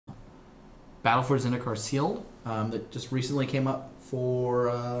Battle for Zendikar Sealed that just recently came up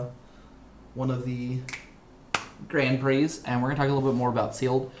for one of the Grand Prix, and we're going to talk a little bit more about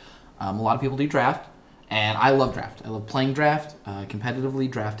Sealed. A lot of people do draft, and I love draft. I love playing draft. Competitively,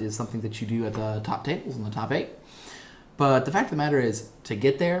 draft is something that you do at the top tables in the top 8. But the fact of the matter is, to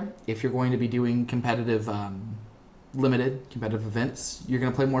get there, if you're going to be doing competitive, limited competitive events, you're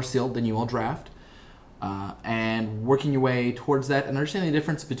going to play more Sealed than you will draft. And working your way towards that and understanding the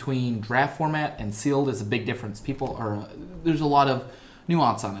difference between draft format and Sealed is a big difference. There's a lot of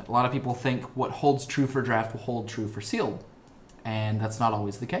nuance on it. A lot of people think what holds true for draft will hold true for Sealed, and that's not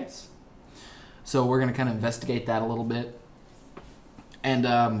always the case. So we're going to kind of investigate that a little bit, and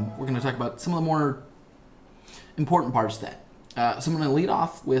we're going to talk about some of the more important parts of that. So I'm going to lead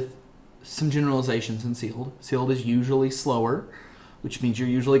off with some generalizations in Sealed. Sealed is usually slower, which means you're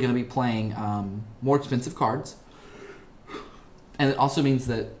usually going to be playing more expensive cards. And it also means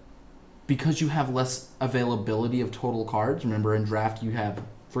that because you have less availability of total cards, remember in draft you have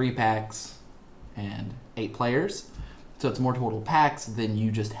 3 packs and 8 players, so it's more total packs than you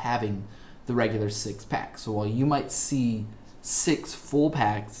just having the regular 6 packs. So while you might see 6 full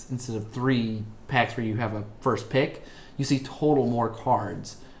packs instead of 3 packs where you have a first pick, you see total more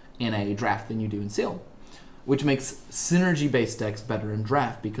cards in a draft than you do in Sealed, which makes synergy-based decks better in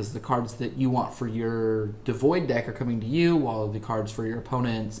draft because the cards that you want for your Devoid deck are coming to you, while the cards for your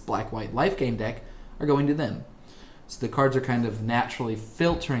opponent's Black-White Life Gain deck are going to them. So the cards are kind of naturally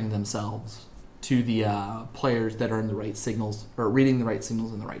filtering themselves to the players that are in the right signals, or reading the right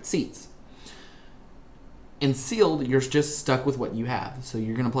signals in the right seats. In Sealed, you're just stuck with what you have. So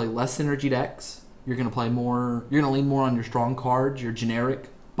you're going to play less synergy decks. You're going to play more. You're going to lean more on your strong cards, your generic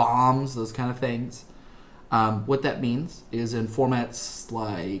bombs, those kind of things. What that means is in formats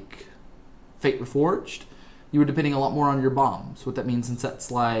like Fate Reforged, you were depending a lot more on your bombs. What that means in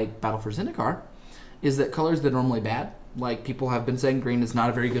sets like Battle for Zendikar is that colors that are normally bad, like people have been saying green is not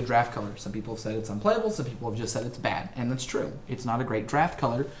a very good draft color. Some people have said it's unplayable, some people have just said it's bad, and that's true. It's not a great draft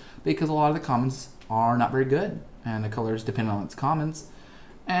color because a lot of the commons are not very good, and the colors depend on its commons,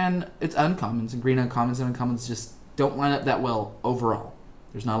 and its uncommons, and green uncommons and uncommons just don't line up that well overall.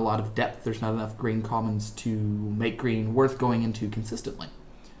 There's not a lot of depth. There's not enough green commons to make green worth going into consistently.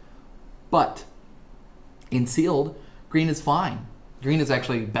 But in Sealed, green is fine. Green is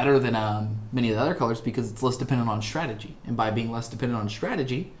actually better than many of the other colors because it's less dependent on strategy. And by being less dependent on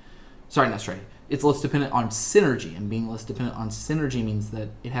strategy, sorry, not strategy, it's less dependent on synergy. And being less dependent on synergy means that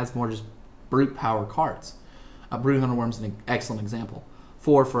it has more just brute power cards. Brooding Hunter Worm's an excellent example.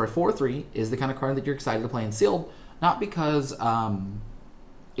 4 for a 4/3 is the kind of card that you're excited to play in Sealed, not because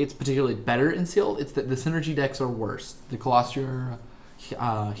it's particularly better in Sealed, it's that the synergy decks are worse. The Colossal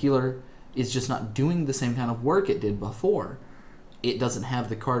Healer is just not doing the same kind of work it did before. It doesn't have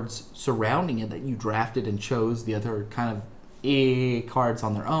the cards surrounding it that you drafted and chose the other kind of cards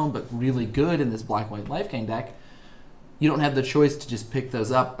on their own, but really good in this Black-White Life Gain deck. You don't have the choice to just pick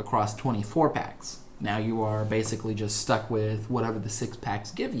those up across 24 packs. Now you are basically just stuck with whatever the 6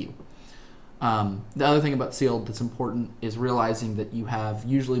 packs give you. The other thing about Sealed that's important is realizing that you have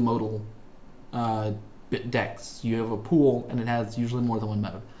usually modal decks. You have a pool, and it has usually more than one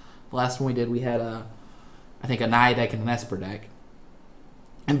mode. The last one we did, we had I think a Naya deck and an Esper deck.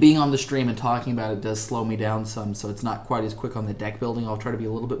 And being on the stream and talking about it does slow me down some, so it's not quite as quick on the deck building. I'll try to be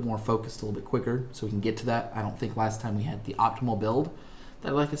a little bit more focused, a little bit quicker, so we can get to that. I don't think last time we had the optimal build that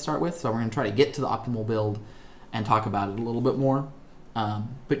I'd like to start with, so we're going to try to get to the optimal build and talk about it a little bit more.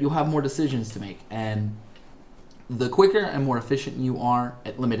 But you'll have more decisions to make, and the quicker and more efficient you are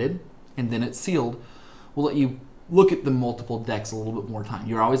at Limited, and then at Sealed, will let you look at the multiple decks a little bit more time.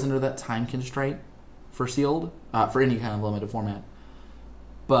 You're always under that time constraint for Sealed, for any kind of limited format.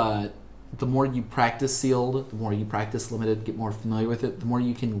 But the more you practice Sealed, the more you practice Limited, get more familiar with it, the more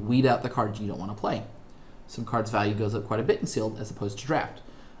you can weed out the cards you don't want to play. Some cards' value goes up quite a bit in Sealed as opposed to draft.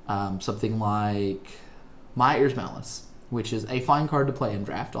 Something like Myers Malice, which is a fine card to play in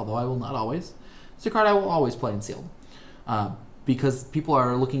draft, although I will not always. It's a card I will always play in Sealed. Because people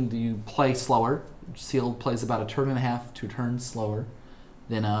are looking to play slower. Sealed plays about a turn and a half to a turn slower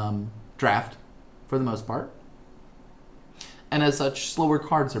than draft, for the most part. And as such, slower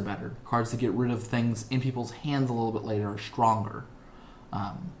cards are better. Cards that get rid of things in people's hands a little bit later are stronger.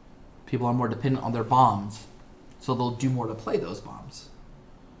 People are more dependent on their bombs, so they'll do more to play those bombs.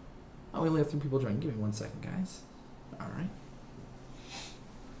 Oh, we only have 3 people joining. Give me 1 second, guys. All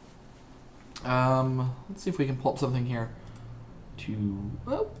right. Let's see if we can pull up something here. Hey.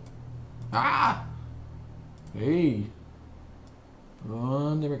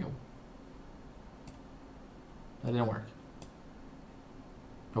 There we go. That didn't work.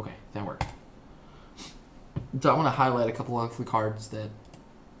 Okay, that worked. So I want to highlight a couple of the cards that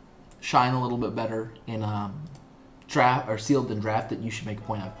shine a little bit better in draft or sealed than draft that you should make a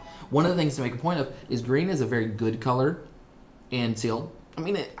point of. One of the things to make a point of is green is a very good color in sealed. I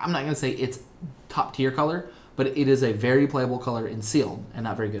mean, I'm not going to say it's top tier color, but it is a very playable color in sealed and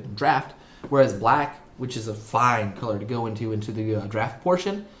not very good in draft. Whereas black, which is a fine color to go into the draft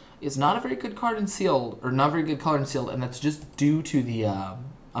portion, is not a very good card in sealed, or not a very good color in sealed, and that's just due to the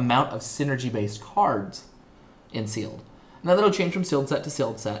amount of synergy-based cards in sealed. Now that'll change from sealed set to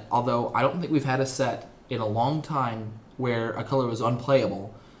sealed set, although I don't think we've had a set in a long time where a color was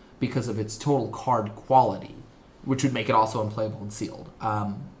unplayable because of its total card quality, which would make it also unplayable in sealed.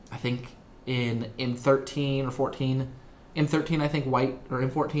 I think in M13 or 14, M13 I think white, or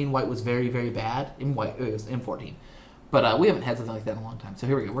M14 white was very, very bad. It was M14. But we haven't had something like that in a long time. So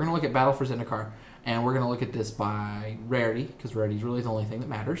here we go. We're going to look at Battle for Zendikar, and we're going to look at this by rarity, because rarity is really the only thing that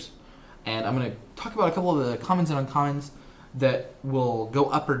matters. And I'm going to talk about a couple of the commons and uncommons that will go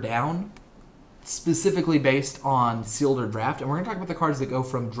up or down, specifically based on sealed or draft. And we're going to talk about the cards that go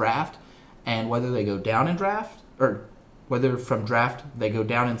from draft and whether they go down in draft, or whether from draft they go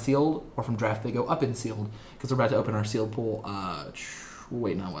down in sealed, or from draft they go up in sealed, because we're about to open our sealed pool. We're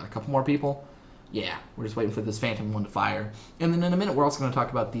waiting on, what, a couple more people? Yeah, we're just waiting for this Phantom one to fire. And then in a minute, we're also going to talk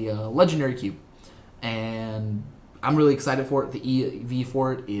about the Legendary Cube. And I'm really excited for it. The EV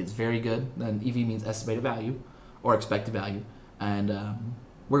for it is very good. And EV means estimated value, or expected value. And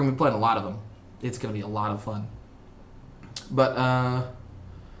we're going to be playing a lot of them. It's going to be a lot of fun. But,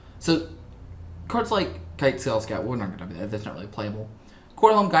 so, cards like Kite Sail Scout, we're not going to talk about that. That's not really playable.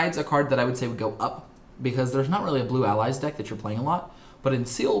 Quarterhelm Guide's a card that I would say would go up, because there's not really a blue allies deck that you're playing a lot. But in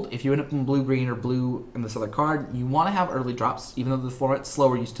sealed, if you end up in blue-green or blue in this other card, you want to have early drops. Even though the format's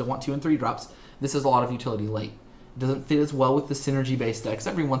slower, you still want 2 and 3 drops. This has a lot of utility late. It doesn't fit as well with the synergy-based decks.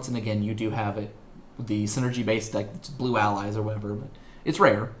 Every once and again, you do have it, the synergy-based deck that's blue allies or whatever, but it's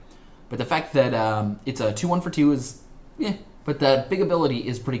rare. But the fact that it's a 2-1 for 2 is, but the big ability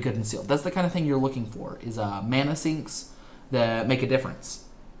is pretty good in sealed. That's the kind of thing you're looking for, is mana sinks that make a difference.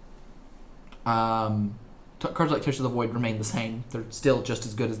 Cards like Touch of the Void remain the same. They're still just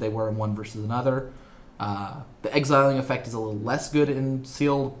as good as they were in one versus another. The exiling effect is a little less good in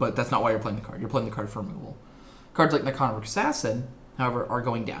sealed, but that's not why you're playing the card. You're playing the card for removal. Cards like Neconic Assassin, however, are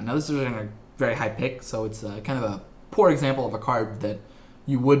going down. Now this is a very high pick, so it's kind of a poor example of a card that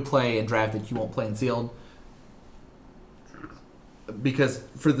you would play in draft that you won't play in sealed. Because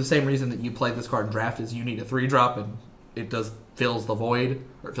for the same reason that you play this card in draft is you need a 3-drop and it fills the void,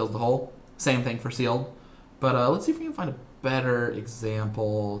 or it fills the hole. Same thing for sealed. But let's see if we can find a better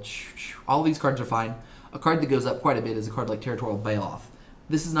example. All these cards are fine. A card that goes up quite a bit is a card like Territorial Bailoff.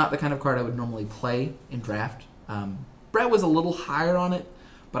 This is not the kind of card I would normally play in draft. Brett was a little higher on it,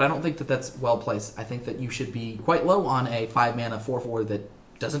 but I don't think that that's well placed. I think that you should be quite low on a 5-mana 4/4 that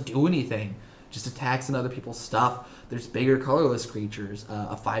doesn't do anything, just attacks in other people's stuff. There's bigger colorless creatures.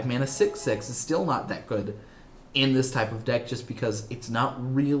 A 5-mana 6/6 is still not that good in this type of deck, just because it's not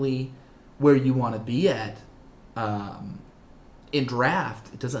really where you want to be at. In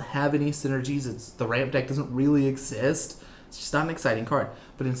draft, it doesn't have any synergies. The ramp deck doesn't really exist. It's just not an exciting card.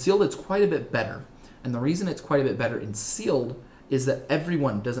 But in sealed, it's quite a bit better. And the reason it's quite a bit better in sealed is that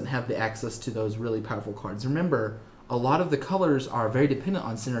everyone doesn't have the access to those really powerful cards. Remember, a lot of the colors are very dependent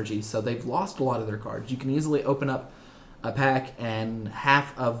on synergy, so they've lost a lot of their cards. You can easily open up a pack and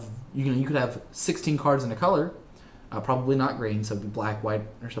half of, you could have 16 cards in a color. Probably not green, so it'd be black, white,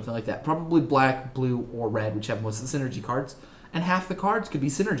 or something like that. Probably black, blue, or red, which have most of the synergy cards. And half the cards could be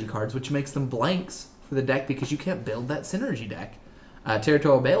synergy cards, which makes them blanks for the deck because you can't build that synergy deck.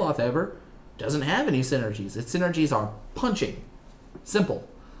 Territorial Bailoff, however, doesn't have any synergies. Its synergies are punching. Simple,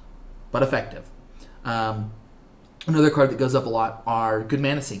 but effective. Another card that goes up a lot are good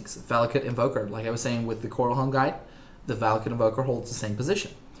mana sinks. Valakut Invoker. Like I was saying with the Quarterhelm Guide, the Valakut Invoker holds the same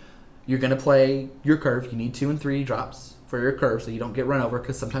position. You're going to play your curve. You need 2 and 3 drops for your curve so you don't get run over,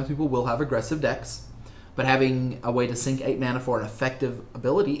 because sometimes people will have aggressive decks. But having a way to sink 8 mana for an effective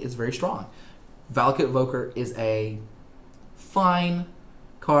ability is very strong. Valakut Invoker is a fine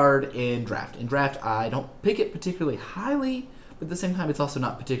card in draft. In draft, I don't pick it particularly highly, but at the same time, it's also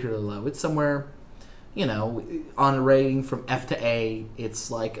not particularly low. It's somewhere, on a rating from F to A,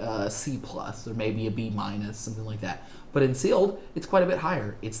 it's like a C+, or maybe a B-, something like that. But in sealed, it's quite a bit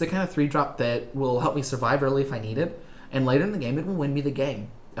higher. It's the kind of 3-drop that will help me survive early if I need it, and later in the game, it will win me the game.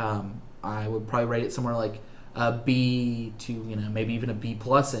 I would probably rate it somewhere like a B to, maybe even a B+.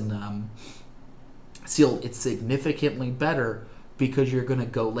 In sealed, it's significantly better because you're going to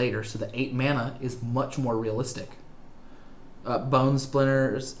go later, so the 8 mana is much more realistic. Bone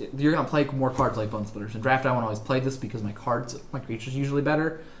Splinters. You're going to play more cards like Bone Splinters. In draft, I won't always play this because my creatures usually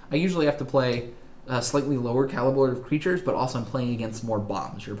better. I usually have to play slightly lower caliber of creatures, but also I'm playing against more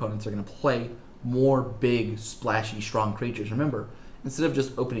bombs. Your opponents are going to play more big, splashy, strong creatures. Remember, instead of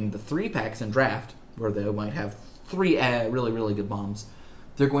just opening the 3 packs in draft, where they might have 3 really, really good bombs,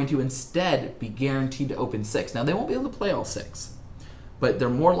 they're going to instead be guaranteed to open 6. Now, they won't be able to play all 6, but they're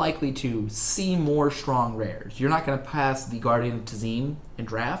more likely to see more strong rares. You're not going to pass the Guardian of Tazim in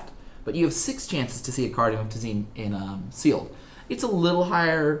draft, but you have 6 chances to see a Guardian of Tazim in Sealed. It's a little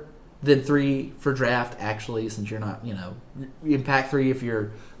higher than 3 for draft, actually, since you're not, in pack 3, if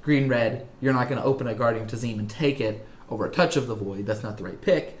you're green-red, you're not going to open a Guardian of Tazim and take it over a Touch of the Void. That's not the right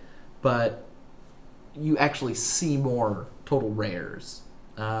pick, but you actually see more total rares.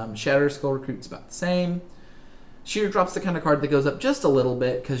 Shatter Skull Recruit's about the same. Sheer Drop's the kind of card that goes up just a little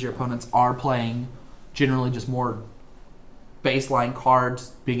bit because your opponents are playing generally just more baseline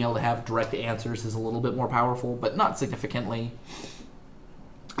cards. Being able to have direct answers is a little bit more powerful, but not significantly.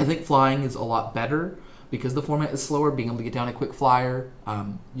 I think flying is a lot better because the format is slower. Being able to get down a quick flyer,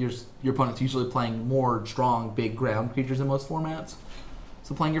 your opponent's usually playing more strong, big ground creatures in most formats.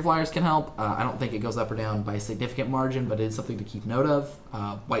 So playing your flyers can help. I don't think it goes up or down by a significant margin, but it is something to keep note of.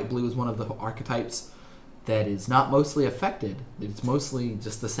 White-blue is one of the archetypes that is not mostly affected. It's mostly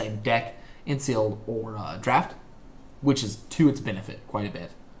just the same deck in Sealed or Draft, which is to its benefit quite a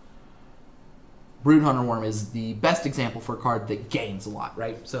bit. Brood Hunter Worm is the best example for a card that gains a lot,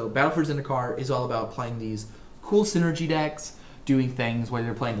 right? So Battle for Zendikar is all about playing these cool synergy decks, doing things whether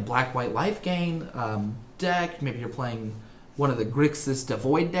you're playing the black-white life gain deck, maybe you're playing one of the Grixis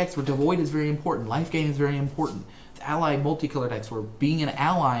Devoid decks, where Devoid is very important, life gain is very important. The ally multicolor decks, where being an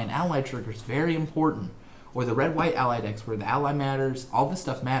ally and ally trigger is very important. Or the red-white ally decks, where the ally matters, all this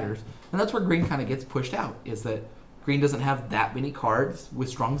stuff matters. And that's where green kind of gets pushed out, is that green doesn't have that many cards with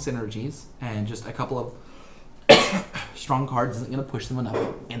strong synergies, and just a couple of strong cards isn't going to push them enough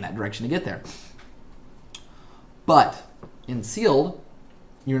in that direction to get there. But in Sealed,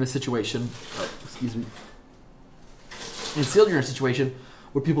 you're in a situation, in Sealed, you're in a situation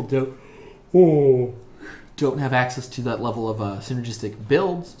where people don't have access to that level of synergistic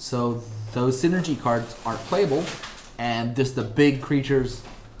builds, so those synergy cards aren't playable, and just the big creatures,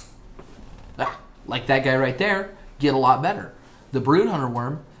 like that guy right there, get a lot better. The Brood Hunter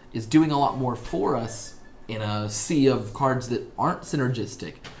Worm is doing a lot more for us in a sea of cards that aren't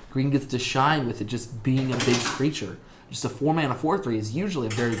synergistic. Green gets to shine with it just being a big creature. Just a 4-mana 4/3 is usually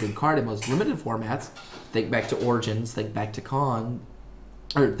a very good card in most limited formats. Think back to Origins, think back to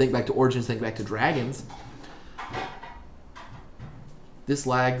think back to Origins, think back to Dragons. This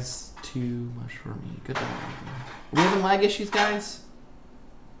lags too much for me. Good job. Are we having lag issues, guys?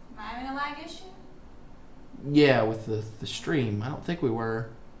 Am I having a lag issue? Yeah, with the stream. I don't think we were.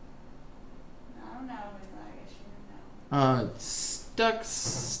 I don't know if lag issue.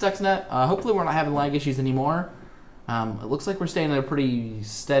 Stuxnet. Hopefully we're not having lag issues anymore. It looks like we're staying at a pretty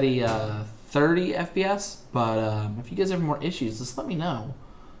steady 30 FPS, but if you guys have more issues, just let me know.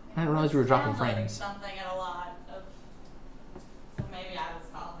 I didn't realize we were dropping frames. Something at a lot of, so maybe I was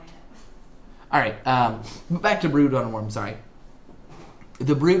following it. All right, back to Brood Hunter Worm. Sorry.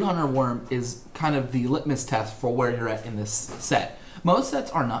 The Brood Hunter Worm is kind of the litmus test for where you're at in this set. Most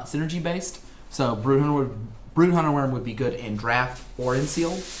sets are not synergy based, so Brood Hunter Worm would be good in Draft or in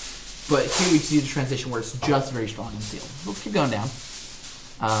Sealed. But here we see the transition where it's just very strong in Sealed. Let's keep going down.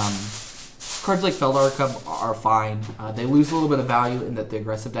 Cards like Feldar Cub are fine. They lose a little bit of value in that the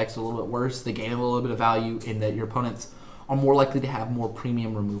aggressive deck's a little bit worse. They gain a little bit of value in that your opponents are more likely to have more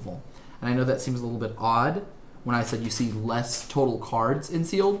premium removal. And I know that seems a little bit odd when I said you see less total cards in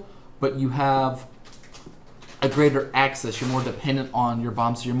Sealed, but you have a greater access. You're more dependent on your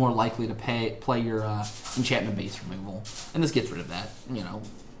bombs, so you're more likely to play your enchantment-based removal. And this gets rid of that,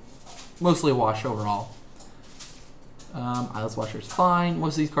 Mostly a wash overall. Eyeless Watcher is fine.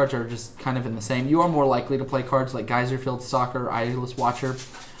 Most of these cards are just kind of in the same. You are more likely to play cards like Geyserfield Stalker, Eyeless Watcher,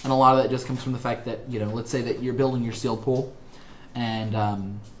 and a lot of that just comes from the fact that, let's say that you're building your Sealed pool,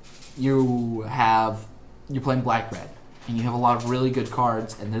 and you're playing Black-Red, and you have a lot of really good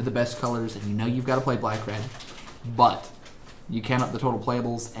cards, and they're the best colors, and you've got to play Black-Red, but you count up the total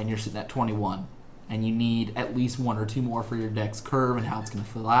playables, and you're sitting at 21, and you need at least 1 or 2 more for your deck's curve and how it's going to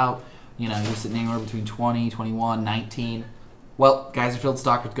fill out. You're sitting anywhere between 20, 21, 19. Well, Geyserfield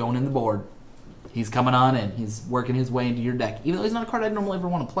Stalker's going in the board. He's coming on in. He's working his way into your deck. Even though he's not a card I normally ever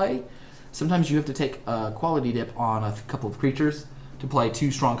want to play, sometimes you have to take a quality dip on a couple of creatures to play 2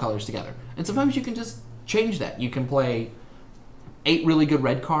 strong colors together. And sometimes you can just change that. You can play 8 really good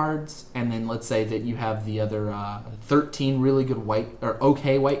red cards, and then let's say that you have the other 13 really good white or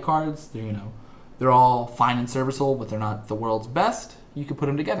okay white cards. They're all fine and serviceable, but they're not the world's best. You could put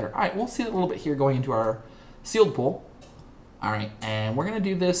them together. All right, we'll see a little bit here going into our sealed pool. All right, and we're going to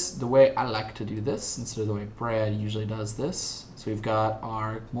do this the way I like to do this instead of the way Brad usually does this. So we've got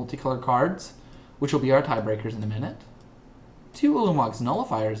our multicolored cards, which will be our tiebreakers in a minute. 2 Ulamog's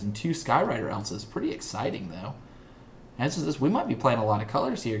Nullifiers and 2 Skyrider Elves is pretty exciting, though. And we might be playing a lot of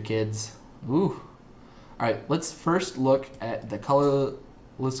colors here, kids. Ooh. All right, let's first look at the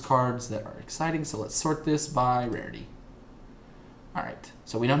colorless cards that are exciting. So let's sort this by rarity. All right,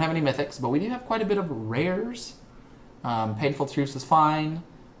 so we don't have any mythics, but we do have quite a bit of rares. Painful Truce is fine.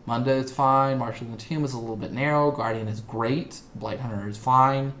 Munda is fine. Marshal of the Tomb is a little bit narrow. Guardian is great. Blight Hunter is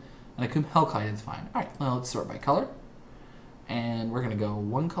fine. And Akum Hellkite is fine. All right, well, let's sort by color. And we're going to go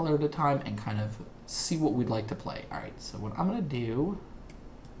one color at a time and kind of see what we'd like to play. All right, so what I'm going to do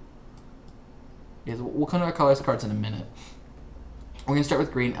is we'll come to our colorless cards in a minute. We're going to start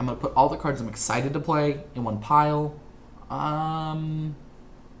with green. I'm going to put all the cards I'm excited to play in one pile.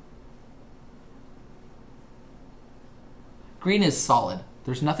 Green is solid.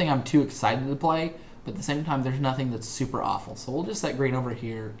 There's nothing I'm too excited to play, but at the same time, there's nothing that's super awful. So we'll just set green over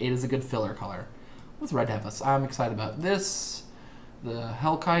here. It is a good filler color. What's red have us? I'm excited about this. The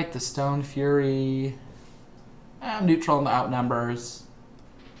Hellkite, the Stone Fury. I'm neutral in the outnumbers.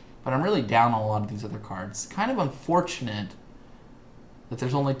 But I'm really down on a lot of these other cards. Kind of unfortunate that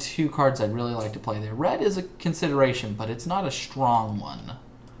there's only 2 cards I'd really like to play there. Red is a consideration, but it's not a strong one.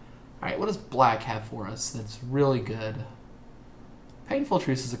 Alright, what does black have for us that's really good? Painful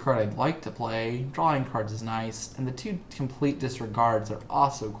Truce is a card I'd like to play. Drawing cards is nice. And the 2 complete disregards are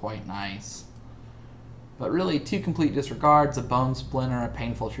also quite nice. But really, 2 complete disregards, a Bone Splinter, a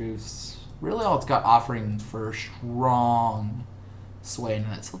Painful Truce. Really all it's got offering for strong sway in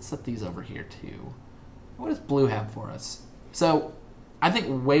it. So let's set these over here too. What does blue have for us? So I think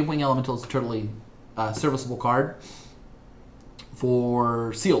Wavewing Elemental is a totally serviceable card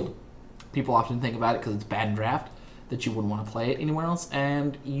for sealed. People often think about it because it's bad in draft, that you wouldn't want to play it anywhere else,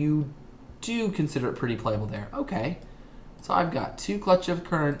 and you do consider it pretty playable there. Okay. So I've got 2 Clutch of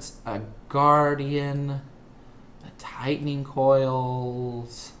Currents, a Guardian, a Tightening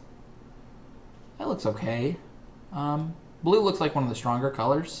Coils. That looks okay. Blue looks like one of the stronger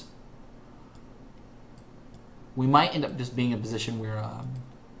colors. We might end up just being in a position where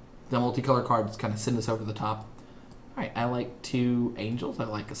the multicolor cards kind of send us over the top. Alright, I like 2 Angels. I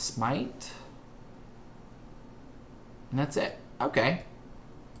like a Smite. And that's it. Okay.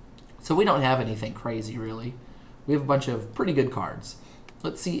 So we don't have anything crazy, really. We have a bunch of pretty good cards.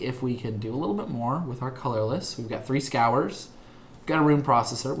 Let's see if we can do a little bit more with our colorless. We've got 3 Scours. We've got a Rune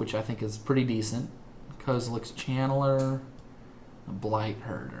Processor, which I think is pretty decent. Kozilek's Channeler. A Blight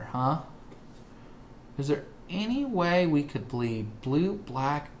Herder, huh? Is there any way we could bleed blue,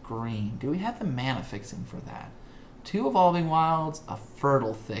 black, green? Do we have the mana fixing for that? 2 Evolving Wilds, a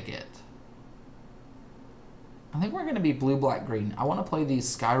Fertile Thicket. I think we're going to be blue, black, green. I want to play these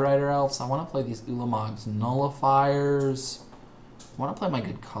Skyrider Elves. I want to play these Ulamog's Nullifiers. I want to play my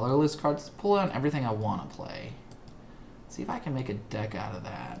good colorless cards. Pull out everything I want to play. See if I can make a deck out of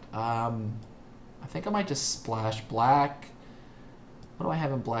that. I think I might just splash black. What do I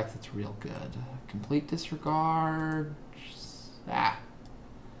have in black that's real good? Complete Disregard.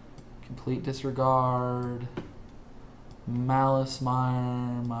 Complete Disregard. Malice,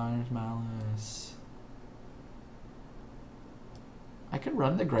 Mire's Malice. I could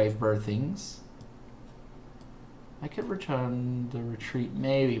run the Grave Birthings. I could return the Retreat,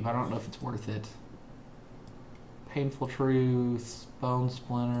 maybe, but I don't know if it's worth it. Painful Truth, Bone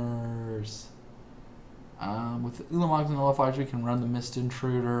Splinters. With the Ulamog's and Nullifiers, we can run the Mist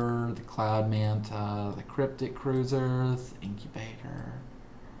Intruder, the Cloud Manta, the Cryptic Cruiser, the Incubator.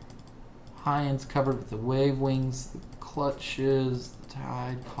 High end's covered with the Wave Wings, the Clutches, the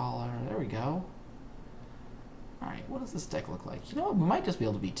Tide Collar. There we go. Alright, what does this deck look like? You know what? We might just be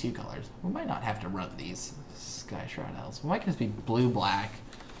able to be 2 colors. We might not have to run these Sky Shroud Elves. We might just be blue-black.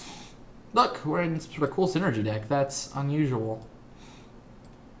 Look, we're in sort of cool synergy deck. That's unusual.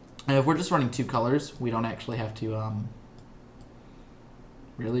 And if we're just running 2 colors, we don't actually have to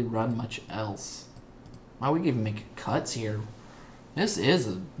really run much else. Wow, we can even make cuts here. This is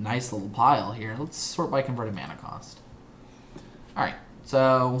a nice little pile here. Let's sort by converted mana cost. Alright,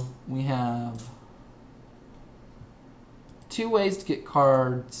 so we have 2 ways to get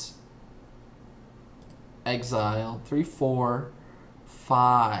cards exiled. 3, 4,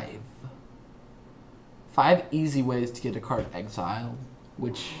 5. 5 easy ways to get a card exiled,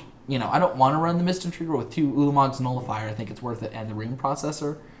 which you know, I don't want to run the Mist Intruder with 2 Ulamog's Nullifier. I think it's worth it, and the Rune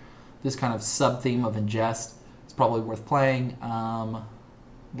Processor. This kind of sub-theme of Ingest is probably worth playing. I'd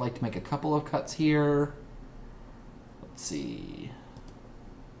like to make a couple of cuts here. Let's see.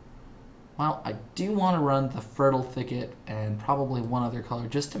 Well, I do want to run the Fertile Thicket and probably one other color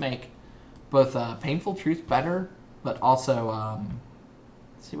just to make both Painful Truth better, but also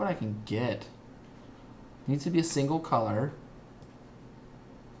see what I can get. Needs to be a single color.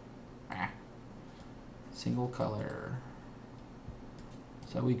 Single color.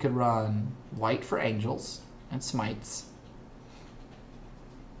 So we could run white for Angels and Smites.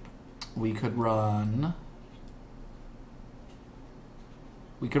 We could run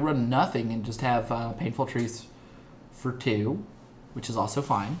nothing and just have Painful Truths for 2, which is also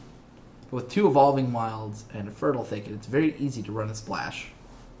fine. But with 2 Evolving Wilds and a Fertile Thicket, it's very easy to run a splash.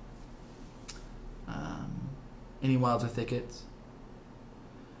 Any wilds or thickets?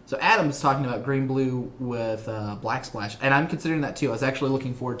 So Adam's talking about green-blue with black splash, and I'm considering that too. I was actually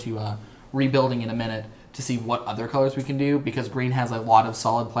looking forward to rebuilding in a minute to see what other colors we can do, because green has a lot of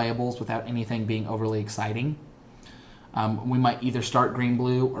solid playables without anything being overly exciting. We might either start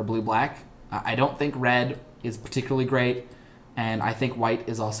green-blue or blue-black. I don't think red is particularly great, and I think white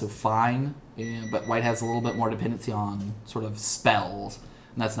is also fine, but white has a little bit more dependency on sort of spells,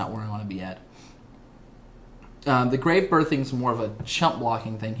 and that's not where I want to be at. The Grave Birthing is more of a chump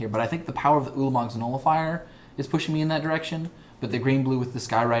blocking thing here, but I think the power of the Ulamog's Nullifier is pushing me in that direction, but the green-blue with the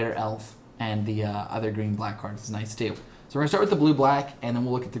Skyrider Elf and the other green-black cards is nice too. So we're going to start with the blue-black, and then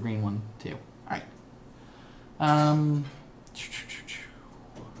we'll look at the green one too. Alright.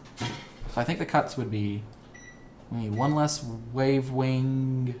 So I think the cuts would be, we need 1 less Wave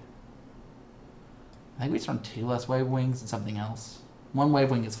Wing. I think we just run 2 less Wave Wings and something else. 1 Wave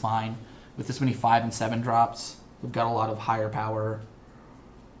Wing is fine. With this many 5 and 7 drops, we've got a lot of higher power.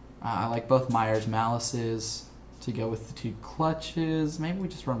 I like both Myers Malices to go with the 2 clutches. Maybe we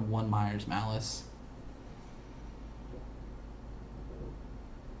just run 1 Myers Malice.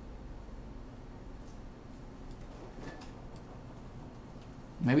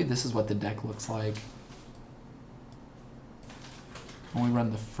 Maybe this is what the deck looks like. When we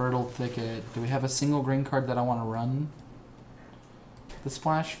run the Fertile Thicket, do we have a single green card that I want to run the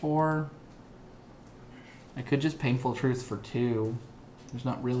splash for? I could just Painful Truth for 2. There's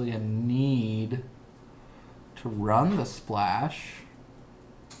not really a need to run the splash.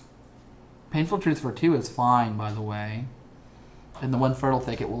 Painful Truth for 2 is fine, by the way. And the 1 Fertile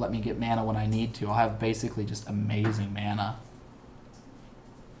Thicket will let me get mana when I need to. I'll have basically just amazing mana.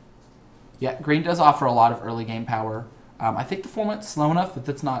 Yeah, green does offer a lot of early game power. I think the format's slow enough that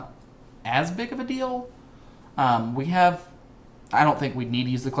that's not as big of a deal. I don't think we'd need to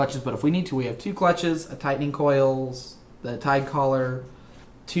use the clutches, but if we need to, we have 2 clutches, a Tightening Coils, the Tide Collar,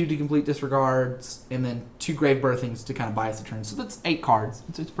 2 to complete disregards, and then 2 Grave Birthings to kind of buy us a turn. So that's 8 cards.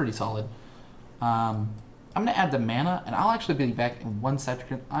 It's pretty solid. I'm going to add the mana, and I'll actually be back in 1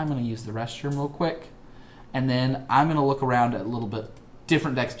 second. I'm going to use the restroom real quick, and then I'm going to look around at a little bit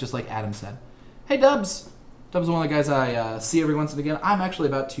different decks, just like Adam said. Hey, Dubs! Dubs is one of the guys I see every once and again. I'm actually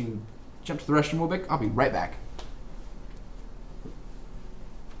about to jump to the restroom real quick. I'll be right back.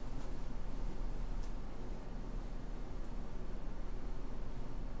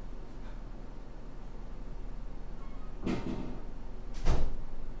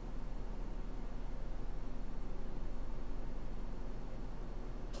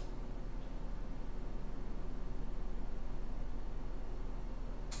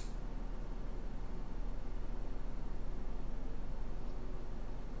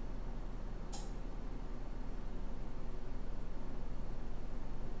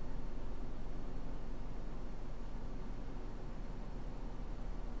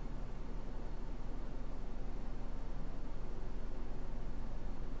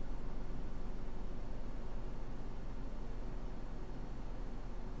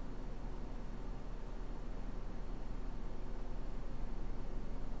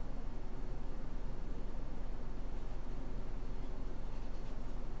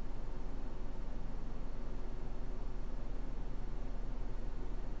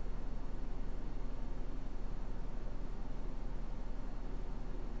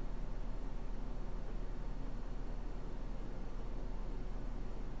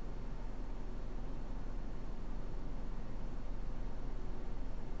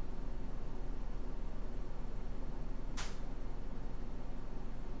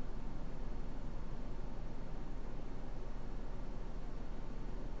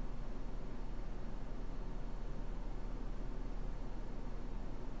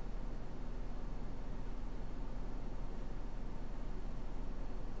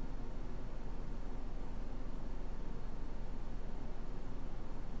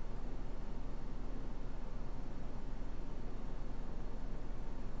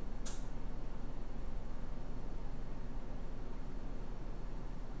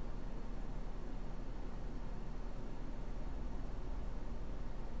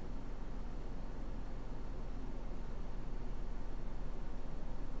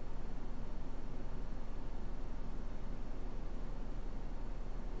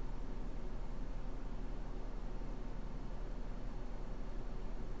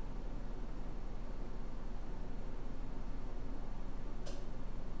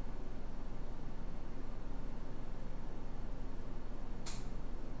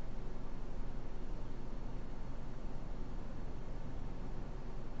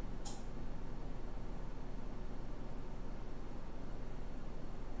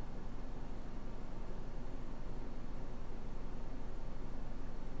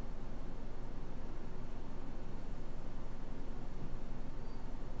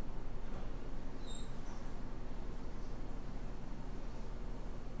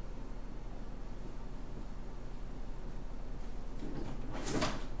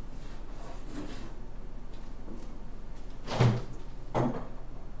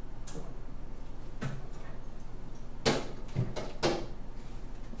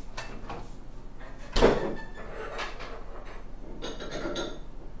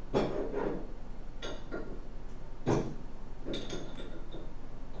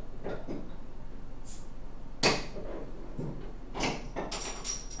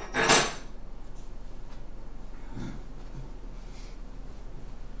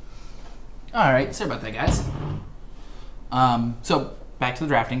 All right, sorry about that, guys. So back to the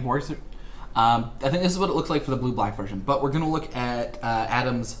drafting. I think this is what it looks like for the blue-black version, but we're going to look at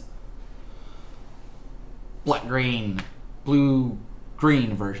Adam's black-green,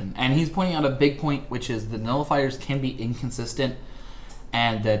 blue-green version. And he's pointing out a big point, which is the nullifiers can be inconsistent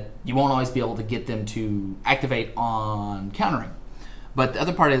and that you won't always be able to get them to activate on countering. But the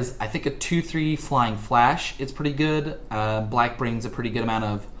other part is, I think a 2/3 flying flash is pretty good. Black brings a pretty good amount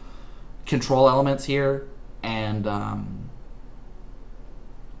of control elements here, and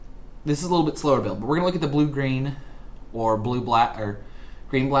this is a little bit slower build. But we're gonna look at the blue-green or blue-black or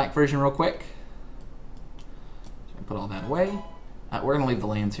green-black version real quick. So I put all that away. We're gonna leave the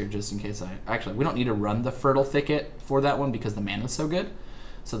lands here just in case actually we don't need to run the fertile thicket for that one because the mana is so good.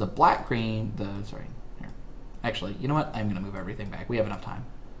 So the black-green, actually, you know what? I'm going to move everything back. We have enough time.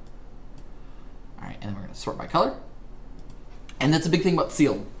 All right, and then we're going to sort by color. And that's a big thing about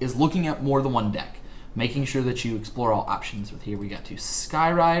Sealed, is looking at more than one deck. Making sure that you explore all options. With here, we got 2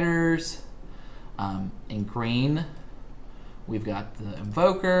 Skyriders. In green, we've got the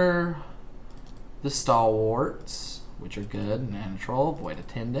Invoker, the Stalwarts, which are good. Mana Troll, Void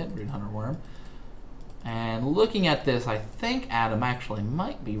Attendant, Rune Hunter Worm. And looking at this, I think Adam actually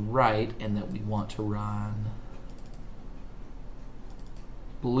might be right in that we want to run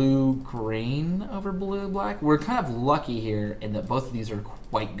blue-green over blue-black. We're kind of lucky here in that both of these are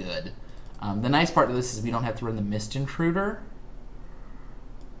quite good. The nice part of this is we don't have to run the Mist Intruder.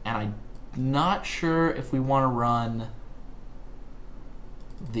 And I'm not sure if we want to run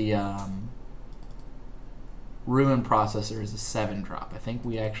the Ruin Processor as a 7-drop. I think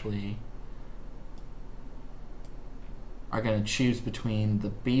we actually are going to choose between the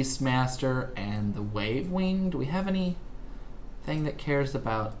Beastmaster and the Wavewing. Do we have anything that cares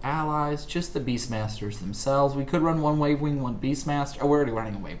about allies? Just the Beastmasters themselves. We could run one Wavewing, one Beastmaster. Oh, we're already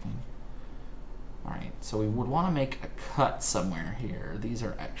running a Wavewing. Alright, so we would want to make a cut somewhere here. These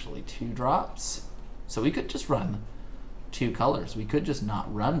are actually 2-drops. So we could just run 2 colors. We could just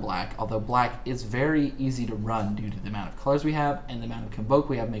not run black, although black is very easy to run due to the amount of colors we have, and the amount of Convoke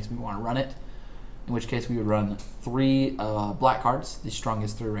we have makes me want to run it. In which case we would run 3 black cards, the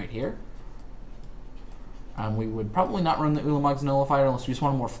strongest 3 right here. We would probably not run the Ulamog's Nullifier unless we just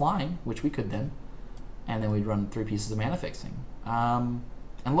wanted more flying, which we could then. And then we'd run 3 pieces of mana fixing. And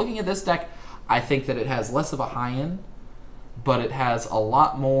looking at this deck, I think that it has less of a high-end, but it has a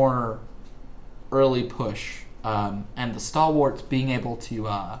lot more early push. And the Stalwarts being able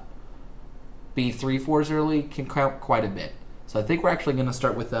to be 3/4s early can count quite a bit. So I think we're actually going to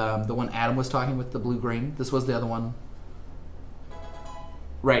start with the one Adam was talking with, the blue-green. This was the other one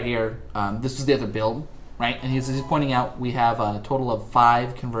right here. This was the other build, right? And he's pointing out we have a total of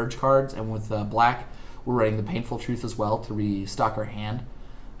 5 Converge cards, and with black, we're running the Painful Truth as well to restock our hand,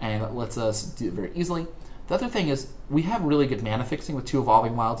 and it lets us do it very easily. The other thing is we have really good mana fixing with 2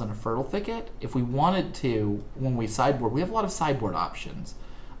 Evolving Wilds and a Fertile Thicket. If we wanted to, when we sideboard, we have a lot of sideboard options.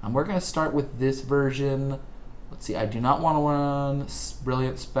 We're going to start with this version. Let's see, I do not want to run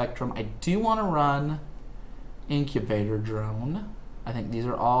Brilliant Spectrum. I do want to run Incubator Drone. I think these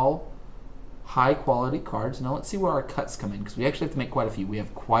are all high quality cards. Now let's see where our cuts come in, because we actually have to make quite a few. We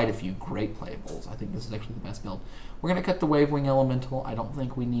have quite a few great playables. I think this is actually the best build. We're going to cut the Wavewing Elemental. I don't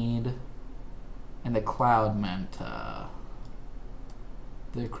think we need... And the Cloud Manta.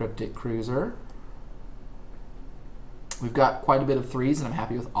 The Cryptic Cruiser. We've got quite a bit of 3s, and I'm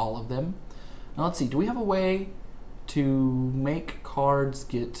happy with all of them. Now let's see, do we have a way to make cards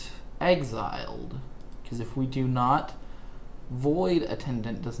get exiled? Because if we do not, Void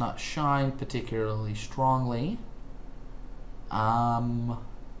Attendant does not shine particularly strongly.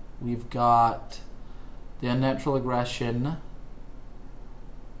 We've got the Unnatural Aggression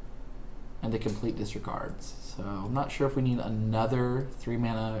and the Complete Disregards. So I'm not sure if we need another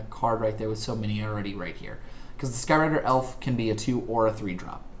 3-mana card right there with so many already right here. Because the Skyrider Elf can be a 2 or a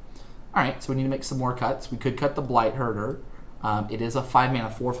 3-drop. Alright, so we need to make some more cuts. We could cut the Blight Herder. It is a 5-mana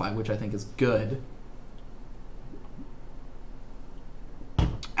 4/5, which I think is good.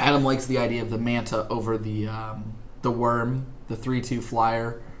 Adam likes the idea of the Manta over the Worm, the 3/2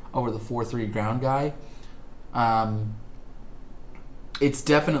 flyer over the 4/3 ground guy. It's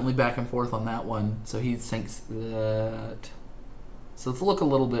definitely back and forth on that one, so he thinks that... So let's look a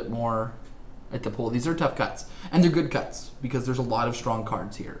little bit more at the pool. These are tough cuts, and they're good cuts, because there's a lot of strong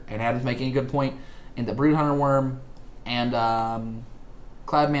cards here. And Adam's making a good point, and the Brood Hunter Worm and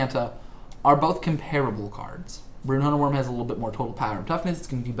Cloud Manta are both comparable cards. Brood Hunter Worm has a little bit more total power and toughness. It's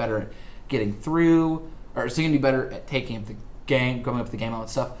going to be better at getting through, or it's going to be better at taking up the game, going up the game, all that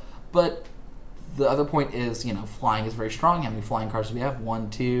stuff. But the other point is, you know, flying is very strong. How many flying cards do we have? 1,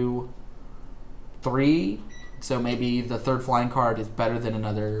 2, 3, so maybe the third flying card is better than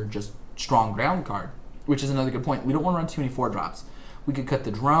another just strong ground card, which is another good point. We don't want to run too many 4-drops. We could cut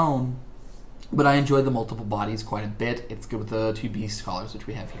the drone, but I enjoy the multiple bodies quite a bit. It's good with the 2 beast collars, which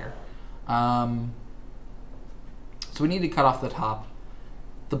we have here. So we need to cut off the top.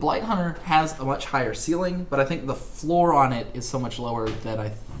 The Blight Hunter has a much higher ceiling, but I think the floor on it is so much lower that I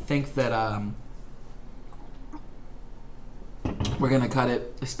think that we're going to cut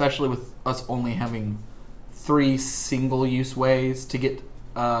it, especially with us only having 3 single-use ways to get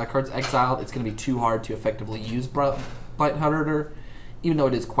cards exiled. It's going to be too hard to effectively use Blight Hunter, even though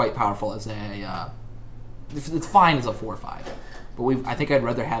it is quite powerful as a... it's fine as a 4/5. But I think I'd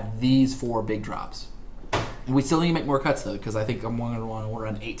rather have these 4 big drops. And we still need to make more cuts, though, because I think I'm going to want to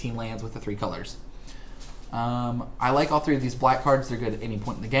run 18 lands with the 3 colors. I like all 3 of these black cards. They're good at any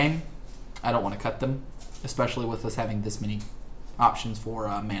point in the game. I don't want to cut them, especially with us having this many options for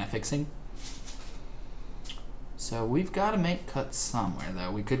mana fixing. So we've got to make cuts somewhere,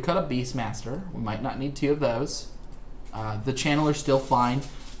 though. We could cut a Beastmaster. We might not need 2 of those. The Channeler's still fine.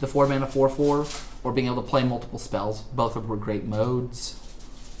 The 4-mana 4/4, or being able to play multiple spells. Both of them were great modes.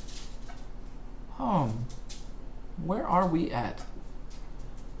 Where are we at?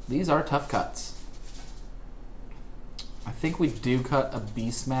 These are tough cuts. I think we do cut a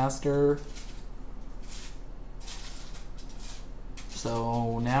Beastmaster.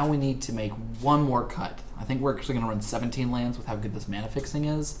 So now we need to make one more cut. I think we're actually going to run 17 lands with how good this mana fixing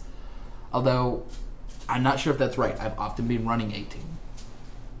is. Although, I'm not sure if that's right. I've often been running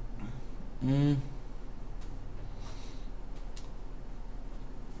 18.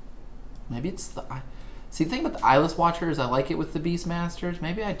 Maybe it's the... See, the thing about the Eyeless Watcher is I like it with the Beastmasters.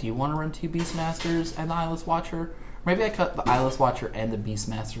 Maybe I do want to run 2 Beastmasters and the Eyeless Watcher. Maybe I cut the Eyeless Watcher and the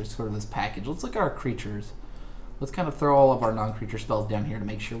Beastmaster as sort of this package. Let's look at our creatures. Let's kind of throw all of our non-creature spells down here to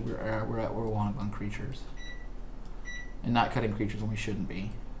make sure we're at where we want on creatures. And not cutting creatures when we shouldn't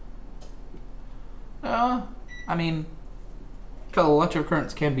be. I mean, Electro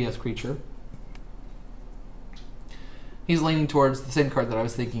Currents can be a creature. He's leaning towards the same card that I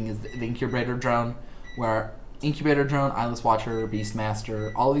was thinking is the Incubator Drone, where Incubator Drone, Eyeless Watcher,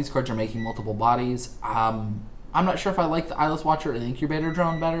 Beastmaster, all of these cards are making multiple bodies. I'm not sure if I like the Eyeless Watcher or the Incubator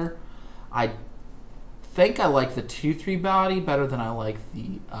Drone better. I think I like the 2/3 body better than I like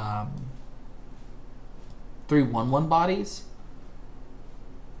the 3/1/1 bodies.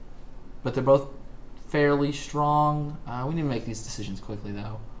 But they're both fairly strong. We need to make these decisions quickly,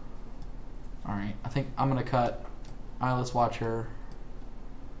 though. Alright, I think I'm going to cut Eyeless Watcher,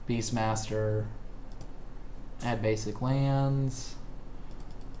 Beastmaster, add basic lands.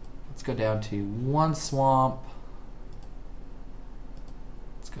 Let's go down to 1 swamp.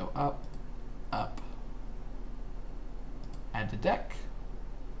 Let's go up, up. Add to deck.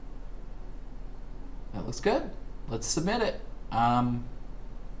 That looks good. Let's submit it.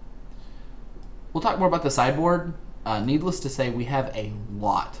 We'll talk more about the sideboard. Needless to say, we have a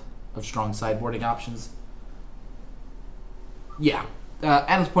lot of strong sideboarding options. Yeah.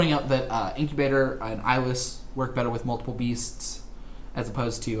 Adam's pointing out that Incubator and Eyeless work better with multiple beasts as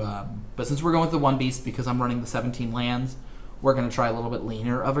opposed to... but since we're going with the 1 beast because I'm running the 17 lands, we're going to try a little bit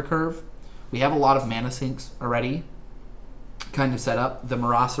leaner of a curve. We have a lot of mana sinks already kind of set up. The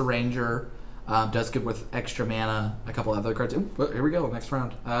Marasa Ranger does good with extra mana. A couple other cards. Ooh, here we go. Next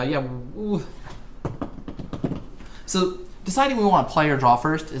round. Yeah. Ooh. So deciding we want to play or draw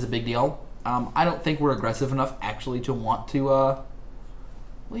first is a big deal. I don't think we're aggressive enough actually to want to...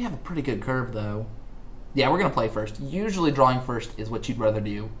 we have a pretty good curve, though. Yeah, we're going to play first. Usually drawing first is what you'd rather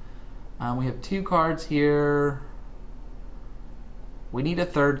do. We have 2 cards here. We need a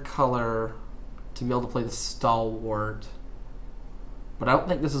 3rd color to be able to play the Stalwart. But I don't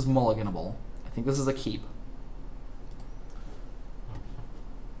think this is mulliganable. I think this is a keep.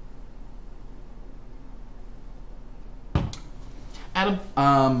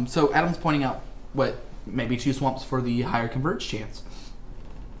 Adam, so Adam's pointing out what maybe 2 swamps for the higher converge chance.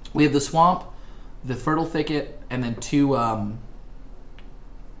 We have the swamp, the fertile thicket, and then 2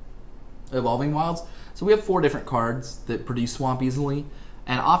 evolving wilds. So we have 4 different cards that produce swamp easily,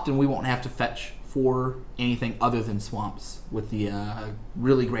 and often we won't have to fetch for anything other than swamps with the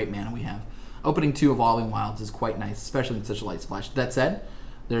really great mana we have. Opening 2 evolving wilds is quite nice, especially with such a light splash. That said,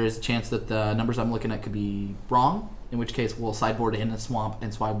 there is a chance that the numbers I'm looking at could be wrong, in which case we'll sideboard in a swamp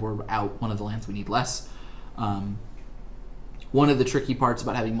and sideboard out one of the lands we need less. One of the tricky parts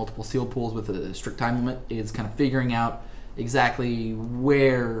about having multiple sealed pools with a strict time limit is kind of figuring out exactly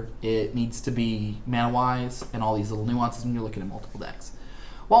where it needs to be mana-wise and all these little nuances when you're looking at multiple decks.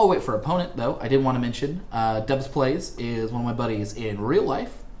 While we wait for opponent, though, I did want to mention Dubs Plays is one of my buddies in real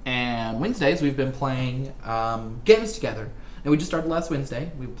life. And Wednesdays we've been playing games together. And we just started last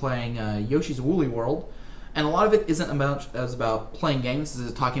Wednesday. We were playing Yoshi's Woolly World. And a lot of it isn't about playing games. This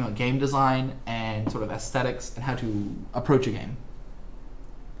is talking about game design and sort of aesthetics and how to approach a game.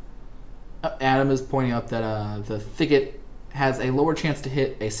 Adam is pointing out that the thicket has a lower chance to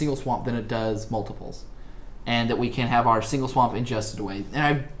hit a single swamp than it does multiples. And that we can have our single swamp ingested away. And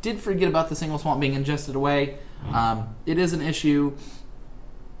I did forget about the single swamp being ingested away. It is an issue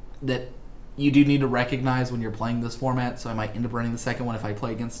that you do need to recognize when you're playing this format, so I might end up running the second one if I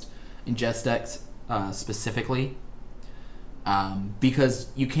play against ingest decks specifically. Because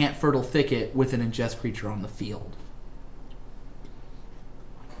you can't fertile thicket with an ingest creature on the field.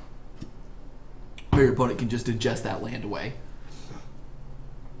 Or your opponent can just ingest that land away.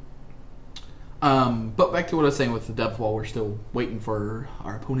 But back to what I was saying with the depth while we're still waiting for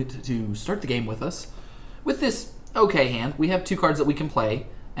our opponent to start the game with us. With this okay hand, we have 2 cards that we can play,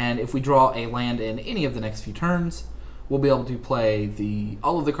 and if we draw a land in any of the next few turns, we'll be able to play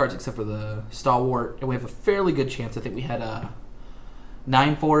all of the cards except for the Stalwart, and we have a fairly good chance. I think we had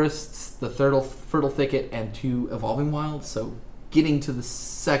 9 Forests, the Fertile Thicket, and 2 Evolving Wilds, so getting to the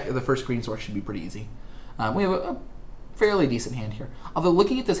first green source should be pretty easy. We have a fairly decent hand here. Although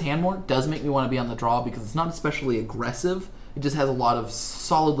looking at this hand more does make me want to be on the draw because it's not especially aggressive. It just has a lot of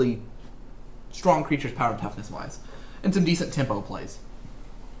solidly strong creatures power and toughness wise. And some decent tempo plays.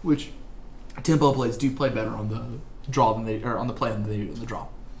 Which tempo plays do play better on the draw than they or on the play than they do on the draw.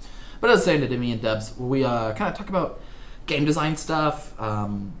 But as I was saying to me and Debs, we kind of talk about game design stuff,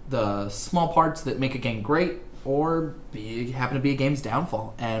 the small parts that make a game great, or happen to be a game's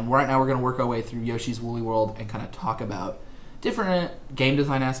downfall. And right now we're going to work our way through Yoshi's Woolly World and kind of talk about different game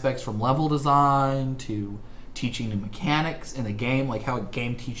design aspects, from level design to teaching new mechanics in the game, like how a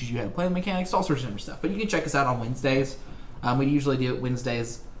game teaches you how to play the mechanics, all sorts of different stuff. But you can check us out on Wednesdays. We usually do it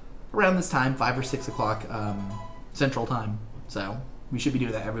Wednesdays around this time, 5 or 6 o'clock Central Time. So we should be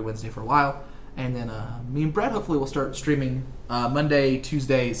doing that every Wednesday for a while. And then me and Brett hopefully will start streaming Monday,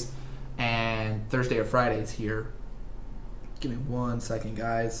 Tuesdays, and Thursday or Fridays here. Give me 1 second,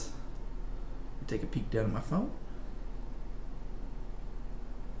 guys. Take a peek down at my phone.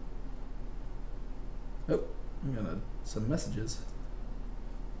 Oh, I got some messages.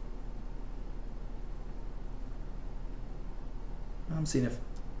 I'm seeing if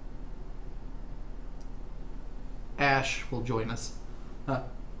Ash will join us.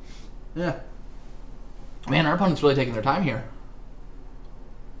 Yeah. Man, our opponent's really taking their time here.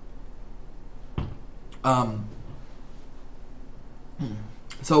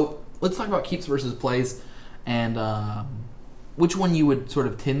 So let's talk about keeps versus plays and which one you would sort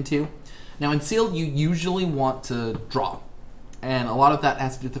of tend to. Now in sealed, you usually want to draw, and a lot of that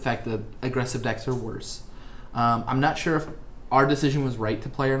has to do with the fact that aggressive decks are worse. I'm not sure if our decision was right to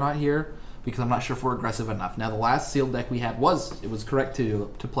play or not here, because I'm not sure if we're aggressive enough. Now the last sealed deck we had was correct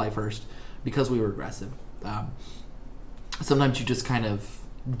to play first because we were aggressive. Sometimes you just kind of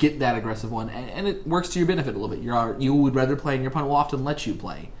get that aggressive one, and it works to your benefit a little bit. You would rather play, and your opponent will often let you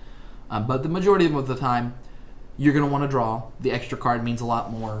play. But the majority of the time, you're going to want to draw. The extra card means a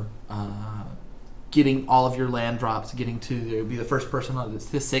lot more. Getting all of your land drops, getting to be the first person on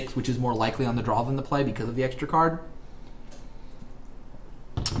the 6, which is more likely on the draw than the play because of the extra card,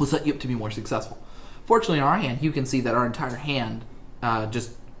 will set you up to be more successful. Fortunately, in our hand, you can see that our entire hand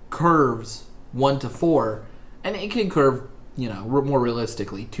just curves 1 to 4, and it can curve, more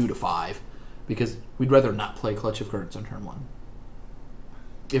realistically 2 to 5, because we'd rather not play Clutch of Currents on turn 1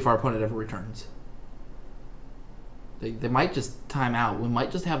 if our opponent ever returns. They might just time out. We might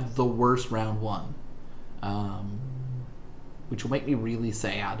just have the worst round 1, which will make me really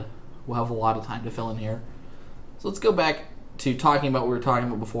sad. We'll have a lot of time to fill in here. So let's go back to talking about what we were talking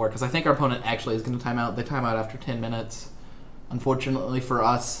about before, because I think our opponent actually is going to time out. They time out after 10 minutes. Unfortunately for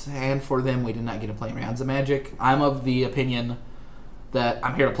us and for them, we did not get to play rounds of Magic. I'm of the opinion that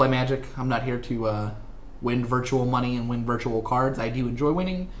I'm here to play Magic. I'm not here to win virtual money and win virtual cards. I do enjoy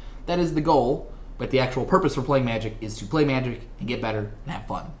winning. That is the goal. But the actual purpose for playing Magic is to play Magic and get better and have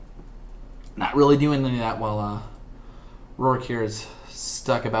fun. Not really doing any of that while Rourke here is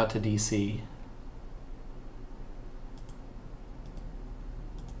stuck about to DC.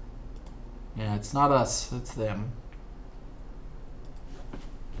 Yeah, it's not us, it's them.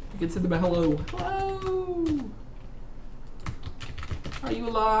 You can send them a hello. Hello! Are you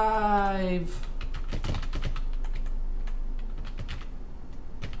alive?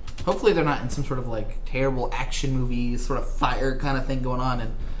 Hopefully they're not in some sort of terrible action movie, sort of fire kind of thing going on,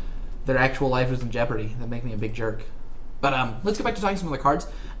 and their actual life is in jeopardy. That'd make me a big jerk. But let's get back to talking some of the cards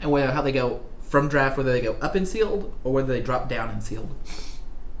and how they go from draft, whether they go up in sealed or whether they drop down in sealed.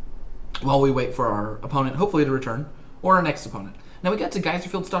 while we wait for our opponent, hopefully to return, or our next opponent. Now we got to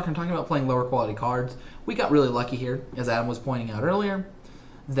Geyserfield Stalker talking about playing lower quality cards. We got really lucky here, as Adam was pointing out earlier,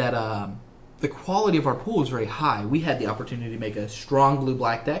 that the quality of our pool was very high. We had the opportunity to make a strong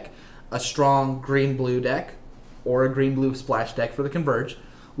blue-black deck, a strong green-blue deck, or a green-blue splash deck for the Converge.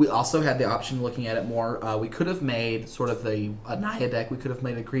 We also had the option, looking at it more, we could have made sort of a Naya deck. We could have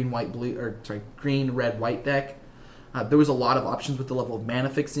made a green-red-white deck. There was a lot of options with the level of mana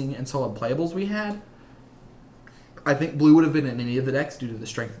fixing and solid playables we had. I think blue would have been in any of the decks due to the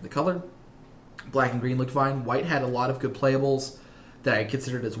strength of the color. Black and green looked fine. White had a lot of good playables that I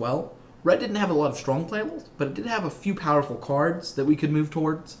considered as well. Red didn't have a lot of strong playables, but it did have a few powerful cards that we could move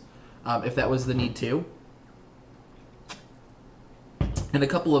towards if that was the need to. And a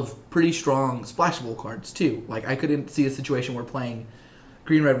couple of pretty strong splashable cards too. Like, I couldn't see a situation where playing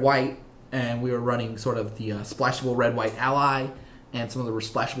green, red, white, and we were running sort of the splashable red, white ally and some of the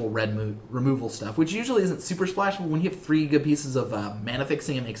splashable red removal stuff, which usually isn't super splashable. When you have 3 good pieces of mana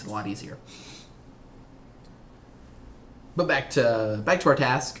fixing, it makes it a lot easier. But back to our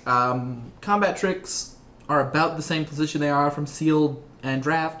task. Combat tricks are about the same position they are from sealed and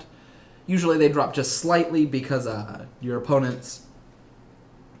draft. Usually they drop just slightly because your opponents,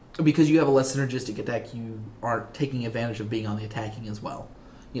 because you have a less synergistic deck, you aren't taking advantage of being on the attacking as well.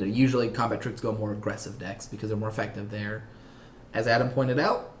 You know, usually combat tricks go more aggressive decks because they're more effective there. As Adam pointed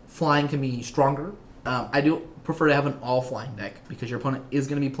out, flying can be stronger. I do prefer to have an all-flying deck because your opponent is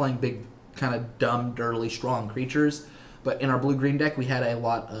going to be playing big, kind of dumb, dirtily strong creatures. But in our blue-green deck, we had a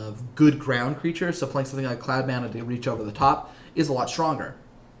lot of good ground creatures, so playing something like Cloudbound to reach over the top is a lot stronger.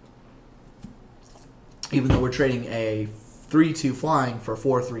 Even though we're trading a 3-2 flying for a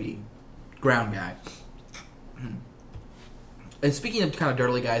 4-3 ground guy. And speaking of kind of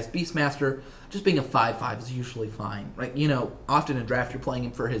dirtily guys, Beastmaster, just being a 5-5 is usually fine. Right? You know, often in draft you're playing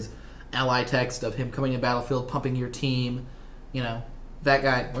him for his ally text of him coming to battlefield, pumping your team. You know, that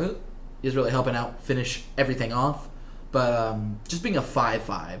guy is really helping out finish everything off. But just being a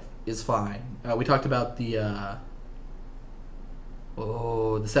 5-5 is fine. We talked about the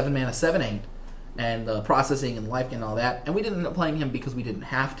 7-mana 7/8 and the processing and life gain and all that, and we didn't end up playing him because we didn't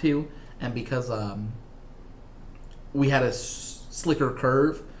have to, and because we had a slicker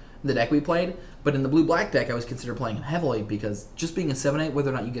curve in the deck we played. But in the blue-black deck, I was considering playing him heavily because just being a 7/8, whether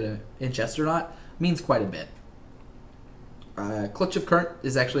or not you get an ingest or not, means quite a bit. Clutch of Current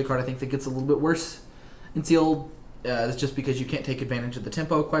is actually a card I think that gets a little bit worse in sealed. It's just because you can't take advantage of the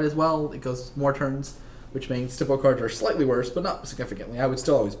tempo quite as well. It goes more turns, which means tempo cards are slightly worse, but not significantly. I would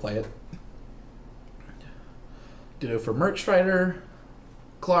still always play it. Ditto for Merc Strider.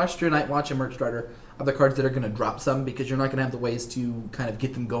 Colostria, Nightwatch, and Merc Strider are the cards that are going to drop some because you're not going to have the ways to kind of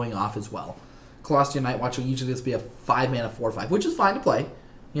get them going off as well. Colostria, Nightwatch will usually just be a 5-mana 4/5, which is fine to play.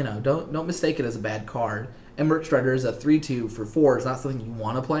 You know, don't mistake it as a bad card. And Merc Strider is a 3/2 for 4. It's not something you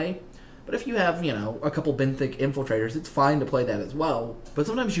want to play. But if you have, you know, a couple Benthic Infiltrators, it's fine to play that as well. But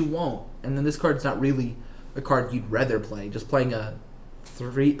sometimes you won't, and then this card's not really a card you'd rather play. Just playing a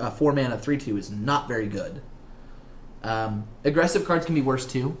 4-mana 3/2 is not very good. Aggressive cards can be worse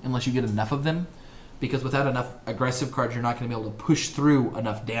too, unless you get enough of them. Because without enough aggressive cards, you're not going to be able to push through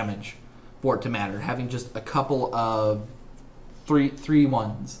enough damage for it to matter. Having just a couple of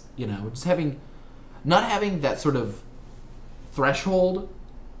 3/1s, you know, just not having that sort of threshold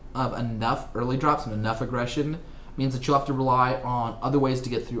of enough early drops and enough aggression means that you'll have to rely on other ways to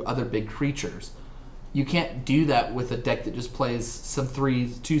get through other big creatures. You can't do that with a deck that just plays some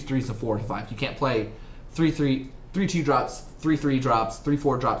 2s, 3s, and 4s, 5s. You can't play 3/2 drops, 3/3 drops,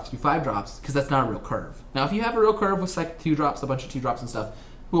 3/4 drops, 3/5 drops, because that's not a real curve. Now, if you have a real curve with like 2 drops, a bunch of 2 drops and stuff,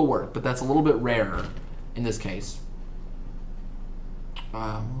 it will work, but that's a little bit rarer in this case.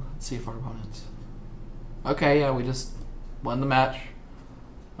 Let's see if our opponents... Okay, yeah, we just won the match.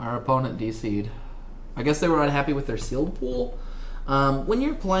 Our opponent DC'd. I guess they were unhappy with their sealed pool. When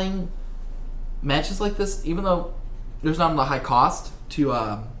you're playing matches like this, even though there's not a high cost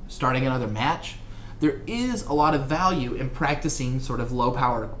to starting another match, there is a lot of value in practicing sort of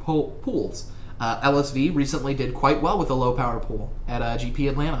low-power pools. LSV recently did quite well with a low-power pool at GP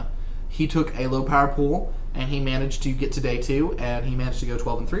Atlanta. He took a low-power pool, and he managed to get to day 2, and he managed to go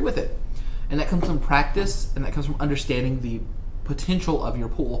 12-3 with it. And that comes from practice, and that comes from understanding the potential of your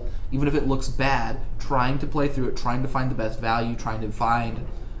pool, even if it looks bad, trying to play through it, trying to find the best value, trying to find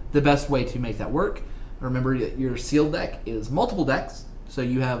the best way to make that work. Remember that your sealed deck is multiple decks, so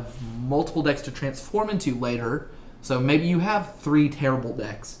you have multiple decks to transform into later. So maybe you have 3 terrible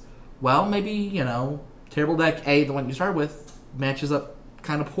decks. Well, maybe, you know, terrible deck A, the one you start with, matches up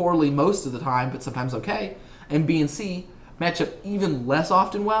kind of poorly most of the time, but sometimes okay. And B and C match up even less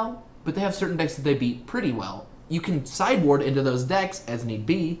often well, but they have certain decks that they beat pretty well. You can sideboard into those decks as need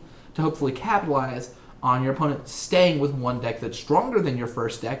be to hopefully capitalize on your opponent staying with one deck that's stronger than your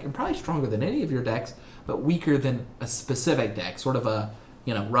first deck and probably stronger than any of your decks, but weaker than a specific deck. Sort of a,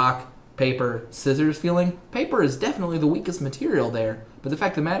 rock, paper, scissors feeling. Paper is definitely the weakest material there, but the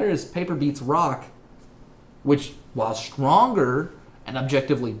fact of the matter is paper beats rock, which, while stronger and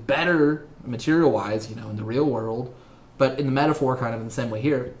objectively better material-wise, in the real world, but in the metaphor kind of in the same way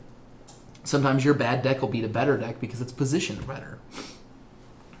here, sometimes your bad deck will beat a better deck because it's positioned better.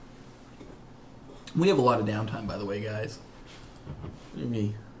 We have a lot of downtime, by the way, guys. Look at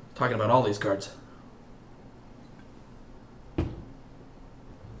me talking about all these cards.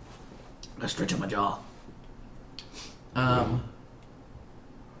 I stretch on my jaw.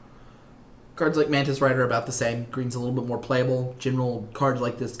 Cards like Mantis Rider are about the same. Green's a little bit more playable. General cards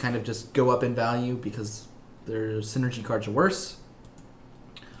like this kind of just go up in value because their synergy cards are worse.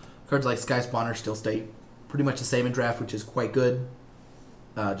 Cards like Sky Spawner still stay pretty much the same in draft, which is quite good.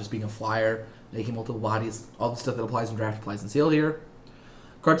 Just being a flyer, making multiple bodies, all the stuff that applies in draft applies in sealed here.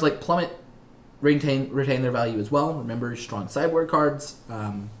 Cards like Plummet retain their value as well. Remember, strong sideboard cards.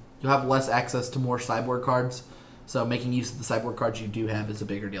 You'll have less access to more sideboard cards, so making use of the sideboard cards you do have is a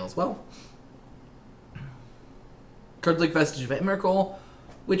bigger deal as well. Cards like Vestige of Emrakul,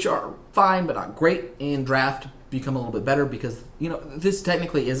 which are fine but not great in draft, become a little bit better because, this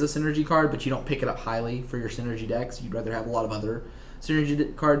technically is a synergy card, but you don't pick it up highly for your synergy decks. You'd rather have a lot of other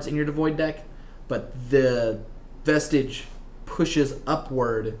synergy cards in your Devoid deck, but the Vestige pushes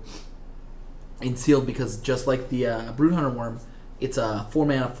upward in sealed because just like the Broodhunter Worm, it's a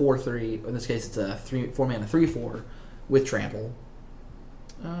 4-mana 4/3. In this case, it's a 4-mana 3/4 with trample.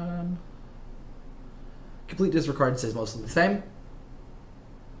 Complete disregard stays mostly the same.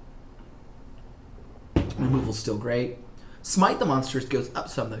 Removal's still great. Smite the Monsters goes up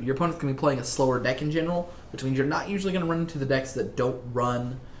some, though. Your opponent's going to be playing a slower deck in general, which means you're not usually going to run into the decks that don't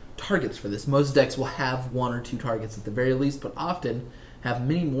run targets for this. Most decks will have 1 or 2 targets at the very least, but often have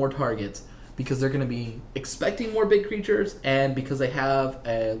many more targets because they're going to be expecting more big creatures and because they have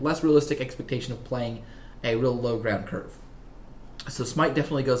a less realistic expectation of playing a real low ground curve. So Smite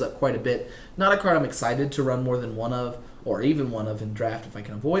definitely goes up quite a bit. Not a card I'm excited to run more than one of, or even one of in draft if I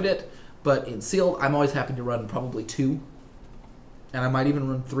can avoid it. But in sealed, I'm always happy to run probably 2. And I might even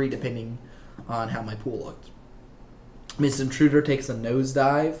run 3 depending on how my pool looked. Mist Intruder takes a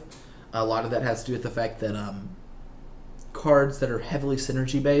nosedive. A lot of that has to do with the fact that cards that are heavily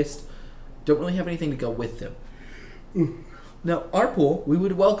synergy based don't really have anything to go with them. Now, our pool, we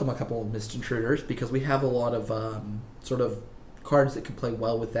would welcome a couple of Mist Intruders because we have a lot of sort of cards that could play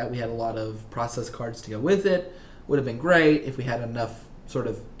well with that. We had a lot of process cards to go with it. Would have been great if we had enough sort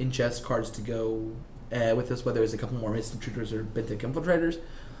of in-chest cards to go with this, whether it was a couple more Mist Intruders or Benthic Infiltrators.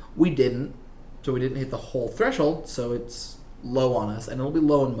 We didn't, so we didn't hit the whole threshold, so it's low on us, and it'll be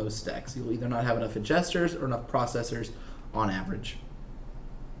low in most decks. You'll either not have enough ingesters or enough processors on average.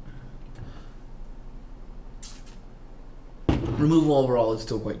 Removal overall is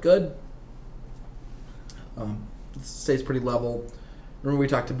still quite good. It stays pretty level. Remember we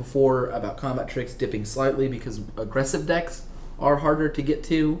talked before about combat tricks dipping slightly because aggressive decks are harder to get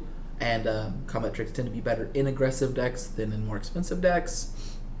to, and combat tricks tend to be better in aggressive decks than in more expensive decks.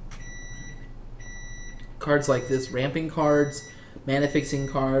 Cards like this, ramping cards, mana fixing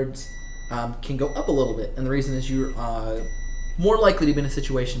cards, can go up a little bit, and the reason is you're more likely to be in a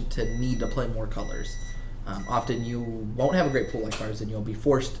situation to need to play more colors. Often you won't have a great pool like ours, and you'll be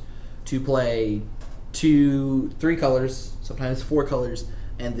forced to play 2, 3 colors, sometimes 4 colors,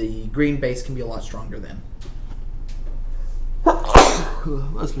 and the green base can be a lot stronger then.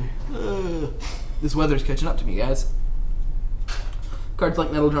 Bless me. This weather's catching up to me, guys. Cards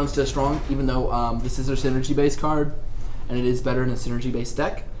like Nettle Drone's still strong, even though this is a synergy-based card, and it is better in a synergy-based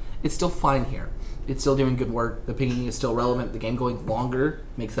deck. It's still fine here. It's still doing good work. The pinging is still relevant. The game going longer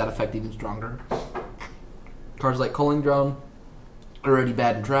makes that effect even stronger. Cards like Culling Drone are already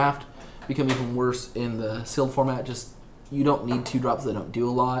bad in draft, become even worse in the sealed format. Just, you don't need 2 drops that don't do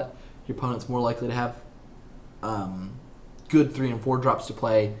a lot. Your opponent's more likely to have good 3 and 4 drops to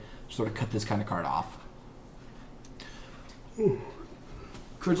play to sort of cut this kind of card off.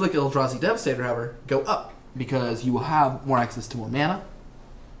 Cards like Eldrazi Devastator, however, go up because you will have more access to more mana.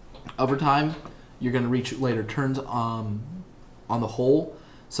 Over time, you're going to reach later turns on the whole.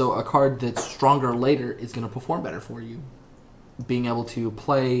 So a card that's stronger later is going to perform better for you. Being able to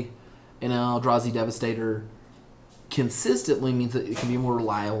play an Eldrazi Devastator consistently means that it can be a more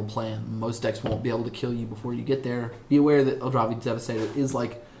reliable plan. Most decks won't be able to kill you before you get there. Be aware that Eldrazi Devastator is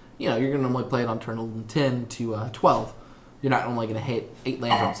like, you're going to normally play it on turn 10 to 12. you're not only going to hit 8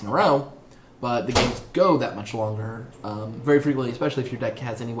 land drops in a row, but the games go that much longer, very frequently, especially if your deck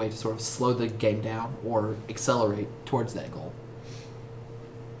has any way to sort of slow the game down or accelerate towards that goal.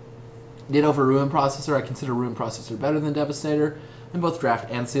 Ditto for Ruin Processor. I consider Ruin Processor better than Devastator in both Draft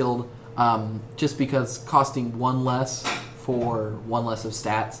and Sealed, just because costing 1 less for 1 less of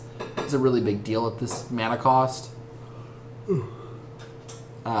stats is a really big deal at this mana cost. The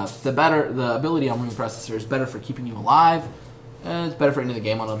ability on Ruin Processor is better for keeping you alive. It's better for ending the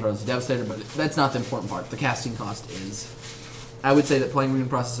game on Eldrazi Devastator, but that's not the important part. The casting cost is. I would say that playing Ruin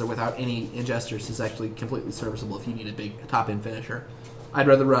Processor without any ingesters is actually completely serviceable if you need a big top-end finisher. I'd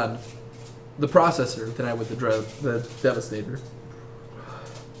rather run the Processor than I would the Devastator.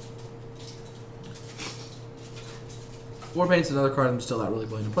 Warpaint's another card I'm still not really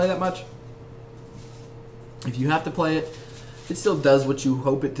willing to play that much. If you have to play it, it still does what you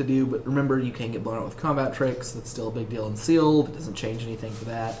hope it to do, but remember, you can get blown out with combat tricks. That's still a big deal in Sealed. It doesn't change anything for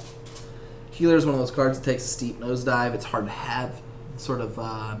that. Healer is one of those cards that takes a steep nosedive. It's hard to have sort of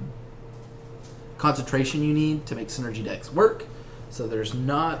concentration you need to make synergy decks work, so there's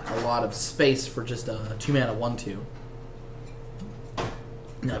not a lot of space for just a 2-mana 1/2.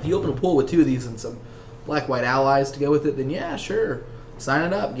 Now, if you open a pool with 2 of these and some black-white allies to go with it, then yeah, sure. Sign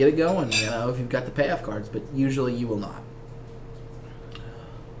it up, get it going, you know, if you've got the payoff cards, but usually you will not.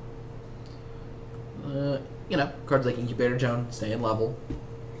 You know, cards like Incubator Drone stay in level.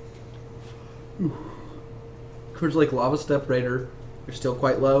 Cards like Lava Step Raider are still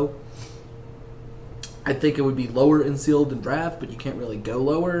quite low. I think it would be lower in Sealed than Draft, but you can't really go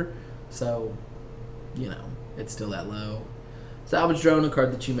lower, so, you know, it's still that low. Salvage Drone, a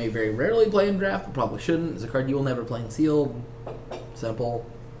card that you may very rarely play in Draft, but probably shouldn't, is a card you will never play in Sealed. Simple.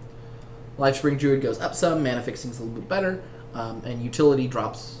 Lifespring Druid goes up some, mana fixing is a little bit better, and utility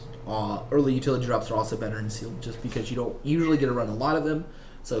drops. Early utility drops are also better in Sealed, just because you don't usually get to run a lot of them.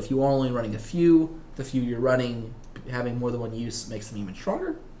 So if you are only running a few, the few you're running, having more than one use makes them even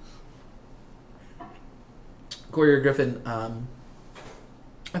stronger. Courier Griffin,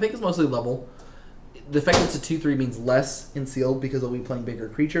 I think is mostly level. The fact that it's a 2/3 means less in Sealed because they'll be playing bigger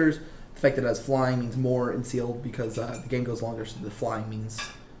creatures. The fact that it has flying means more in Sealed because the game goes longer, so the flying means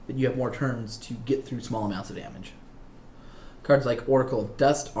that you have more turns to get through small amounts of damage. Cards like Oracle of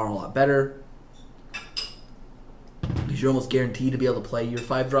Dust are a lot better because you're almost guaranteed to be able to play your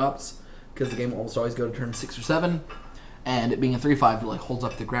 5 drops because the game will almost always go to turn 6 or 7, and it being a 3/5 really holds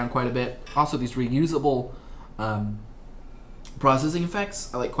up the ground quite a bit. Also, these reusable processing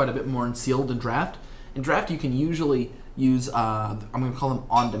effects I like quite a bit more in Sealed than Draft. In Draft, you can usually use, I'm going to call them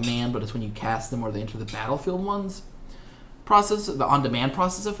on-demand, but it's when you cast them or they enter the battlefield ones. The on-demand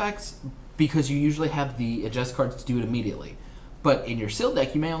process effects, because you usually have the adjust cards to do it immediately. But in your Sealed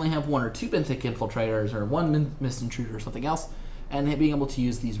deck, you may only have 1 or 2 Benthic Infiltrators or 1 Mist Intruder or something else, and being able to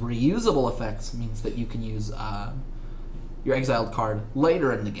use these reusable effects means that you can use your exiled card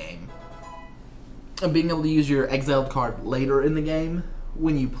later in the game. And being able to use your exiled card later in the game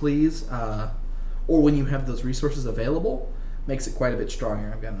when you please, or when you have those resources available, makes it quite a bit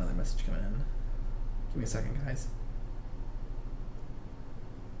stronger. I've got another message coming in. Give me a second, guys.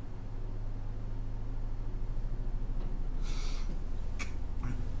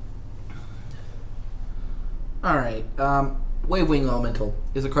 Alright, Wavewing Elemental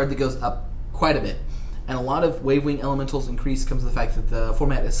is a card that goes up quite a bit. And a lot of Wavewing Elementals increase comes from the fact that the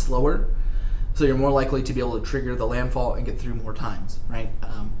format is slower, so you're more likely to be able to trigger the landfall and get through more times, right?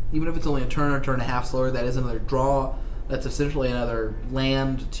 Even if it's only a turn or turn and a half slower, that is another draw. That's essentially another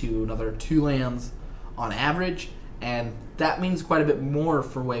land to another 2 lands on average, and that means quite a bit more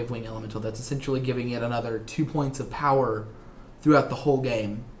for Wavewing Elemental. That's essentially giving it another 2 points of power throughout the whole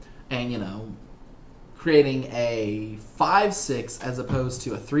game, and, you know, creating a 5/6 as opposed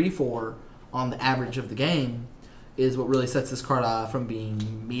to a 3/4 on the average of the game is what really sets this card from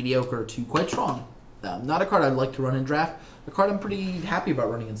being mediocre to quite strong. Not a card I'd like to run in Draft, a card I'm pretty happy about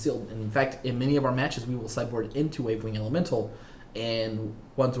running in Sealed. And in fact, in many of our matches, we will sideboard into Wavewing Elemental, and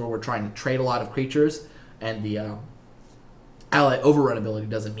ones where we're trying to trade a lot of creatures, and the ally overrun ability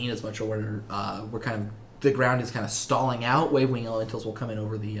doesn't mean as much, or where we're kind of, the ground is kind of stalling out, Wavewing Elementals will come in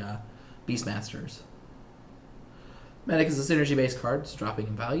over the Beastmasters. Medic is a synergy-based card, it's dropping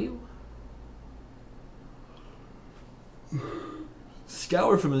in value.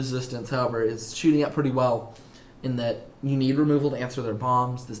 Scour from Resistance, however, is shooting up pretty well in that you need removal to answer their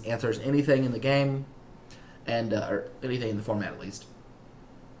bombs. This answers anything in the game, and or anything in the format at least.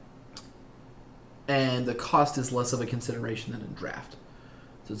 And the cost is less of a consideration than in Draft.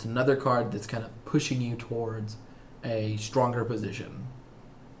 So it's another card that's kind of pushing you towards a stronger position.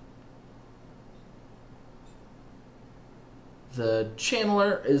 The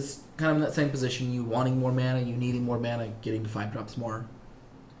Channeler is kind of in that same position. You wanting more mana, you needing more mana, getting to 5 drops more.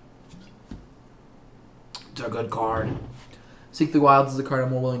 It's a good card. Seek the Wilds is a card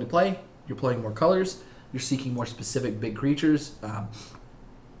I'm more willing to play. You're playing more colors. You're seeking more specific big creatures.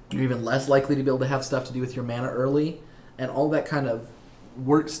 You're even less likely to be able to have stuff to do with your mana early. And all that kind of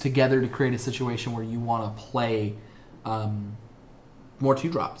works together to create a situation where you want to play more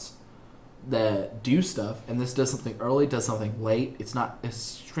 2-drops that do stuff. And this does something early, does something late. It's not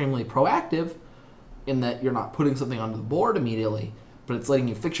extremely proactive in that you're not putting something onto the board immediately, but it's letting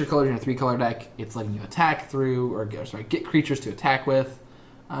you fix your colors in a 3-color deck. It's letting you attack through, or get creatures to attack with.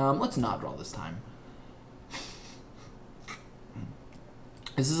 Let's not draw this time.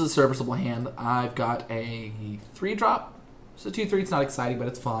 This is a serviceable hand. I've got a 3-drop. So 2/3, it's not exciting, but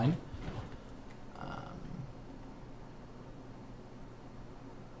it's fine.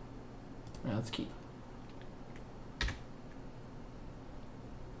 Yeah, let's keep.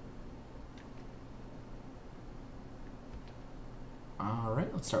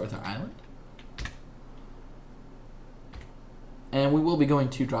 Alright, let's start with our island. And we will be going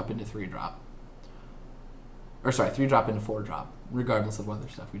 2-drop into 3-drop. Or sorry, 3-drop into 4-drop, regardless of what other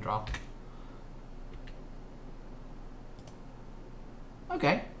stuff we draw.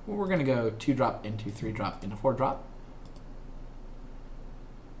 Okay, well, we're going to go 2-drop into 3-drop into 4-drop.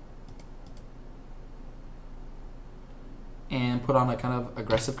 And put on a kind of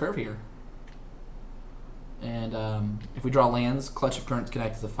aggressive curve here. And if we draw lands, Clutch of Currents can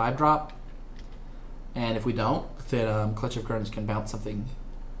act as a 5-drop. And if we don't, then Clutch of Currents can bounce something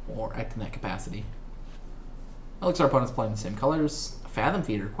or act in that capacity. It looks like our opponent's playing the same colors. Fathom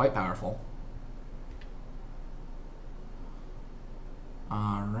Feeder, quite powerful.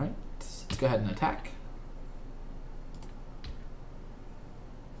 Alright, let's go ahead and attack.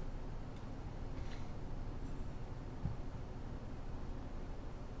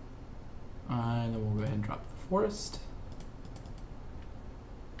 And then we'll go ahead and drop the forest.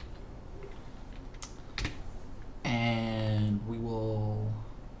 And we will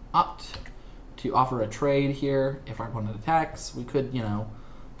opt to offer a trade here. If our opponent attacks, we could,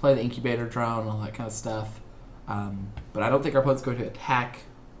 play the incubator drone and all that kind of stuff. But I don't think our opponent's going to attack,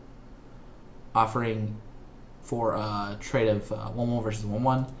 offering for a trade of 1/1 versus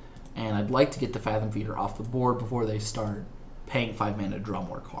 1/1. And I'd like to get the Fathom Feeder off the board before they start paying 5 mana to draw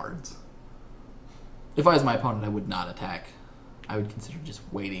more cards. If I was my opponent, I would not attack. I would consider just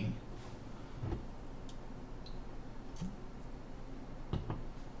waiting.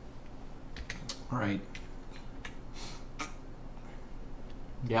 All right.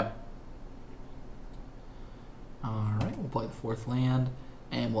 Yep. All right, we'll play the 4th land,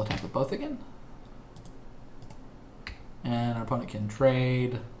 and we'll attack with both again. And our opponent can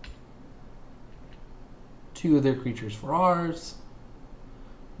trade 2 of their creatures for ours.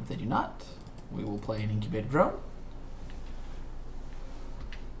 If they do not, we will play an incubator drone.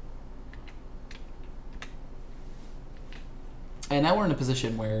 And now we're in a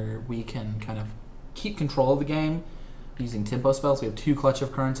position where we can kind of keep control of the game using tempo spells. We have 2 Clutch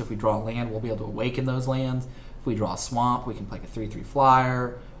of Currents. If we draw a land, we'll be able to awaken those lands. If we draw a swamp, we can play a 3/3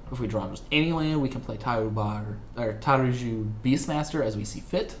 flyer. If we draw just any land, we can play Taruju Beastmaster as we see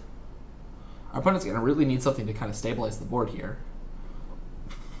fit. Our opponent's going to really need something to kind of stabilize the board here.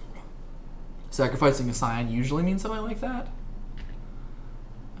 Sacrificing a Scion usually means something like that.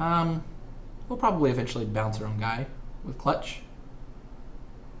 We'll probably eventually bounce our own guy with Clutch.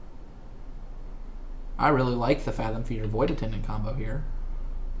 I really like the Fathom Feeder Void Attendant combo here.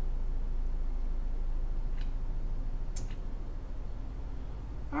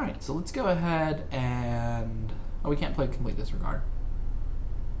 Alright, so let's go ahead and... Oh, we can't play Complete Disregard.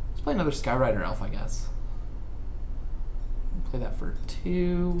 Let's play another Skyrider Elf, I guess. We'll play that for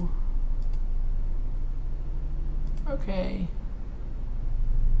 2. Okay.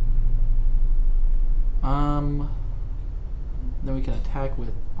 Then we can attack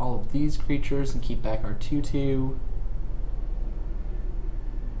with all of these creatures and keep back our 2/2.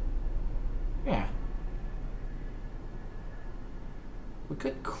 Yeah. We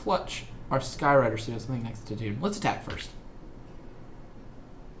could Clutch our Skyrider so we have something next to do. Let's attack first.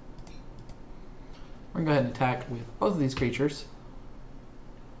 We're going to go ahead and attack with both of these creatures.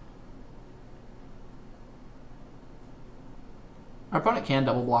 Our opponent can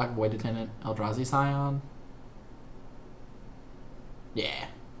double block Void Attendant Eldrazi Scion. Yeah.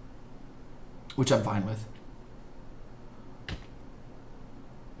 Which I'm fine with.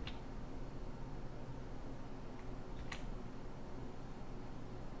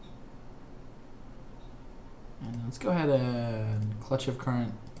 And let's go ahead and Clutch of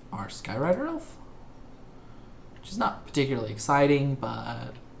Current our Skyrider Elf. which is not particularly exciting,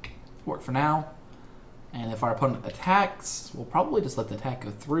 but work for now. And if our opponent attacks, we'll probably just let the attack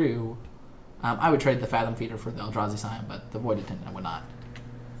go through. I would trade the Fathom Feeder for the Eldrazi Sign, but the Void Attendant I would not.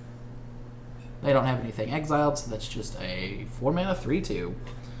 They don't have anything exiled, so that's just a 4-mana 3/2.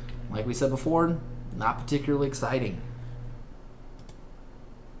 Like we said before, not particularly exciting.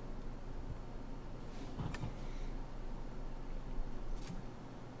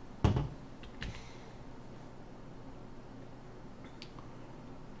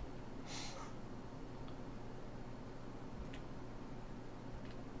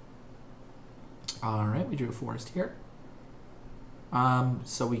 Alright, we drew a forest here.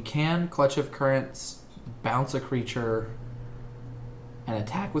 So we can Clutch of Currents, bounce a creature, and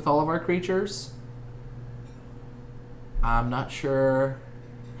attack with all of our creatures. I'm not sure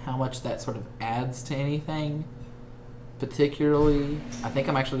how much that sort of adds to anything. Particularly, I think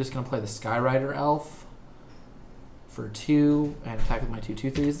I'm actually just going to play the Skyrider Elf for 2 and attack with my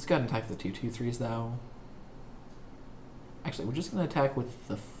 2/2/3s. Let's go ahead and attack the 2/2/3s though. Actually, we're just going to attack with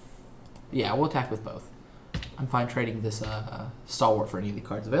the... Yeah, we'll attack with both. I'm fine trading this Stalwart for any of the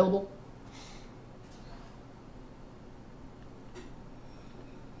cards available.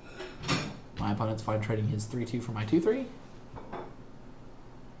 My opponent's fine trading his 3/2 for my 2/3.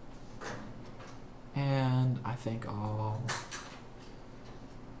 And I think I'll...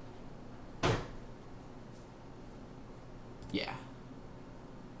 Yeah.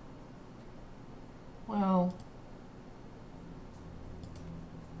 Well...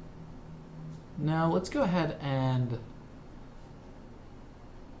 Now, let's go ahead and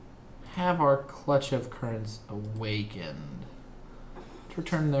have our Clutch of Currents awakened. Let's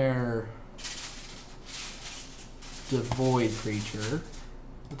return their Devoid creature.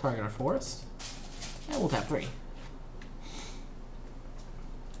 We'll target our forest. And we'll tap 3.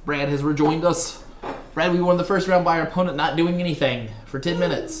 Brad has rejoined us. Brad, we won the first round by our opponent not doing anything for 10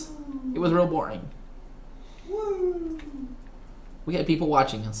 minutes. It was real boring. We had people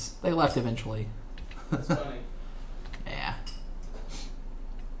watching us. They left eventually. That's funny. Yeah.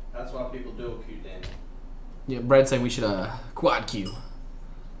 That's why people dual queue, Daniel. Yeah, Brad's saying we should quad queue.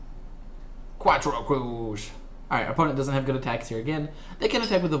 Quattro queues. Alright, our opponent doesn't have good attacks here again. They can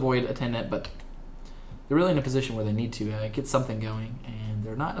attack with the Void Attendant, but they're really in a position where they need to get something going, and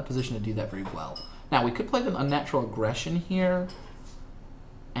they're not in a position to do that very well. Now, we could play them Unnatural Aggression here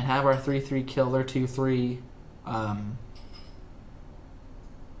and have our 3/3 kill their 2/3.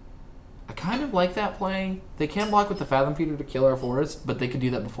 I kind of like that play. They can block with the Fathom Feeder to kill our forest, but they could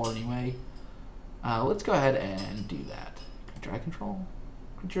do that before anyway. Let's go ahead and do that. Creature I control.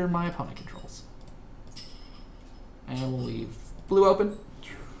 Creature my opponent controls. And we'll leave blue open.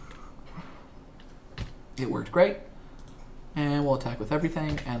 It worked great. And we'll attack with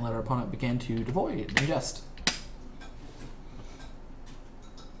everything and let our opponent begin to devoid ingest.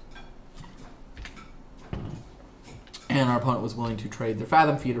 And our opponent was willing to trade their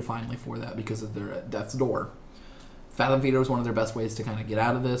Fathom Feeder finally for that because of their Death's Door. Fathom Feeder was one of their best ways to kind of get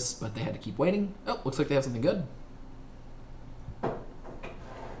out of this, but they had to keep waiting. Oh, looks like they have something good.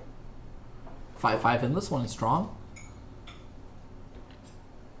 5/5 in this one is strong.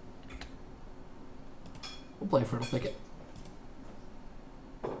 We'll play Fertile Thicket.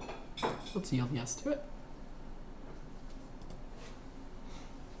 Let's yield yes to it.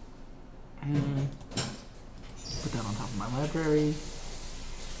 Put that on top of my library.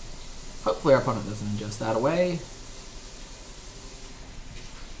 Hopefully our opponent doesn't ingest that away.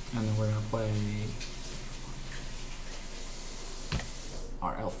 And then we're going to play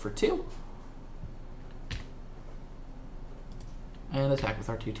our elf for 2. And attack with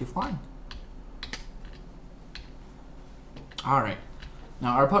our 2/2 flying. Alright.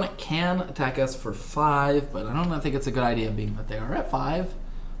 Now our opponent can attack us for 5, but I don't think it's a good idea being that they are at 5.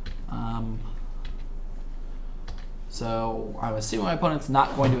 So I'm assuming my opponent's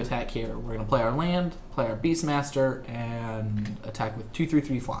not going to attack here. We're going to play our land, play our Beastmaster, and attack with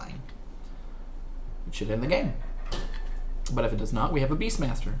 2/3 flying. It should end the game. But if it does not, we have a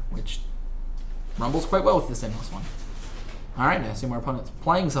Beastmaster, which rumbles quite well with this endless one. Alright, now I assume our opponent's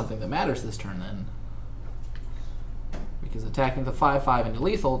playing something that matters this turn then. Because attacking the 5/5 into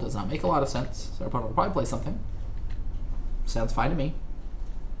lethal does not make a lot of sense. So our opponent will probably play something. Sounds fine to me.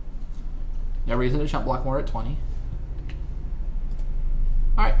 No reason to chump block more at 20.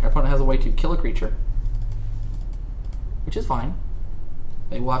 Alright, our opponent has a way to kill a creature, which is fine.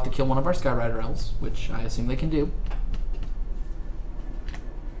 They will have to kill one of our Skyrider Elves, which I assume they can do.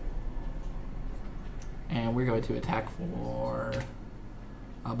 And we're going to attack for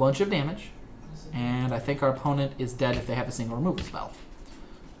a bunch of damage. And I think our opponent is dead if they have a single removal spell,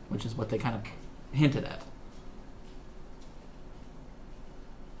 which is what they kind of hinted at.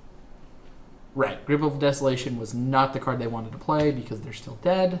 Right, Grip of Desolation was not the card they wanted to play because they're still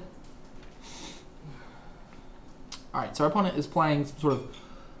dead. Alright, so our opponent is playing some sort of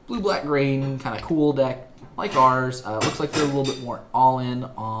blue-black-green kind of cool deck like ours. Looks like they're a little bit more all-in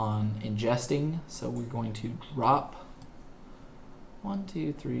on ingesting, so we're going to drop 1,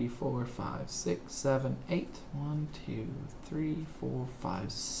 2, 3, 4, 5, 6, 7, 8. 1, 2, 3, 4,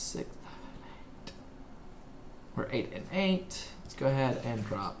 5, 6, 7, 8. We're 8 and 8. Let's go ahead and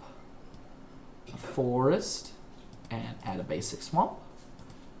drop a forest and add a basic swamp,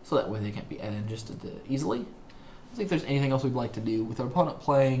 so that way they can't be added just easily. I don't think there's anything else we'd like to do with our opponent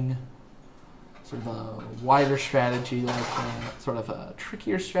playing sort of a wider strategy, like sort of a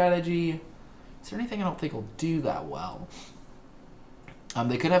trickier strategy. Is there anything I don't think will do that well?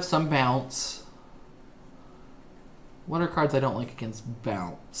 They could have some bounce. What are cards I don't like against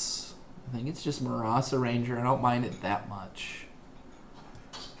bounce? I think it's just Marasa Ranger. I don't mind it that much.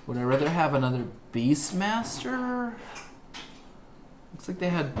 Would I rather have another Beastmaster? Looks like they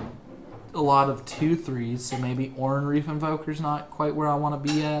had a lot of 2/3s, so maybe Oran Reef Invoker's not quite where I want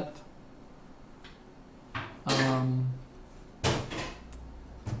to be at.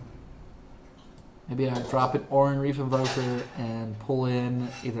 Maybe I drop an Oran Reef Invoker and pull in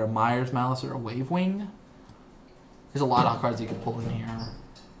either a Myers Malice or a Wave Wing. There's a lot of cards you could pull in here.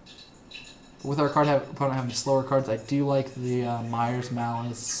 But with our opponent having slower cards, I do like the Myers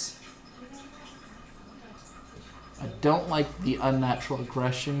Malice. I don't like the Unnatural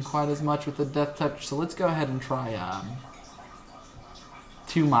Aggression quite as much with the Death Touch, so let's go ahead and try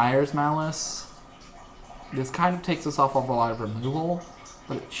 2 Myers Malice. This kind of takes us off of a lot of removal,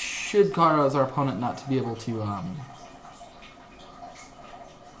 but it should cause our opponent not to be able to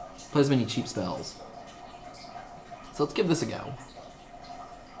play as many cheap spells. So let's give this a go.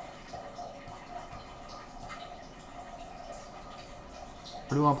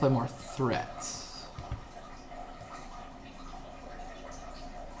 Or do we want to play more threats?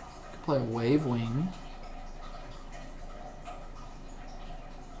 Could play a Wave Wing.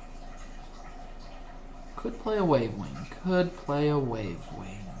 Could play a Wave Wing. Could play a Wave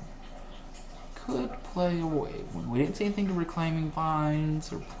Wing. Could play a Wave Wing. We didn't see anything to Reclaiming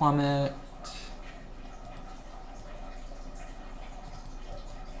Vines or Plummet.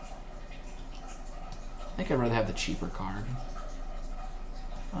 I think I'd rather have the cheaper card.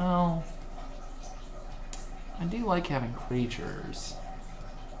 Well, I do like having creatures.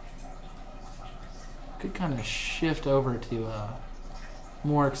 Could kind of shift over to a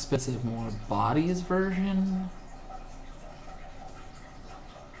more expensive, more bodies version.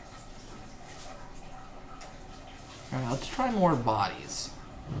 Alright, let's try more bodies.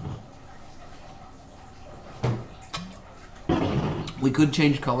 We could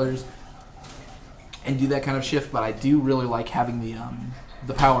change colors and do that kind of shift, but I do really like having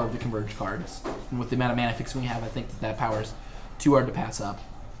the power of the Converge cards. And with the amount of mana fixing we have, I think that power's too hard to pass up.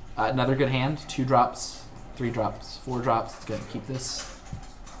 Another good hand, 2 drops, 3 drops, 4 drops. Let's go ahead and keep this.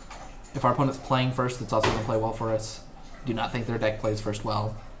 If our opponent's playing first, that's also going to play well for us. Do not think their deck plays first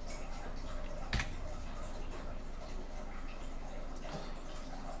well.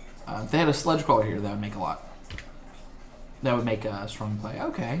 If they had a Sludge Crawler here, that would make a lot. That would make a strong play.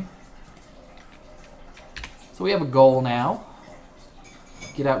 Okay. So we have a goal now.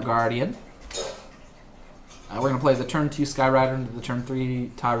 Get out Guardian. We're going to play the turn 2 Skyrider into the turn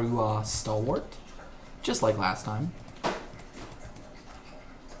 3 Tairua Stalwart. Just like last time.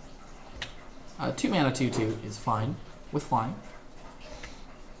 2 mana 2/2 is fine with flying.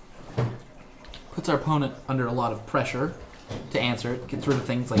 Puts our opponent under a lot of pressure to answer it. Gets rid of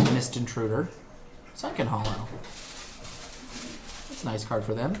things like Mist Intruder. Sunken Hollow. That's a nice card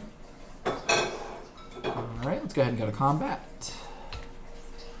for them. Alright, let's go ahead and go to combat.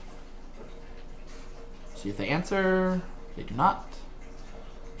 See if they answer. They do not.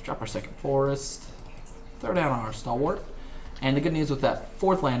 Let's drop our second forest. Throw down our Stalwart. And the good news with that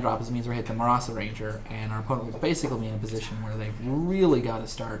 4th land drop is it means we're hitting the Marasa Ranger, and our opponent will basically be in a position where they've really got to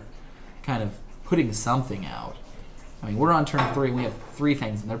start kind of putting something out. I mean, we're on turn 3, and we have 3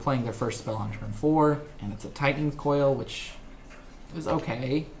 things, and they're playing their first spell on turn 4, and it's a Titan's Coil, which is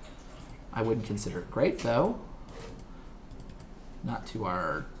okay. I wouldn't consider it great, though. Not to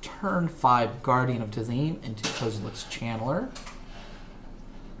our turn 5 Guardian of Tazim into Kozilek's Channeler.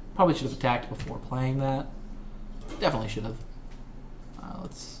 Probably should have attacked before playing that. Definitely should have.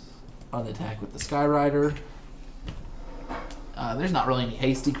 Let's unattack with the Skyrider. There's not really any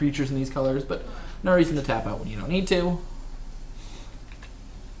hasty creatures in these colors, but no reason to tap out when you don't need to.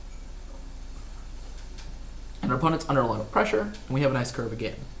 And our opponent's under a lot of pressure, and we have a nice curve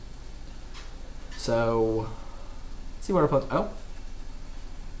again. So, let's see what our opponent... Oh.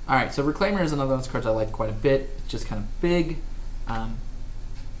 Alright, so Reclaimer is another one of those cards I like quite a bit. It's just kind of big.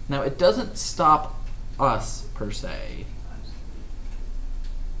 Now, it doesn't stop us, per se.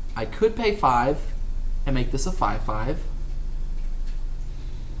 I could pay 5 and make this a 5/5.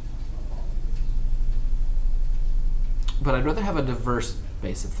 But I'd rather have a diverse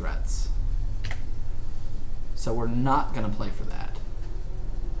base of threats. So we're not going to play for that.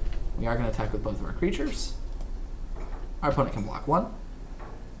 We are going to attack with both of our creatures. Our opponent can block 1.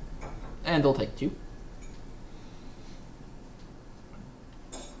 And they'll take 2.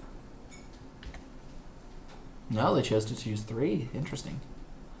 No, they chose to choose 3. Interesting.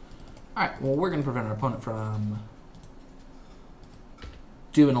 Alright, well, we're going to prevent our opponent from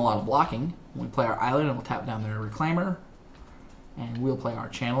doing a lot of blocking. When we play our island, and we'll tap down their Reclaimer. And we'll play our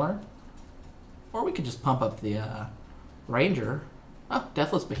Channeler. Or we could just pump up the Ranger. Oh,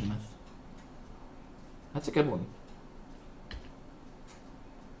 Deathless Behemoth. That's a good one.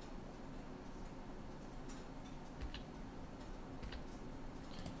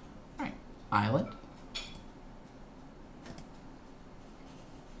 Alright, Island.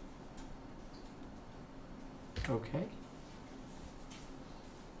 Okay.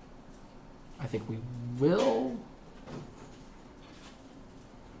 I think we will.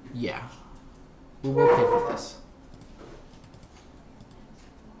 Yeah. We will pay for this.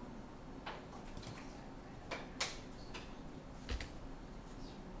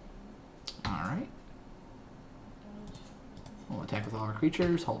 Alright. We'll attack with all our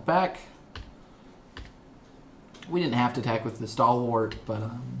creatures, hold back. We didn't have to attack with the Stalwart, but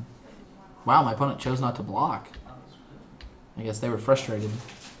wow, my opponent chose not to block. I guess they were frustrated.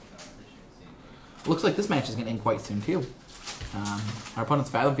 Looks like this match is going to end quite soon, too. Our opponent's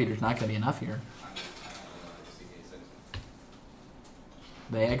Fathom Feeder is not going to be enough here.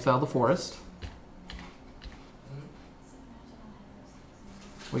 They exile the forest.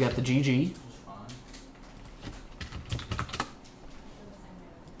 We got the GG.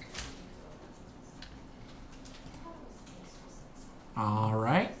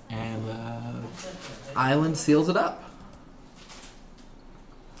 Alright, and Island seals it up.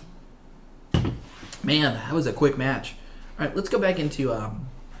 Man, that was a quick match. Alright, let's go back into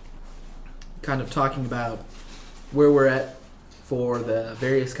kind of talking about where we're at for the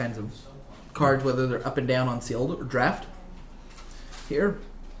various kinds of cards, whether they're up and down on sealed or draft. Here,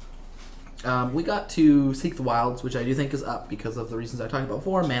 we got to Seek the Wilds, which I do think is up because of the reasons I talked about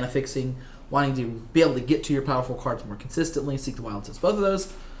before. Mana fixing, wanting to be able to get to your powerful cards more consistently. Seek the Wilds is both of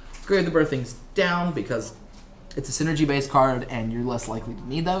those. Grave the Birthlings down because it's a synergy-based card and you're less likely to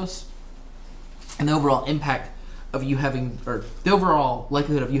need those. And the overall impact of you having, or the overall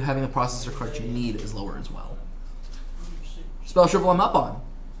likelihood of you having the processor cards you need is lower as well. Spell Shrivel I'm up on.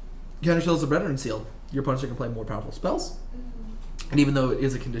 Counter spells are better than sealed. Your opponents are going to play more powerful spells. And even though it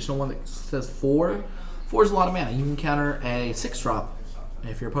is a conditional one that says 4, 4 is a lot of mana. You can counter a 6-drop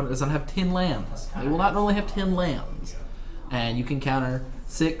if your opponent doesn't have 10 lands. They will not only have 10 lands. And you can counter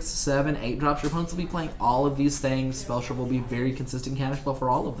 6, 7, 8 drops. Your opponents will be playing all of these things. Spell Shrivel will be very consistent counterspell for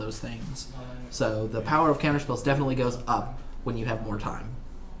all of those things. So the power of counterspells definitely goes up when you have more time.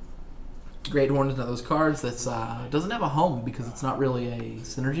 Great Horn is one of those cards that doesn't have a home because it's not really a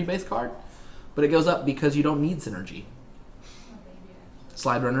synergy-based card, but it goes up because you don't need synergy.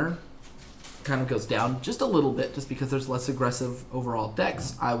 Slide Runner kind of goes down just a little bit just because there's less aggressive overall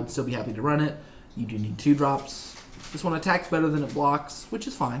decks. I would still be happy to run it. You do need 2 drops. This one attacks better than it blocks, which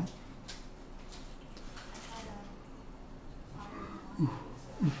is fine.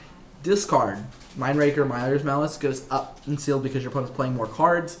 Discard. Mindraker, Mire's Malice goes up in sealed because your opponent's playing more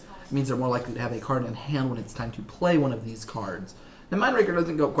cards. It means they're more likely to have a card in hand when it's time to play one of these cards. Now, Mindraker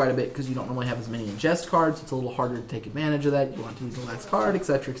doesn't go up quite a bit because you don't normally have as many ingest cards. It's a little harder to take advantage of that. You want to use the last card,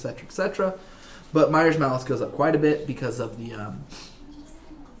 etc., etc., etc. But Mire's Malice goes up quite a bit because of the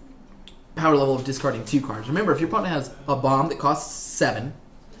power level of discarding 2 cards. Remember, if your opponent has a bomb that costs 7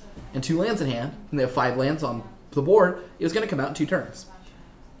 and 2 lands in hand, and they have 5 lands on the board, it was going to come out in 2 turns.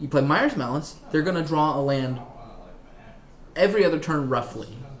 You play Mire's Malice, they're going to draw a land every other turn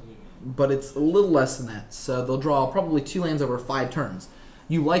roughly, but it's a little less than that. So they'll draw probably 2 lands over 5 turns.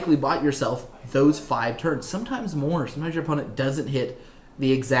 You likely bought yourself those 5 turns, sometimes more. Sometimes your opponent doesn't hit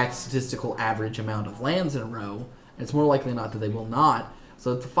the exact statistical average amount of lands in a row, and it's more likely not that they will not.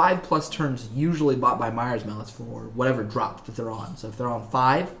 So it's 5+ turns usually bought by Mire's Malice for whatever drop that they're on. So if they're on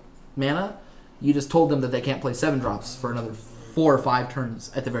 5 mana, you just told them that they can't play 7 drops for another 4 or 5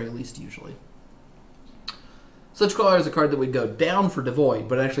 turns at the very least, usually. Such Caller is a card that would go down for Devoid,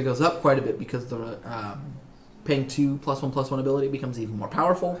 but it actually goes up quite a bit because the paying 2 +1/+1 ability becomes even more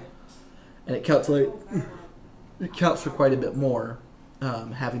powerful, and it counts for quite a bit more.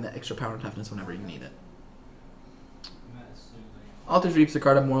 having that extra power and toughness whenever you need it. Alter's Reap's a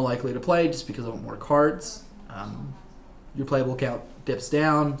card I'm more likely to play just because I want more cards. Your playable count dips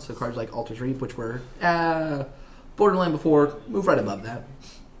down, so cards like Alter's Reap, which were Borderland before, move right above that.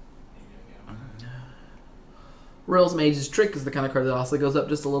 Rail's Mage's Trick is the kind of card that also goes up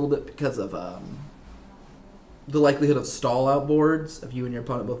just a little bit because of the likelihood of stall out boards, of you and your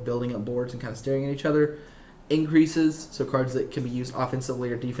opponent both building up boards and kind of staring at each other, increases. So cards that can be used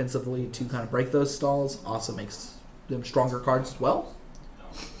offensively or defensively to kind of break those stalls also makes them stronger cards as well.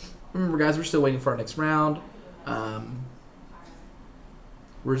 Remember, guys, we're still waiting for our next round.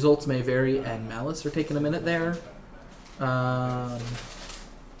 Results may vary, and Malice are taking a minute there. And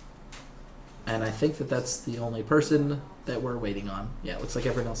I think that that's the only person that we're waiting on. Yeah, it looks like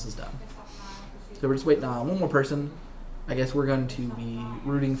everyone else is done. So we're just waiting on one more person. I guess we're going to be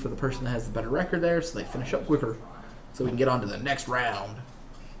rooting for the person that has the better record there so they finish up quicker so we can get on to the next round.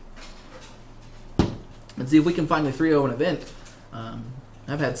 And see if we can finally 3-0 an event.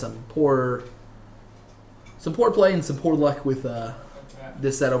 I've had some poor play and some poor luck with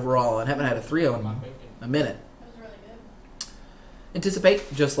this set overall, and haven't had a 3-0 in a minute. That was really good.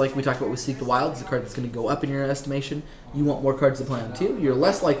 Anticipate, just like we talked about with Seek the Wild, is a card that's going to go up in your estimation. You want more cards to play on too. You're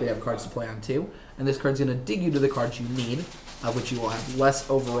less likely to have cards to play on too, and this card's going to dig you to the cards you need, which you will have less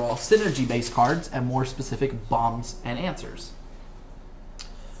overall synergy-based cards and more specific bombs and answers.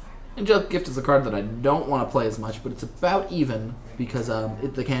 Angelic Gift is a card that I don't want to play as much, but it's about even because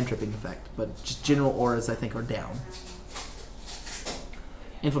the cantripping effect. But just general auras, I think, are down.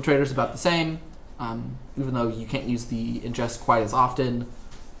 Infiltrator's about the same, even though you can't use the ingest quite as often.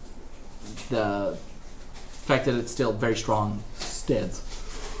 The fact that it's still very strong steads.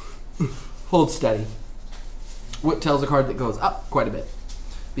 Hold steady. Whip Tail's a card that goes up quite a bit.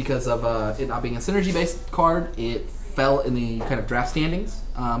 Because of it not being a synergy-based card, it fell in the kind of draft standings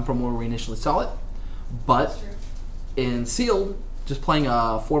from where we initially saw it. But in Sealed, just playing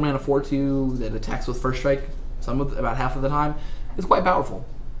a 4-mana 4/2 that attacks with First Strike about half of the time is quite powerful.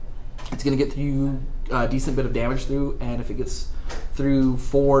 It's going to get you a decent bit of damage through, and if it gets through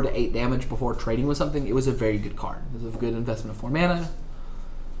 4 to 8 damage before trading with something, it was a very good card. It was a good investment of 4 mana.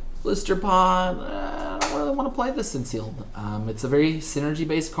 Blister Pod, I don't really want to play this in Sealed. It's a very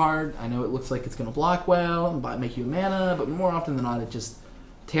synergy-based card. I know it looks like it's going to block well and make you a mana, but more often than not, it just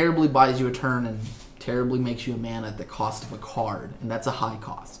terribly buys you a turn and terribly makes you a mana at the cost of a card, and that's a high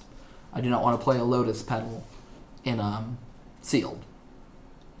cost. I do not want to play a Lotus Petal in Sealed.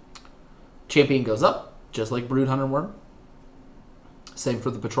 Champion goes up, just like Brood Hunter Worm. Same for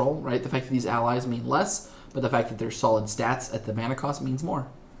the Patrol, right? The fact that these allies mean less, but the fact that they're solid stats at the mana cost means more.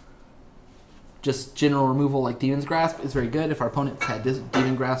 Just general removal like Demon's Grasp is very good. If our opponent had this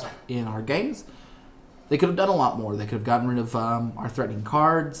Demon Grasp in our games, they could have done a lot more. They could have gotten rid of our threatening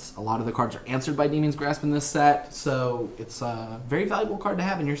cards. A lot of the cards are answered by Demon's Grasp in this set, so it's a very valuable card to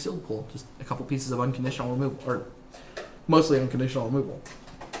have in your sealed pool. Just a couple pieces of unconditional removal, or mostly unconditional removal.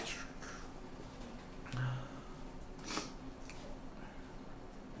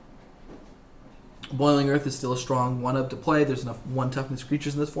 Boiling Earth is still a strong 1-of to play. There's enough 1 toughness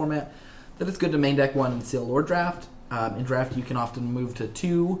creatures in this format that it's good to main deck 1 in sealed or draft. In draft, you can often move to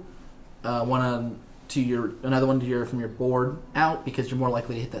 2, another one from your board out because you're more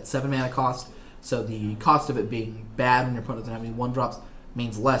likely to hit that 7 mana cost. So the cost of it being bad when your opponent doesn't have any 1-drops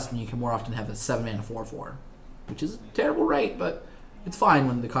means less when you can more often have a 7 mana 4/4, which is a terrible rate, but it's fine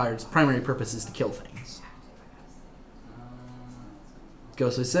when the card's primary purpose is to kill things.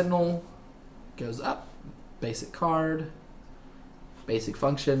 Ghostly Sentinel goes up, basic card, basic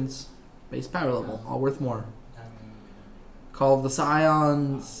functions, base power level, all worth more. Call of the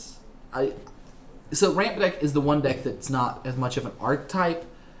Scions. So Ramp deck is the one deck that's not as much of an archetype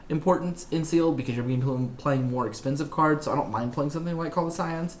importance in Sealed because you're playing more expensive cards, so I don't mind playing something like Call of the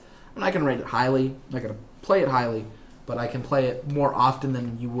Scions. I'm not going to rate it highly, I'm not going to play it highly, but I can play it more often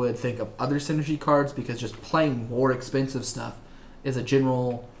than you would think of other synergy cards because just playing more expensive stuff is a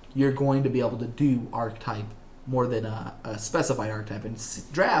general, you're going to be able to do archetype more than a specified archetype. In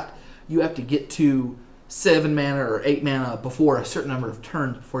draft, you have to get to 7 mana or 8 mana before a certain number of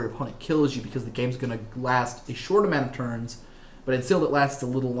turns before your opponent kills you because the game's going to last a short amount of turns, but in Sealed it lasts a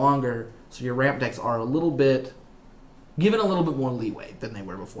little longer, so your ramp decks are given a little bit more leeway than they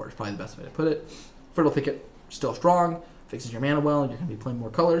were before. It's probably the best way to put it. Fertile Thicket, still strong, fixes your mana well, you're going to be playing more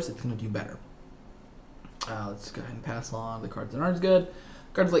colors, it's going to do better. Let's go ahead and pass along the cards that aren't as good.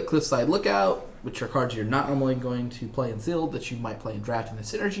 Cards like Cliffside Lookout, which are cards you're not normally going to play in Sealed that you might play in draft in the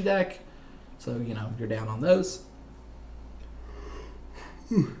synergy deck. So, you're down on those.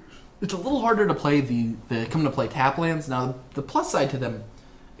 It's a little harder to play the come to play tap lands. Now, the plus side to them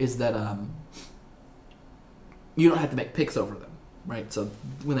is that you don't have to make picks over them, right? So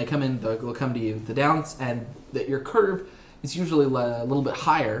when they come in, they'll come to you. The downs and that your curve is usually a little bit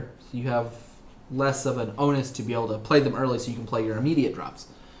higher, so you have less of an onus to be able to play them early so you can play your immediate drops.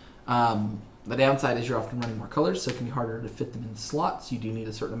 The downside is you're often running more colors, so it can be harder to fit them in slots. You do need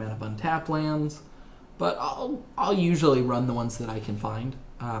a certain amount of untapped lands, but I'll usually run the ones that I can find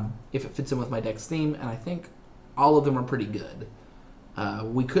if it fits in with my deck's theme, and I think all of them are pretty good.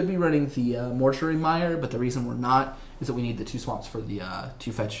 We could be running the Mortuary Mire, but the reason we're not is that we need the 2 swamps for the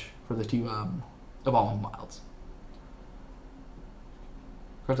 2 fetch for the 2 Evolving Wilds.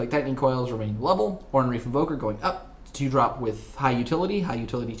 Cards like Tightening Coils remaining level, or Reef Invoker going up, 2-drop with high utility. High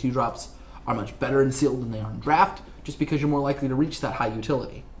utility 2-drops are much better in sealed than they are in draft, just because you're more likely to reach that high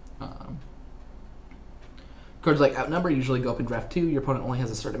utility. Cards like Outnumber usually go up in draft 2. Your opponent only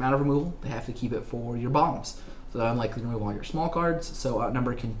has a certain amount of removal. They have to keep it for your bombs. So that I'm likely to remove all your small cards, so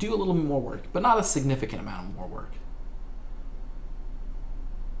Outnumber can do a little bit more work, but not a significant amount of more work.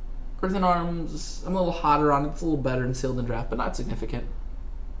 Earthen Arms, I'm a little hotter on it. It's a little better in sealed than draft, but not significant.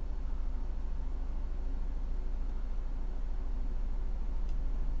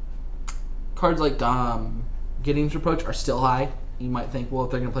 Cards like Gideon's Reproach are still high. You might think, well, if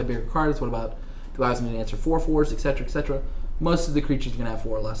they're going to play bigger cards, what about do I was going to answer 4/4s, etc., etc.? Most of the creatures are going to have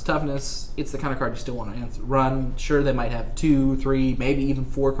 4 or less toughness. It's the kind of card you still want to run. Sure, they might have 2, 3, maybe even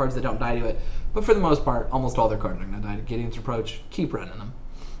 4 cards that don't die to it, but for the most part, almost all their cards are going to die to Gideon's Reproach. Keep running them.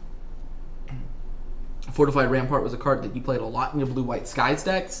 Fortified Rampart was a card that you played a lot in your blue-white Skies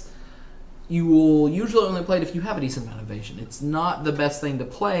decks. You will usually only play it if you have a decent amount of evasion. It's not the best thing to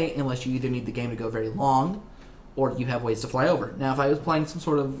play unless you either need the game to go very long or you have ways to fly over. Now, if I was playing some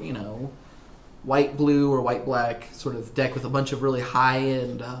sort of, white-blue or white-black sort of deck with a bunch of really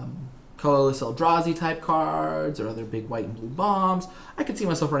high-end colorless Eldrazi type cards or other big white and blue bombs, I could see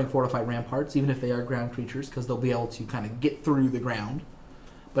myself running Fortified Ramparts, even if they are ground creatures, because they'll be able to kind of get through the ground.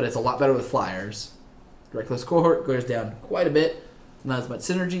 But it's a lot better with flyers. Reckless Cohort goes down quite a bit. Not as much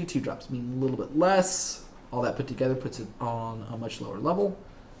synergy. 2-drops mean a little bit less. All that put together puts it on a much lower level.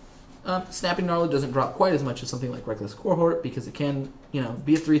 Snapping Gnarly doesn't drop quite as much as something like Reckless Cohort because it can, be a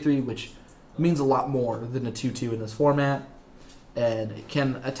 3/3, which means a lot more than a 2/2 in this format. And it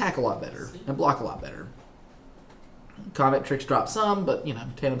can attack a lot better and block a lot better. Combat Tricks drop some, but,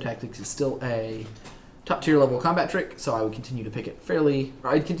 Tandem Tactics is still a top-tier level combat trick, so I would continue to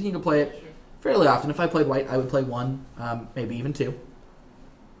I'd continue to play it fairly often. If I played white, I would play 1, maybe even 2.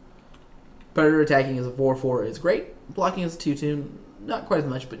 Predator attacking as a 4/4 is great. Blocking as a 2/2, not quite as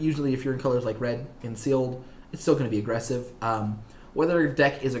much, but usually if you're in colors like red and sealed, it's still going to be aggressive. Whether a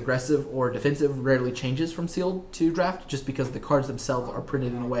deck is aggressive or defensive rarely changes from sealed to draft, just because the cards themselves are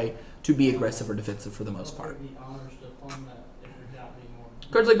printed in a way to be aggressive or defensive for the most part.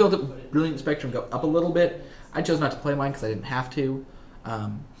 Cards like Brilliant Spectrum go up a little bit. I chose not to play mine because I didn't have to.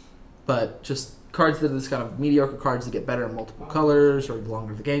 But just cards that are this kind of mediocre cards that get better in multiple colors or the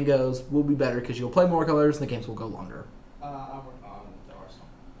longer the game goes will be better because you'll play more colors and the games will go longer. I work on the Arsenal.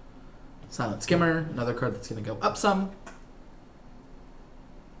 Silent Skimmer, another card that's going to go up some.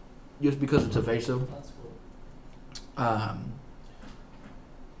 Just because it's evasive. That's cool.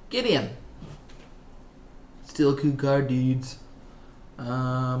 Gideon. Still a cool card, dudes.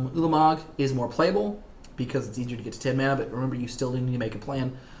 Ulamog is more playable because it's easier to get to 10 mana, but remember you still need to make a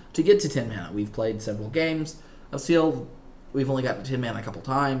plan to get to 10 mana. We've played several games of Sealed. We've only gotten to 10 mana a couple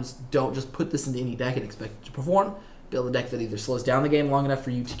times. Don't just put this into any deck and expect it to perform. Build a deck that either slows down the game long enough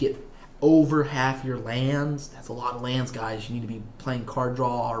for you to get over half your lands. That's a lot of lands, guys. You need to be playing card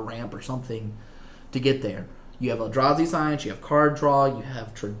draw or ramp or something to get there. You have Eldrazi Science, you have card draw, you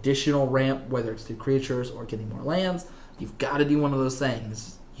have traditional ramp, whether it's through creatures or getting more lands. You've got to do one of those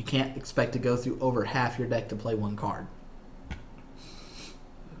things. You can't expect to go through over half your deck to play one card.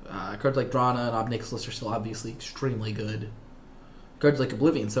 Cards like Drana and Ob Nixilis are still obviously extremely good. Cards like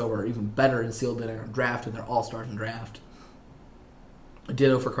Oblivion Sower are even better in Sealed than they are in Draft, and they're all-stars in Draft.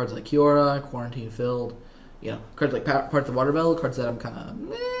 Ditto for cards like Kiora, Quarantine Filled. Cards like Parts of Waterville, cards that I'm kind of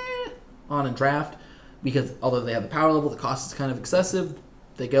meh on in Draft, because although they have the power level, the cost is kind of excessive.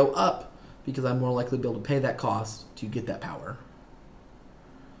 They go up because I'm more likely to be able to pay that cost to get that power.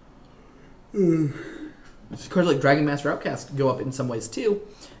 Cards like Dragon Master Outcast go up in some ways too,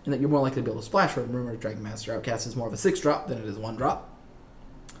 and that you're more likely to be able to splash for. Remember, Dragon Master Outcast is more of a 6-drop than it is 1-drop.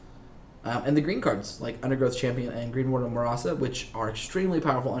 And the green cards, like Undergrowth Champion and Green Warden Marasa, which are extremely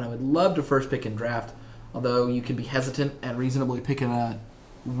powerful, and I would love to first pick in Draft, although you can be hesitant and reasonably pick in a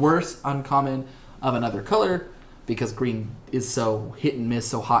worse uncommon of another color. because green is so hit and miss,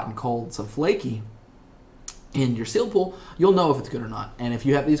 so hot and cold, so flaky. In your sealed pool, you'll know if it's good or not. And if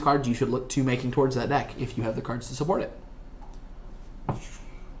you have these cards, you should look to making towards that deck if you have the cards to support it.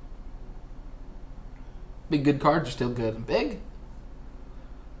 Big good cards are still good and big.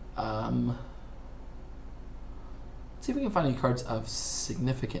 Let's see if we can find any cards of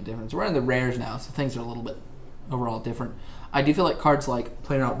significant difference. We're in the rares now, so things are a little bit overall different. I do feel like cards like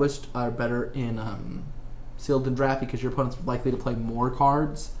Planar Outburst are better in sealed than draft because your opponent's likely to play more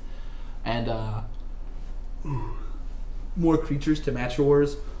cards and more creatures to match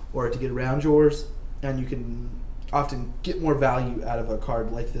yours or to get around yours, and you can often get more value out of a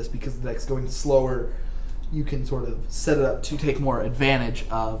card like this because the deck's going slower. You can sort of set it up to take more advantage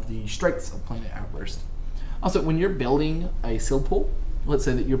of the strengths of Planar Outburst. Also, when you're building a sealed pool, let's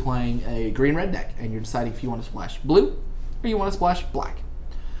say that you're playing a green-red deck and you're deciding if you want to splash blue or you want to splash black.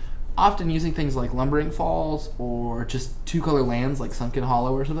 Often using things like Lumbering Falls or just two-color lands like Sunken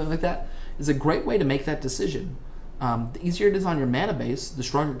Hollow or something like that is a great way to make that decision. The easier it is on your mana base, the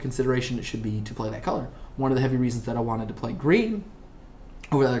stronger consideration it should be to play that color. One of the heavy reasons that I wanted to play green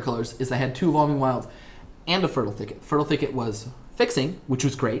over the other colors is I had 2 Evolving Wilds and a Fertile Thicket. Fertile Thicket was fixing, which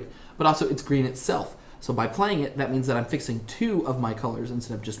was great, but also it's green itself. So by playing it, that means that I'm fixing 2 of my colors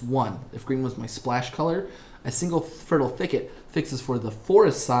instead of just 1. If green was my splash color, a single Fertile Thicket fixes for the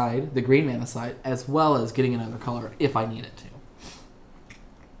forest side, the green mana side, as well as getting another color if I need it to.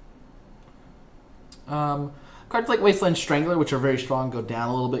 Cards like Wasteland Strangler, which are very strong, go down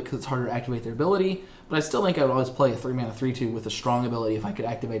a little bit because it's harder to activate their ability, but I still think I would always play a 3-mana 3/2 with a strong ability if I could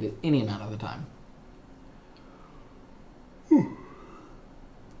activate it any amount of the time.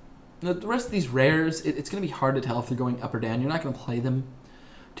 The rest of these rares, it's going to be hard to tell if they're going up or down. You're not going to play them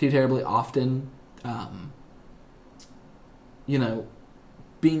too terribly often. You know,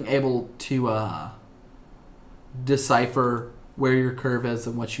 being able to decipher where your curve is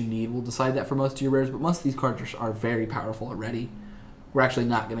and what you need will decide that for most of your rares, but most of these cards are very powerful already. We're actually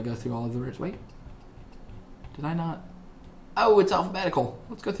not going to go through all of the rares. Wait. Did I not? Oh, it's alphabetical.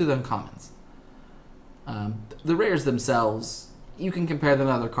 Let's go through the uncommons. The rares themselves, you can compare them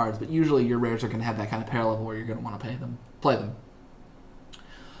to other cards, but usually your rares are going to have that kind of power level where you're going to want to play them.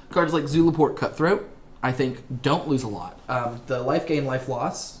 Cards like Zulaport Cutthroat, I think, don't lose a lot. The life gain, life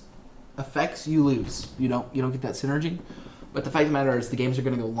loss effects you lose. You don't get that synergy. But the fact of the matter is the games are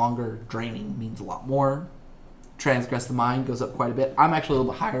going to go longer. Draining means a lot more. Transgress the Mind goes up quite a bit. I'm actually a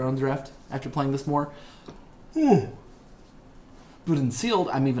little bit higher on draft after playing this more. But in sealed,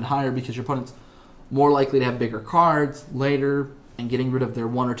 I'm even higher because your opponent's more likely to have bigger cards later, and getting rid of their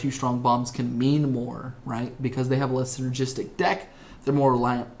 1 or 2 strong bombs can mean more, right? Because they have a less synergistic deck, they're more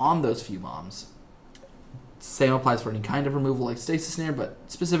reliant on those few bombs. Same applies for any kind of removal like Stasis Snare, but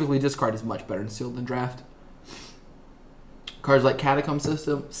specifically discard is much better in sealed than draft. Cards like Catacomb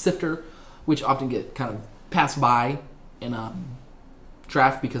Sifter, which often get kind of passed by in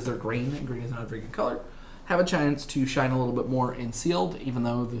draft because they're green, and green is not a very good color, have a chance to shine a little bit more in sealed, even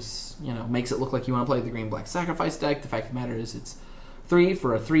though this makes it look like you want to play the green-black sacrifice deck. The fact of the matter is it's 3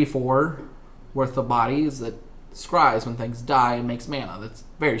 for a 3/4 worth of bodies that scries when things die and makes mana. That's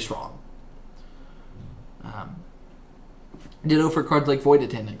very strong. Ditto for cards like Void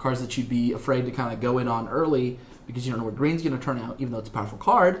Attendant, cards that you'd be afraid to kind of go in on early because you don't know what green's going to turn out, even though it's a powerful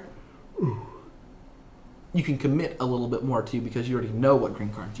card. You can commit a little bit more to because you already know what green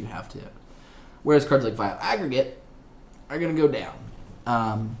cards you have to. Whereas cards like Vile Aggregate are going to go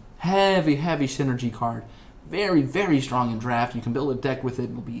down. Heavy synergy card. Very, very strong in draft. You can build a deck with it.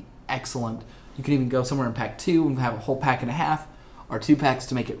 It'll be excellent. You can even go somewhere in pack 2 and have a whole pack and a half or 2 packs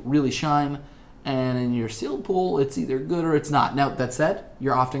to make it really shine. And in your sealed pool, it's either good or it's not. Now, that said,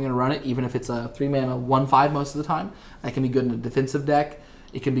 you're often going to run it, even if it's a 3-mana 1/5 most of the time. That can be good in a defensive deck.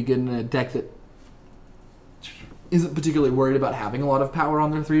 It can be good in a deck that isn't particularly worried about having a lot of power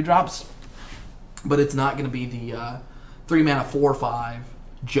on their 3-drops. But it's not going to be the 3-mana 4/5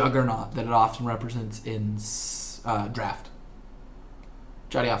 juggernaut that it often represents in draft.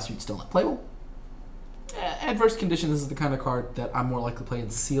 Jotty Offsuit's still not playable. Adverse Conditions is the kind of card that I'm more likely to play in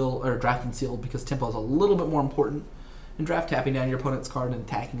seal or draft and sealed because tempo is a little bit more important in draft, tapping down your opponent's card and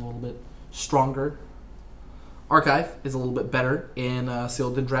attacking a little bit stronger. Archive is a little bit better in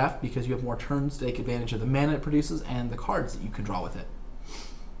sealed than draft because you have more turns to take advantage of the mana it produces and the cards that you can draw with it.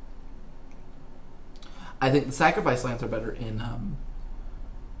 I think the sacrifice lands are better in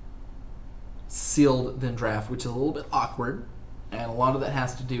sealed than draft, which is a little bit awkward. And a lot of that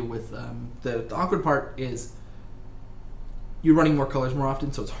has to do with the awkward part is you're running more colors more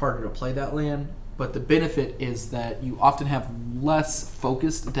often, so it's harder to play that land. But the benefit is that you often have less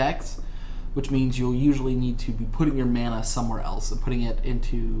focused decks, which means you'll usually need to be putting your mana somewhere else and putting it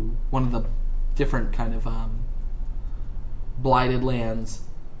into one of the different kind of blighted lands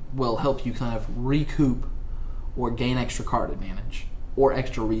will help you kind of recoup or gain extra card advantage or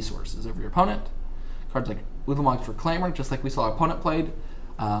extra resources over your opponent. Cards like Ulamog's Reclaimer, just like we saw our opponent played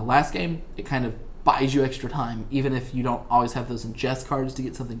last game, it kind of buys you extra time, even if you don't always have those ingest cards to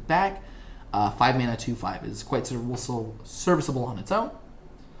get something back. 5 mana 2/5 is quite serviceable on its own.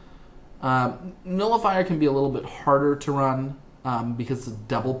 Nullifier can be a little bit harder to run because it's a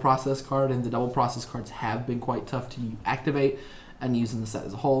double process card, and the double process cards have been quite tough to activate and use in the set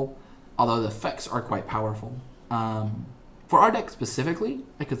as a whole, although the effects are quite powerful. For our deck specifically,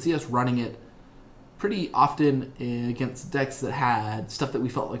 I could see us running it pretty often against decks that had stuff that we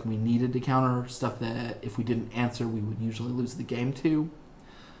felt like we needed to counter, stuff that if we didn't answer we would usually lose the game to.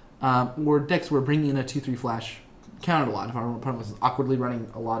 Or decks where bringing in a 2/3 flash countered a lot. If our opponent was awkwardly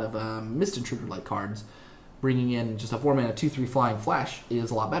running a lot of Mist Intruder-like cards, bringing in just a 4 mana 2/3 flying flash is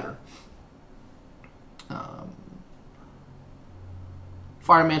a lot better.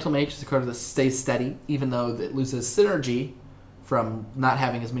 Fire Mantle Mage is a card that stays steady, even though it loses synergy from not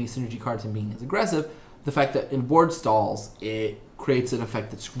having as many synergy cards and being as aggressive. The fact that in board stalls it creates an effect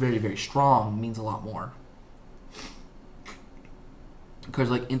that's very, very strong means a lot more.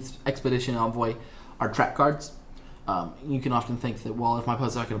 Cards like Expedition Envoy are trap cards. You can often think that, well, if my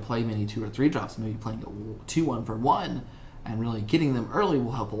opponent's not going to play many 2 or 3 drops, maybe playing a 2/1 for 1 and really getting them early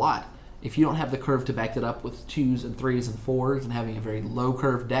will help a lot. If you don't have the curve to back it up with 2s and 3s and 4s and having a very low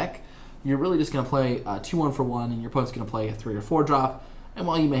curve deck, you're really just going to play a 2/1 for 1 and your opponent's going to play a 3 or 4 drop. And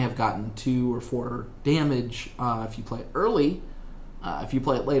while you may have gotten 2 or 4 damage if you play it early, if you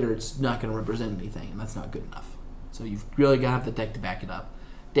play it later, it's not going to represent anything, and that's not good enough. So you've really got to have the deck to back it up.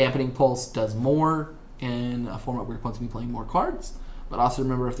 Dampening Pulse does more in a format where your opponent's going to be playing more cards, but also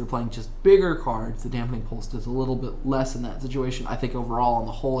remember if they're playing just bigger cards, the Dampening Pulse does a little bit less in that situation. I think overall, on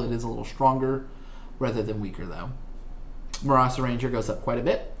the whole, it is a little stronger rather than weaker, though. Marasa Ranger goes up quite a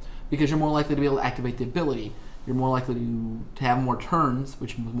bit because you're more likely to be able to activate the ability. You're more likely to have more turns,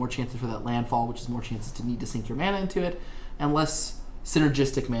 which means more chances for that landfall, which is more chances to need to sink your mana into it, and less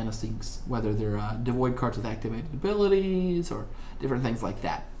synergistic mana sinks, whether they're devoid cards with activated abilities or different things like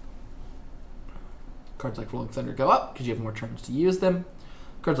that. Cards like Rolling Thunder go up because you have more turns to use them.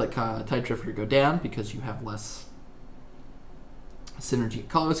 Cards like Tide Drifter go down because you have less synergy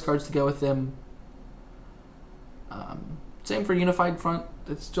colorless cards to go with them. Same for Unified Front.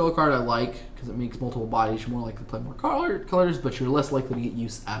 It's still a card I like because it makes multiple bodies. You're more likely to play more colors, but you're less likely to get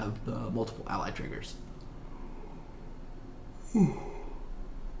use out of the multiple ally triggers.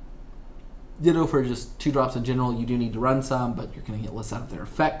 Ditto for just 2 drops in general. You do need to run some, but you're going to get less out of their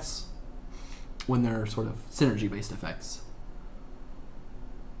effects when they're sort of synergy-based effects.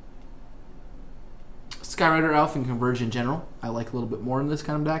 Skyrider Elf and Converge in general, I like a little bit more in this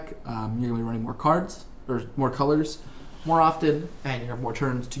kind of deck. You're going to be running more cards, or more colors, more often, and you have more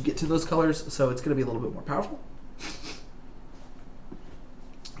turns to get to those colors, so it's going to be a little bit more powerful.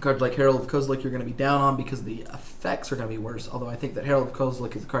 Cards like Herald of Kozilek you're going to be down on because the effects are going to be worse, although I think that Herald of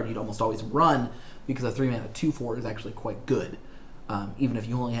Kozilek is a card you'd almost always run because a 3 mana 2/4 is actually quite good. Even if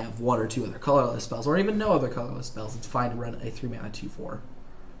you only have 1 or 2 other colorless spells, or even no other colorless spells, it's fine to run a 3 mana 2/4.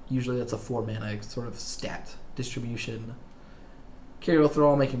 Usually that's a 4 mana sort of stat distribution. Carrier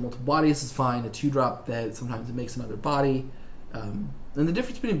Thrall making multiple bodies is fine. A 2-drop that sometimes it makes another body. And the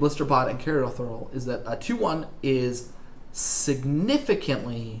difference between Blisterbot and Carrier Thrall is that a 2/1 is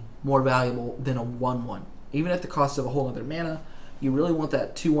significantly more valuable than a 1/1. Even at the cost of a whole other mana, you really want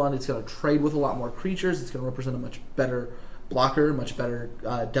that 2/1. It's going to trade with a lot more creatures. It's going to represent a much better blocker, much better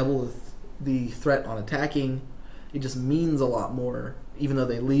double with the threat on attacking. It just means a lot more, even though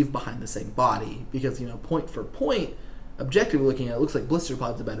they leave behind the same body. Because, point for point, objectively looking at it, looks like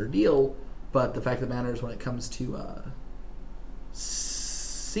Blisterpod's a better deal, but the fact that matters when it comes to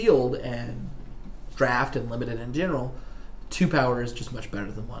sealed and draft and limited in general, 2 power is just much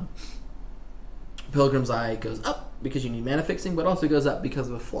better than 1. Pilgrim's Eye goes up because you need mana fixing, but also goes up because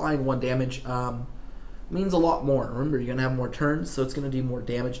of a flying 1 damage. Means a lot more. Remember, you're going to have more turns, so it's going to do more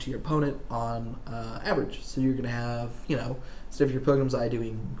damage to your opponent on average. So you're going to have, instead of your Pilgrim's Eye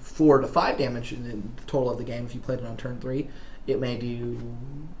doing 4 to 5 damage in the total of the game, if you played it on turn 3, it may do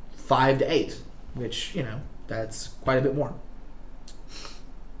 5 to 8, which, that's quite a bit more.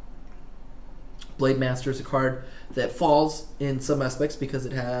 Blade Master is a card that falls in some aspects because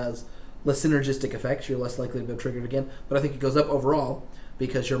it has less synergistic effects. You're less likely to go triggered again, but I think it goes up overall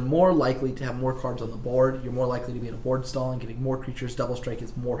because you're more likely to have more cards on the board. You're more likely to be in a board stall, and getting more creatures double strike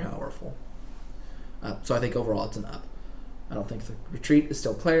is more powerful. So I think overall it's an up. I don't think the Retreat is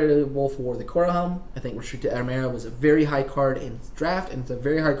still playable for the Korahum. I think Retreat to Aramera was a very high card in draft, and it's a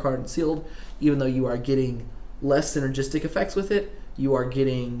very high card in sealed. Even though you are getting less synergistic effects with it, you are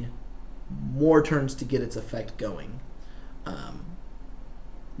getting more turns to get its effect going.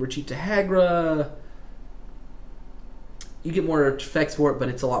 Retreat to Hagra, you get more effects for it, but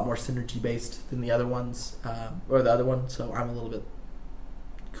it's a lot more synergy based than the other ones, or the other one. So I'm a little bit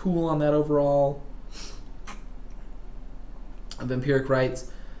cool on that overall. Vampiric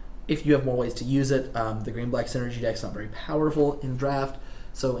Rites, if you have more ways to use it, the green-black synergy deck's not very powerful in draft,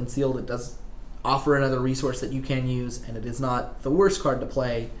 so in sealed it does offer another resource that you can use, and it is not the worst card to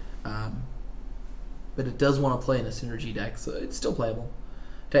play, but it does want to play in a synergy deck, so it's still playable.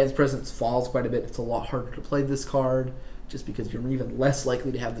 Titan's Presence falls quite a bit. It's a lot harder to play this card, just because you're even less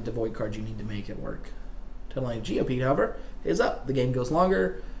likely to have the Devoid card you need to make it work. Tunneling GOP, however, is up. The game goes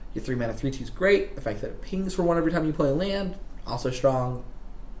longer. Your 3-mana 3/2 is great. The fact that it pings for 1 every time you play a land, also strong.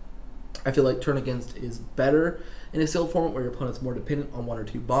 I feel like Turn Against is better in a sealed format where your opponent's more dependent on 1 or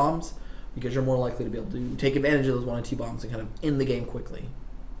 2 bombs, because you're more likely to be able to take advantage of those 1 and 2 bombs and kind of end the game quickly.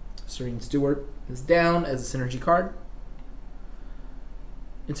 Serene Steward is down as a synergy card.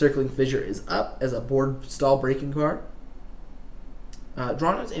 Encircling Fissure is up as a board stall breaking card.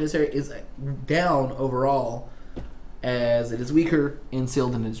 Drawn's Emissary is down overall, as it is weaker in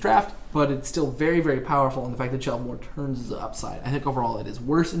sealed than in its draft, but it's still very, very powerful, and the fact that you have more turns is the upside. I think overall it is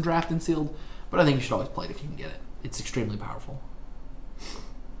worse in draft than sealed, but I think you should always play it if you can get it. It's extremely powerful.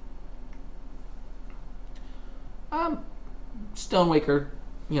 Stonewaker,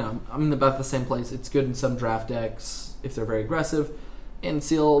 I'm in about the same place. It's good in some draft decks if they're very aggressive. In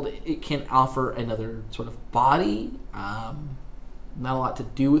sealed, it can offer another sort of body. Not a lot to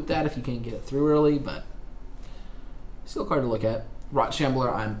do with that if you can get it through early, but still a card to look at. Rot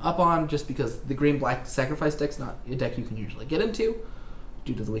Shambler I'm up on, just because the green-black sacrifice deck's not a deck you can usually get into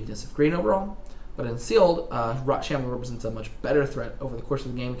due to the weakness of green overall. But in sealed, Rot Shambler represents a much better threat over the course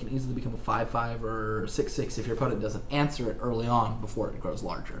of the game. It can easily become a 5/5 or 6/6 if your opponent doesn't answer it early on before it grows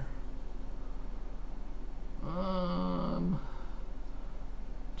larger.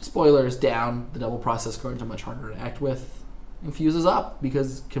 Spoiler is down. The double process cards are much harder to act with. Infuse is up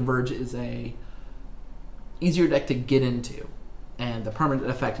because Converge is a easier deck to get into, and the permanent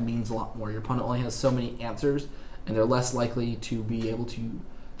effect means a lot more. Your opponent only has so many answers, and they're less likely to be able to.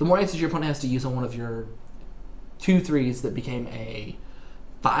 The more answers your opponent has to use on one of your 2/3s that became a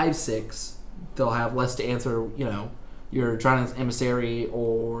 5/6, they'll have less to answer. Your Dragon's Emissary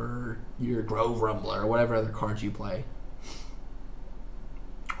or your Grove Rumbler or whatever other cards you play.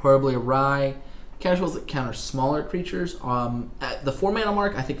 Horribly Awry. Casuals that counter smaller creatures. At the 4-mana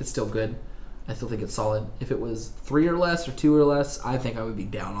mark, I think it's still good. I still think it's solid. If it was 3 or less or 2 or less, I think I would be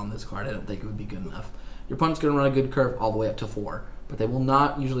down on this card. I don't think it would be good enough. Your opponent's going to run a good curve all the way up to 4, but they will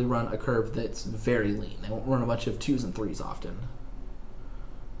not usually run a curve that's very lean. They won't run a bunch of 2s and 3s often.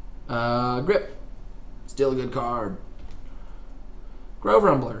 Grip. Still a good card. Grove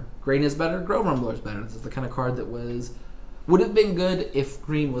Rumbler. Green is better. Grove Rumbler is better. This is the kind of card that would have been good if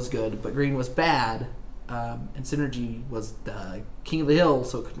green was good, but green was bad, and synergy was the king of the hill,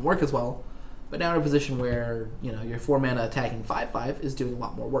 so it couldn't work as well. But now we're in a position where your 4-mana attacking 5/5 is doing a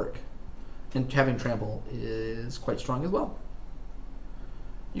lot more work, and having trample is quite strong as well.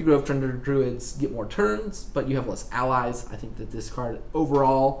 You Grove Trender Druids get more turns, but you have less allies. I think that this card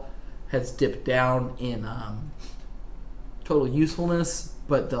overall has dipped down in total usefulness,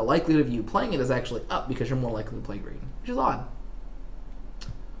 but the likelihood of you playing it is actually up because you're more likely to play green, which is odd.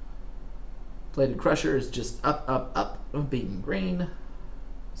 Bladed Crusher is just up, beating green.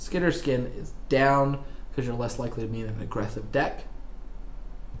 Skitter Skin is down because you're less likely to be in an aggressive deck.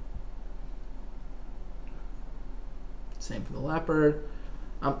 Same for the Leopard.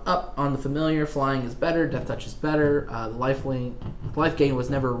 I'm up on the Familiar. Flying is better. Death Touch is better. The life gain was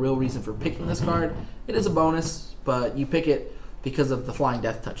never a real reason for picking this card. It is a bonus, but you pick it because of the Flying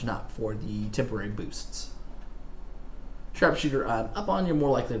Death Touch, not for the temporary boosts. Sharpshooter I'm up on. You're more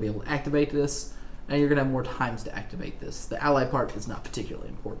likely to be able to activate this, and you're going to have more times to activate this. The ally part is not particularly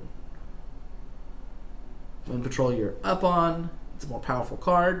important. Wind Patrol you're up on. It's a more powerful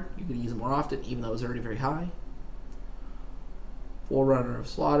card. You can use it more often, even though it's already very high. Forerunner of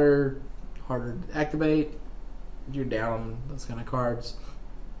Slaughter, harder to activate. You're down on those kind of cards.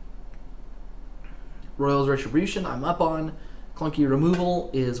 Royal's Retribution I'm up on. Clunky Removal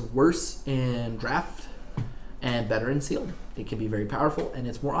is worse in draft and better in sealed. It can be very powerful, and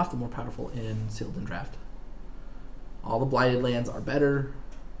it's often more powerful in sealed than draft. All the Blighted lands are better.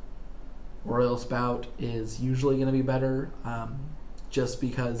 Royal Spout is usually going to be better, just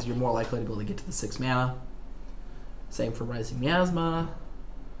because you're more likely to be able to get to the 6 mana. Same for Rising Miasma.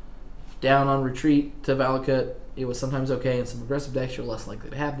 Down on retreat to Valakut, it was sometimes okay. In some aggressive decks, you're less likely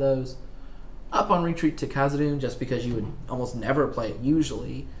to have those. Up on retreat to Khazad-dûm, just because you would almost never play it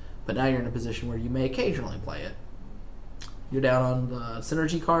usually, but now you're in a position where you may occasionally play it. You're down on the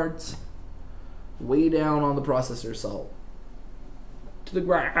synergy cards. Way down on the Processor Assault. To the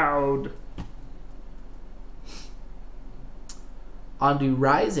ground. Ondu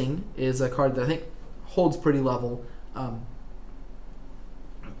Rising is a card that I think holds pretty level.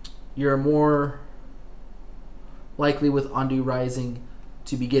 You're more likely with Ondu Rising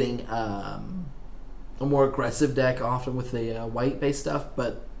to be getting a more aggressive deck, often with the white-based stuff,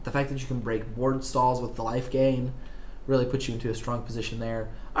 but the fact that you can break board stalls with the life gain really puts you into a strong position there.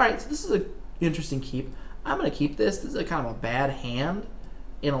 Alright, so this is an interesting keep. I'm going to keep this. This is a kind of a bad hand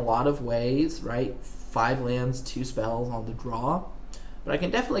in a lot of ways, right? 5 lands, 2 spells on the draw. But I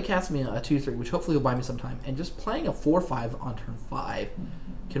can definitely cast me a 2-3, which hopefully will buy me some time. And just playing a 4-5 on turn 5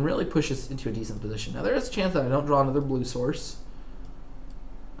 can really push us into a decent position. Now, there is a chance that I don't draw another blue source,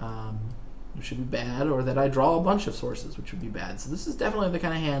 which should be bad, or that I draw a bunch of sources, which would be bad. So this is definitely the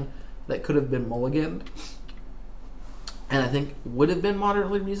kind of hand that could have been mulliganed, and I think would have been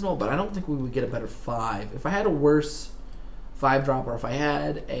moderately reasonable, but I don't think we would get a better 5. If I had a worse 5-drop, or if I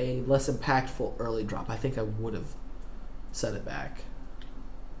had a less impactful early drop, I think I would have set it back.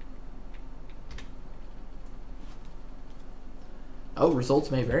 Oh, results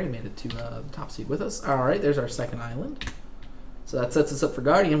may vary. Made it to the top seed with us. All right, there's our second island. So that sets us up for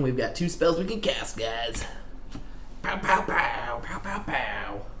Guardian. We've got 2 spells we can cast, guys. Pow, pow, pow. Pow, pow,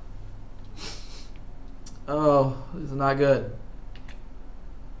 pow. Oh, this is not good.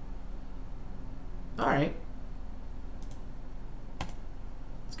 All right.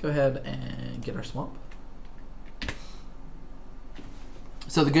 Let's go ahead and get our swamp.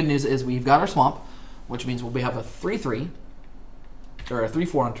 So the good news is we've got our swamp, which means we'll have a 3-3. Or a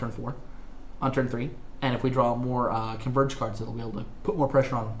 3-4 on turn 4, on turn 3, and if we draw more converge cards, it'll be able to put more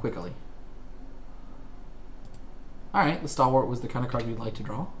pressure on them quickly. Alright, the Stalwart was the kind of card we'd like to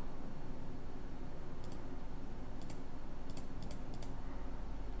draw.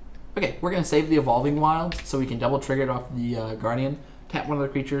 Okay, we're going to save the Evolving Wilds so we can double trigger it off the Guardian, tap one of the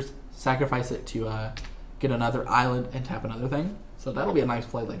creatures, sacrifice it to get another island, and tap another thing. So that'll be a nice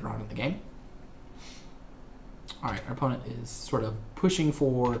play later on in the game. Alright, our opponent is sort of pushing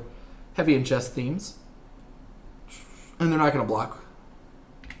for heavy and chest themes. And they're not going to block.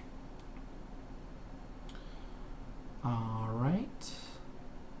 Alright.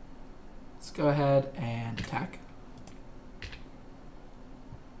 Let's go ahead and attack.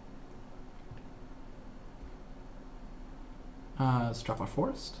 Let's drop our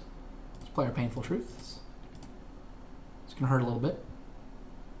Forest. Let's play our Painful Truths. It's going to hurt a little bit.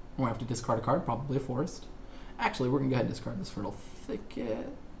 We'll have to discard a card, probably a Forest. Actually, we're going to go ahead and discard this Fertile Thicket.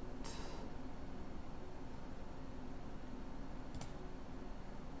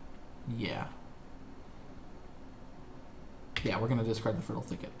 Yeah. Yeah, we're going to discard the Fertile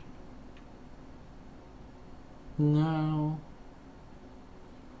Thicket. No.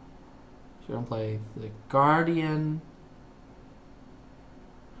 So we're going to play the Guardian.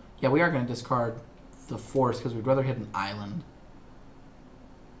 Yeah, we are going to discard the Forest because we'd rather hit an island.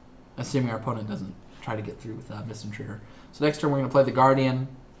 Assuming our opponent doesn't try to get through with Mist Trigger. So next turn we're going to play the Guardian.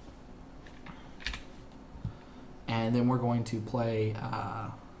 And then we're going to play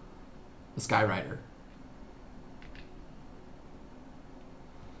the Skyrider.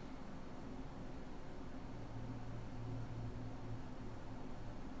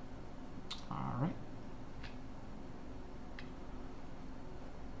 Alright.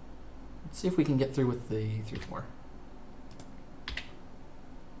 Let's see if we can get through with the 3-4.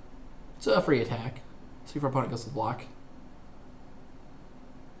 It's a free attack. See if our opponent goes to block.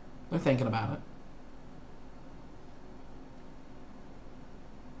 They're thinking about it.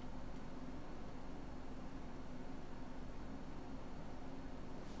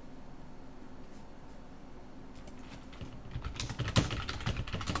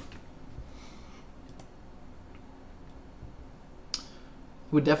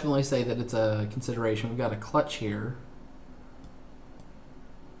 Would definitely say that it's a consideration. We've got a clutch here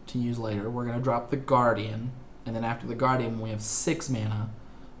to use later. We're going to drop the Guardian, and then after the Guardian, when we have 6 mana,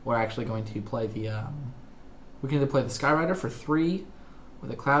 we're actually going to play the we can either play the Skyrider for 3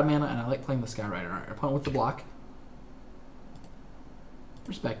 with a Cloud mana, and I like playing the Skyrider. All right, our opponent with the block.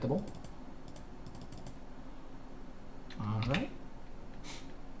 Respectable. Alright.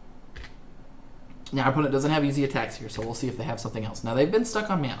 Now, our opponent doesn't have easy attacks here, so we'll see if they have something else. Now, they've been stuck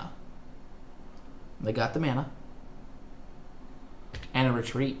on mana. They got the mana. And a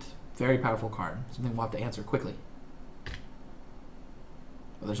retreat. Very powerful card. Something we'll have to answer quickly.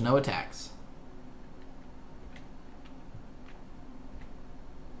 But there's no attacks.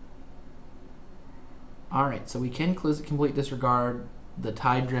 Alright, so we can complete disregard the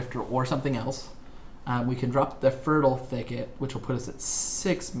Tide Drifter or something else. We can drop the Fertile Thicket, which will put us at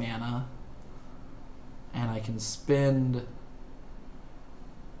 6 mana. And I can spend...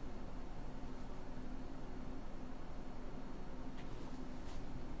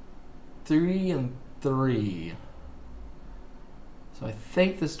 three and 3. So I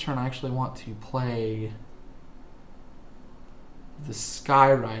think this turn I actually want to play the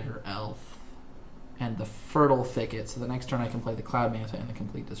Skyrider Elf and the Fertile Thicket. So the next turn I can play the Cloud Manta and the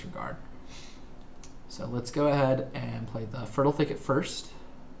Complete Disregard. So let's go ahead and play the Fertile Thicket first.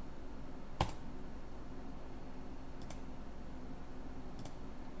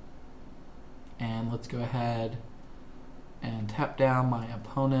 And let's go ahead and tap down my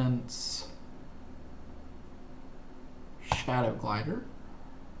opponent's Shadow Glider.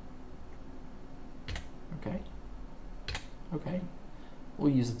 Okay. Okay.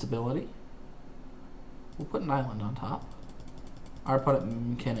 We'll use its ability. We'll put an island on top. Our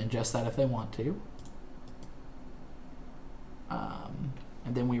opponent can ingest that if they want to.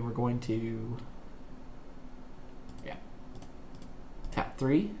 And then we were going to tap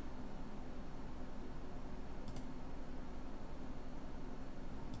 3.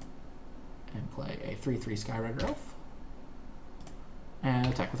 And play a 3/3 Skyrider Elf. And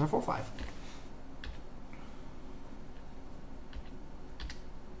attack with our 4/5.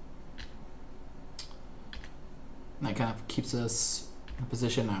 And that kind of keeps us in a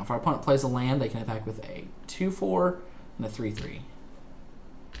position now. If our opponent plays a land, they can attack with a 2/4 and a 3/3.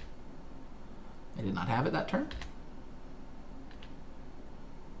 They did not have it that turn.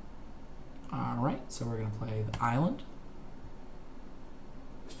 Alright, so we're going to play the island.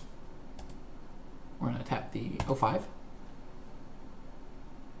 We're going to tap the 0/5.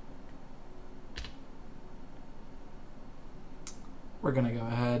 We're going to go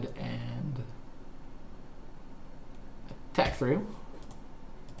ahead and attack through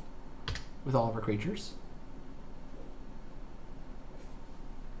with all of our creatures.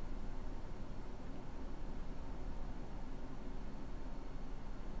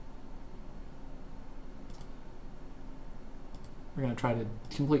 We're going to try to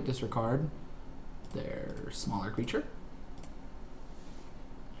complete disregard their smaller creature.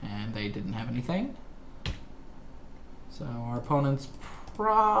 And they didn't have anything. So our opponent's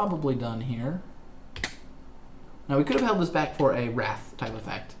probably done here. Now we could have held this back for a Wrath type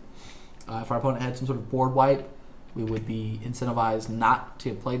effect. If our opponent had some sort of board wipe, we would be incentivized not to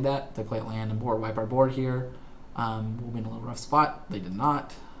have played that. If they play a land and board wipe our board here, we'll be in a little rough spot. They did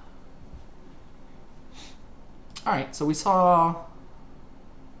not. Alright, so we saw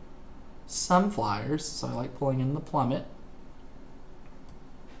some flyers, so I like pulling in the Plummet.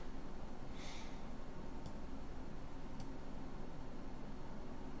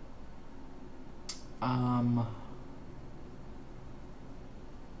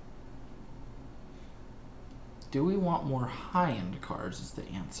 Do we want more high-end cards is the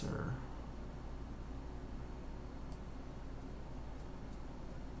answer.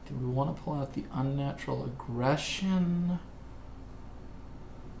 Do we want to pull out the Unnatural Aggression?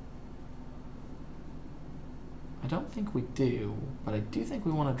 I don't think we do, but I do think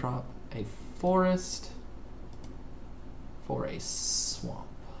we want to drop a Forest for a Swamp.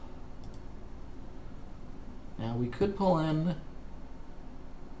 Now we could pull in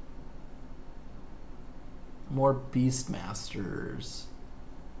more Beastmasters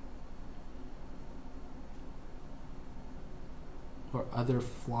or other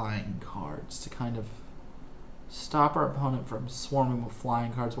flying cards to kind of stop our opponent from swarming with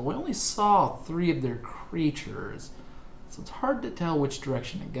flying cards, but we only saw 3 of their creatures, so it's hard to tell which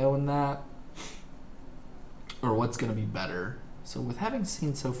direction to go in that or what's going to be better. So with having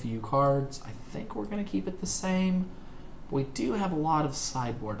seen so few cards, I think we're going to keep it the same, but we do have a lot of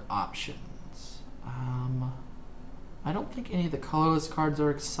sideboard options. I don't think any of the colorless cards are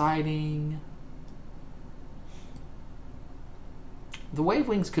exciting. The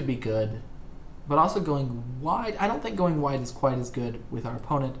Wavewings could be good, but also going wide, I don't think going wide is quite as good with our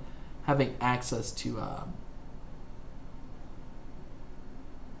opponent having access to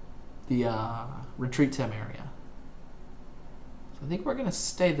the Retreat Tem area. So I think we're going to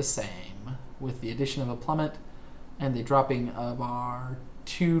stay the same with the addition of a Plummet and the dropping of our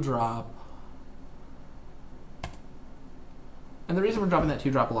 2-drop. And the reason we're dropping that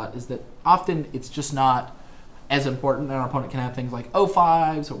 2-drop a lot is that often it's just not as important, and our opponent can have things like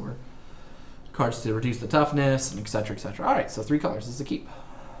 0/5s or cards to reduce the toughness, and etc., etc. All right, so 3 colors is a keep.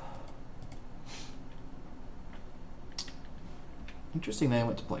 Interesting they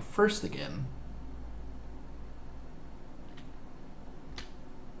went to play first again.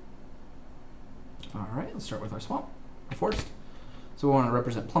 Alright, let's start with our swamp, our forest. So we want to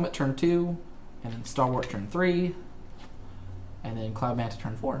represent Plummet turn 2, and then Stalwart turn 3, and then Cloud Manta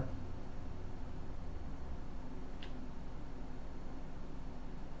turn 4.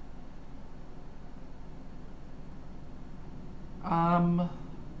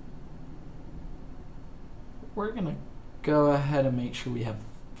 We're gonna go ahead and make sure we have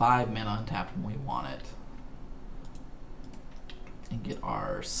 5 mana untapped when we want it. And get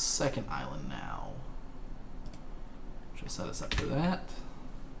our second island now. Which will set us up for that.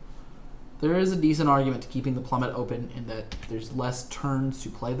 There is a decent argument to keeping the Plummet open in that there's less turns to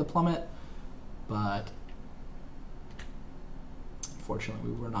play the Plummet, but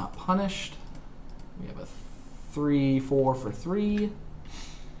unfortunately we were not punished. We have a 3/4 for 3.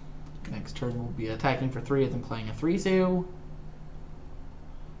 Next turn we'll be attacking for 3 and then playing a 3/2.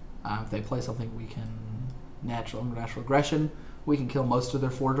 If they play something we can natural aggression, we can kill most of their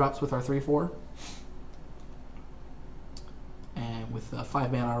 4-drops with our 3/4. And with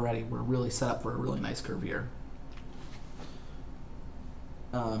 5 mana already, we're really set up for a really nice curve here.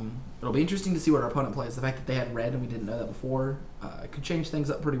 It'll be interesting to see what our opponent plays. The fact that they had red and we didn't know that before could change things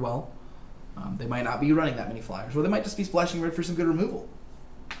up pretty well. They might not be running that many flyers, or they might just be splashing red for some good removal.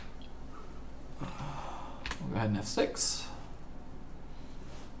 We'll go ahead and F6.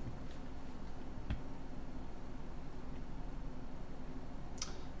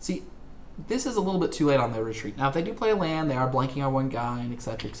 See, this is a little bit too late on their retreat. Now, if they do play a land, they are blanking on one guy, and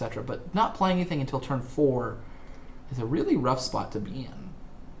etc., but not playing anything until turn 4 is a really rough spot to be in.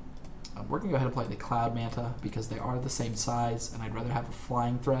 We're going to go ahead and play the Cloud Manta because they are the same size, and I'd rather have a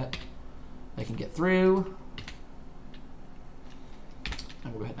flying threat. They can get through.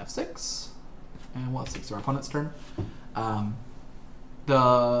 And we'll go ahead and F6. And we'll F6 to our opponent's turn.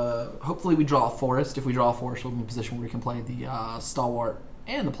 Hopefully we draw a forest. If we draw a forest, we'll be in a position where we can play the Stalwart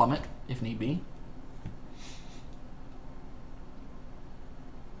and the Plummet, if need be.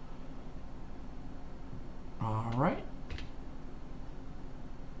 Alright.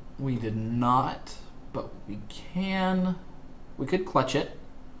 We did not, but we can. We could clutch it.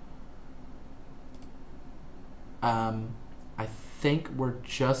 I think we're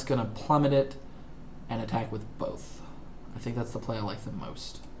just going to plummet it and attack with both. I think that's the play I like the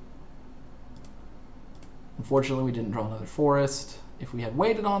most. Unfortunately, we didn't draw another forest. If we had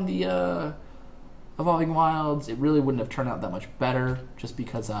waited on the Evolving Wilds, it really wouldn't have turned out that much better, just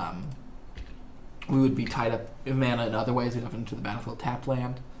because we would be tied up in mana in other ways. We'd have into the battlefield tapped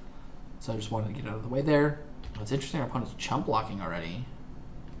land. So I just wanted to get out of the way there. It's interesting, our opponent's chump blocking already.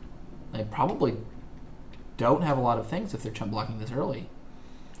 They probably don't have a lot of things if they're chump blocking this early.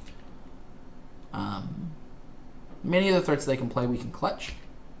 Many of the threats they can play we can clutch.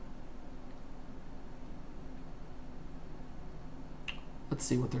 Let's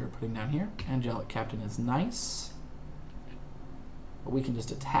see what they're putting down here. Angelic Captain is nice. But we can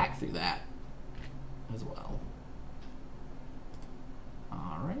just attack through that as well.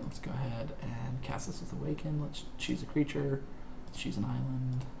 Alright, let's go ahead and cast this with Awaken. Let's choose a creature. Let's choose an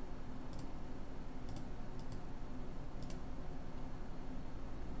island.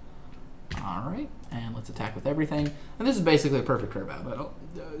 Alright, and let's attack with everything. And this is basically a perfect curve out, but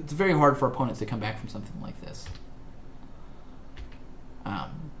it's very hard for opponents to come back from something like this.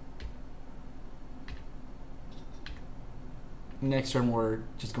 Next turn we're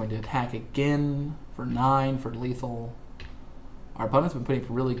just going to attack again for 9 for lethal. Our opponent's been putting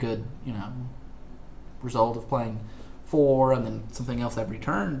up a really good, result of playing 4 and then something else every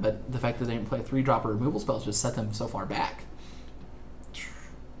turn, but the fact that they didn't play 3-drop or removal spells just set them so far back.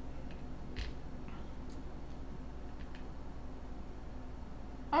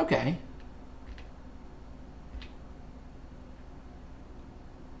 Okay.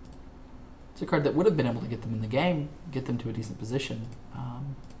 It's a card that would have been able to get them in the game, get them to a decent position,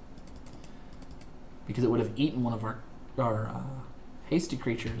 because it would have eaten one of our hasty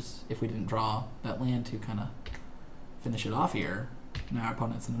creatures if we didn't draw that land to kind of finish it off here. Now our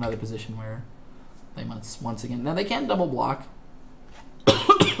opponent's in another position where they must once again. Now they can double block,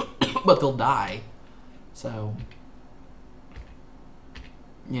 but they'll die. So,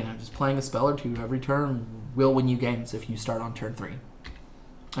 just playing a spell or two every turn will win you games if you start on turn 3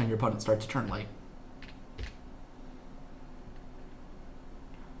 and your opponent starts turn late.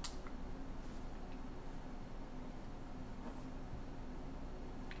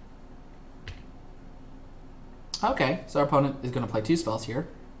 Okay, so our opponent is going to play 2 spells here.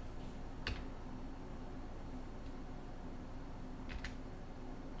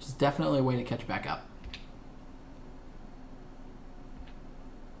 Which is definitely a way to catch back up.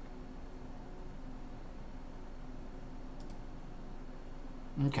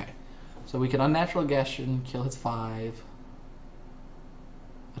 Okay. So we can unnatural aggression, kill his 5.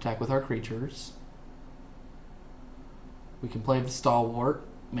 Attack with our creatures. We can play the Stalwart,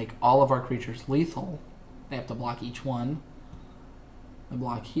 make all of our creatures lethal. They have to block each one. They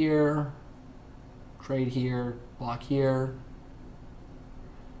block here, trade here, block here.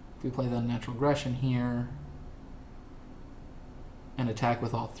 If we play the unnatural aggression here, and attack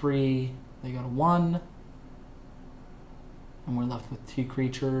with all 3, they go to 1. And we're left with 2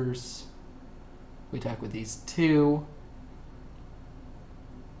 creatures. We attack with these 2.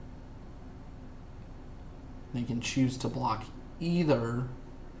 They can choose to block either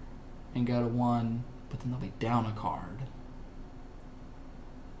and go to 1, but then they'll be down a card.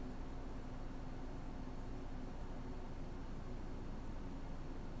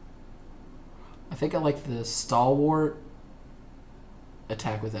 I think I like the Stalwart,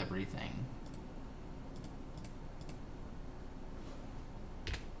 attack with everything.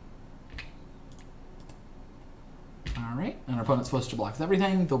 Alright, and our opponent's supposed to block with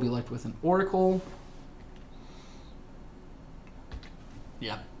everything. They'll be left with an Oracle.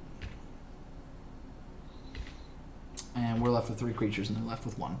 Yep. And we're left with 3 creatures, and they're left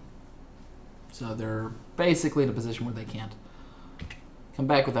with 1. So they're basically in a position where they can't come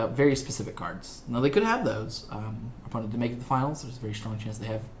back without very specific cards. Now, they could have those. Our opponent to make it to the finals, there's a very strong chance they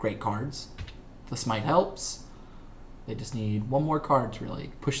have great cards. The Smite helps. They just need 1 more card to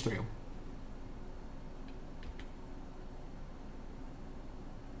really push through.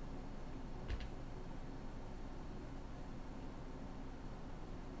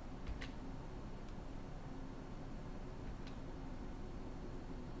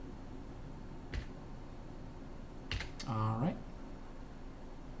 All right.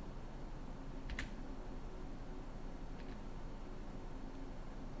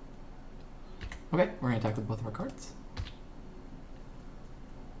 Okay, we're going to attack with both of our cards.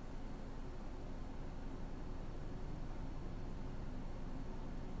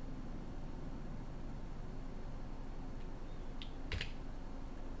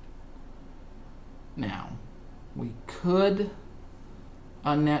 Now, we could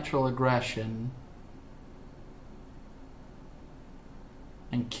unnatural aggression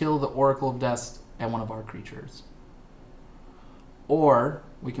and kill the Oracle of Death and one of our creatures. Or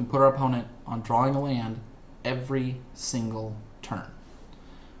we can put our opponent on drawing a land every single turn.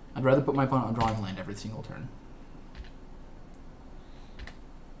 I'd rather put my opponent on drawing a land every single turn.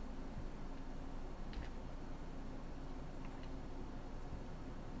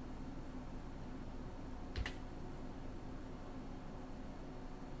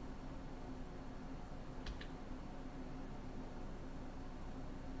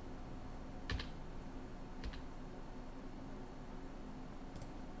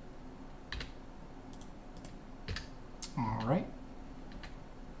 All right.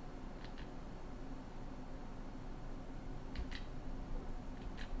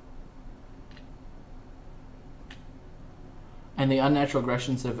 And the unnatural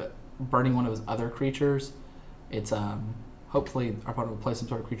aggression, instead of burning one of his other creatures, it's hopefully our opponent will play some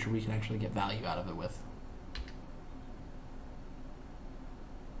sort of creature we can actually get value out of it with.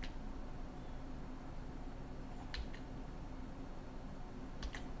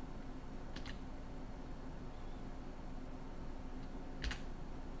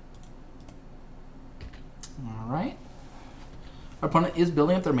 Alright. Our opponent is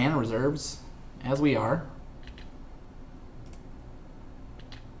building up their mana reserves, as we are.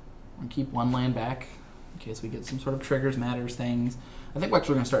 We'll keep 1 land back in case we get some sort of triggers, matters, things. I think we're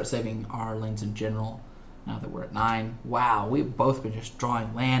actually going to start saving our lands in general now that we're at 9. Wow, we've both been just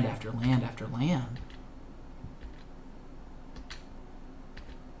drawing land after land after land.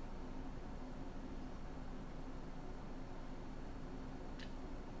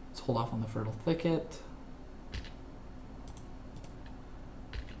 Let's hold off on the Fertile Thicket.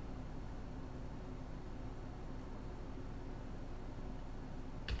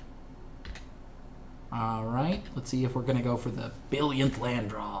 Alright, let's see if we're going to go for the billionth land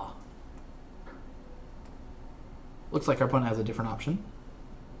draw. Looks like our opponent has a different option.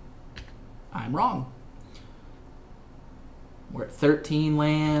 I'm wrong. We're at 13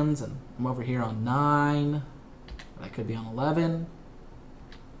 lands, and I'm over here on 9. But I could be on 11.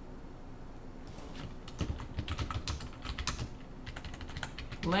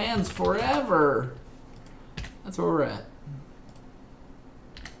 Lands forever! That's where we're at.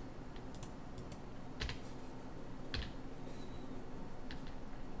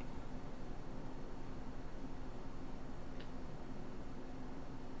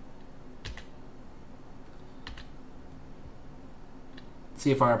 See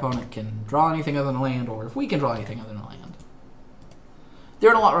if our opponent can draw anything other than land, or if we can draw anything other than land. they're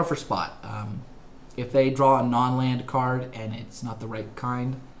in a lot rougher spot. If they draw a non-land card and it's not the right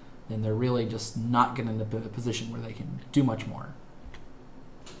kind, then they're really just not getting into a position where they can do much more.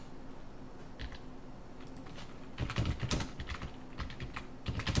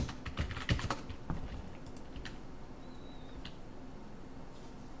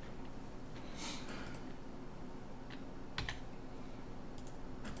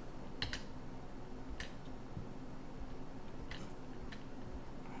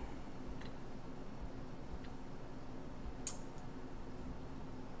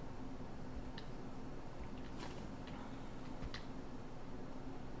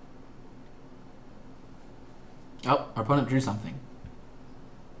 Oh, our opponent drew something.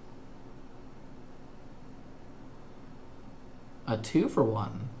 A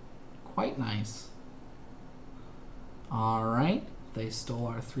 2-for-1. Quite nice. Alright, they stole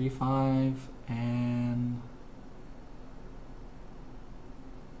our 3-5 and...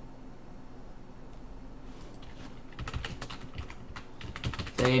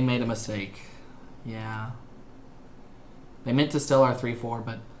 they made a mistake. Yeah. They meant to steal our 3-4,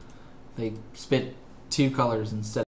 but they spit 2 colors instead.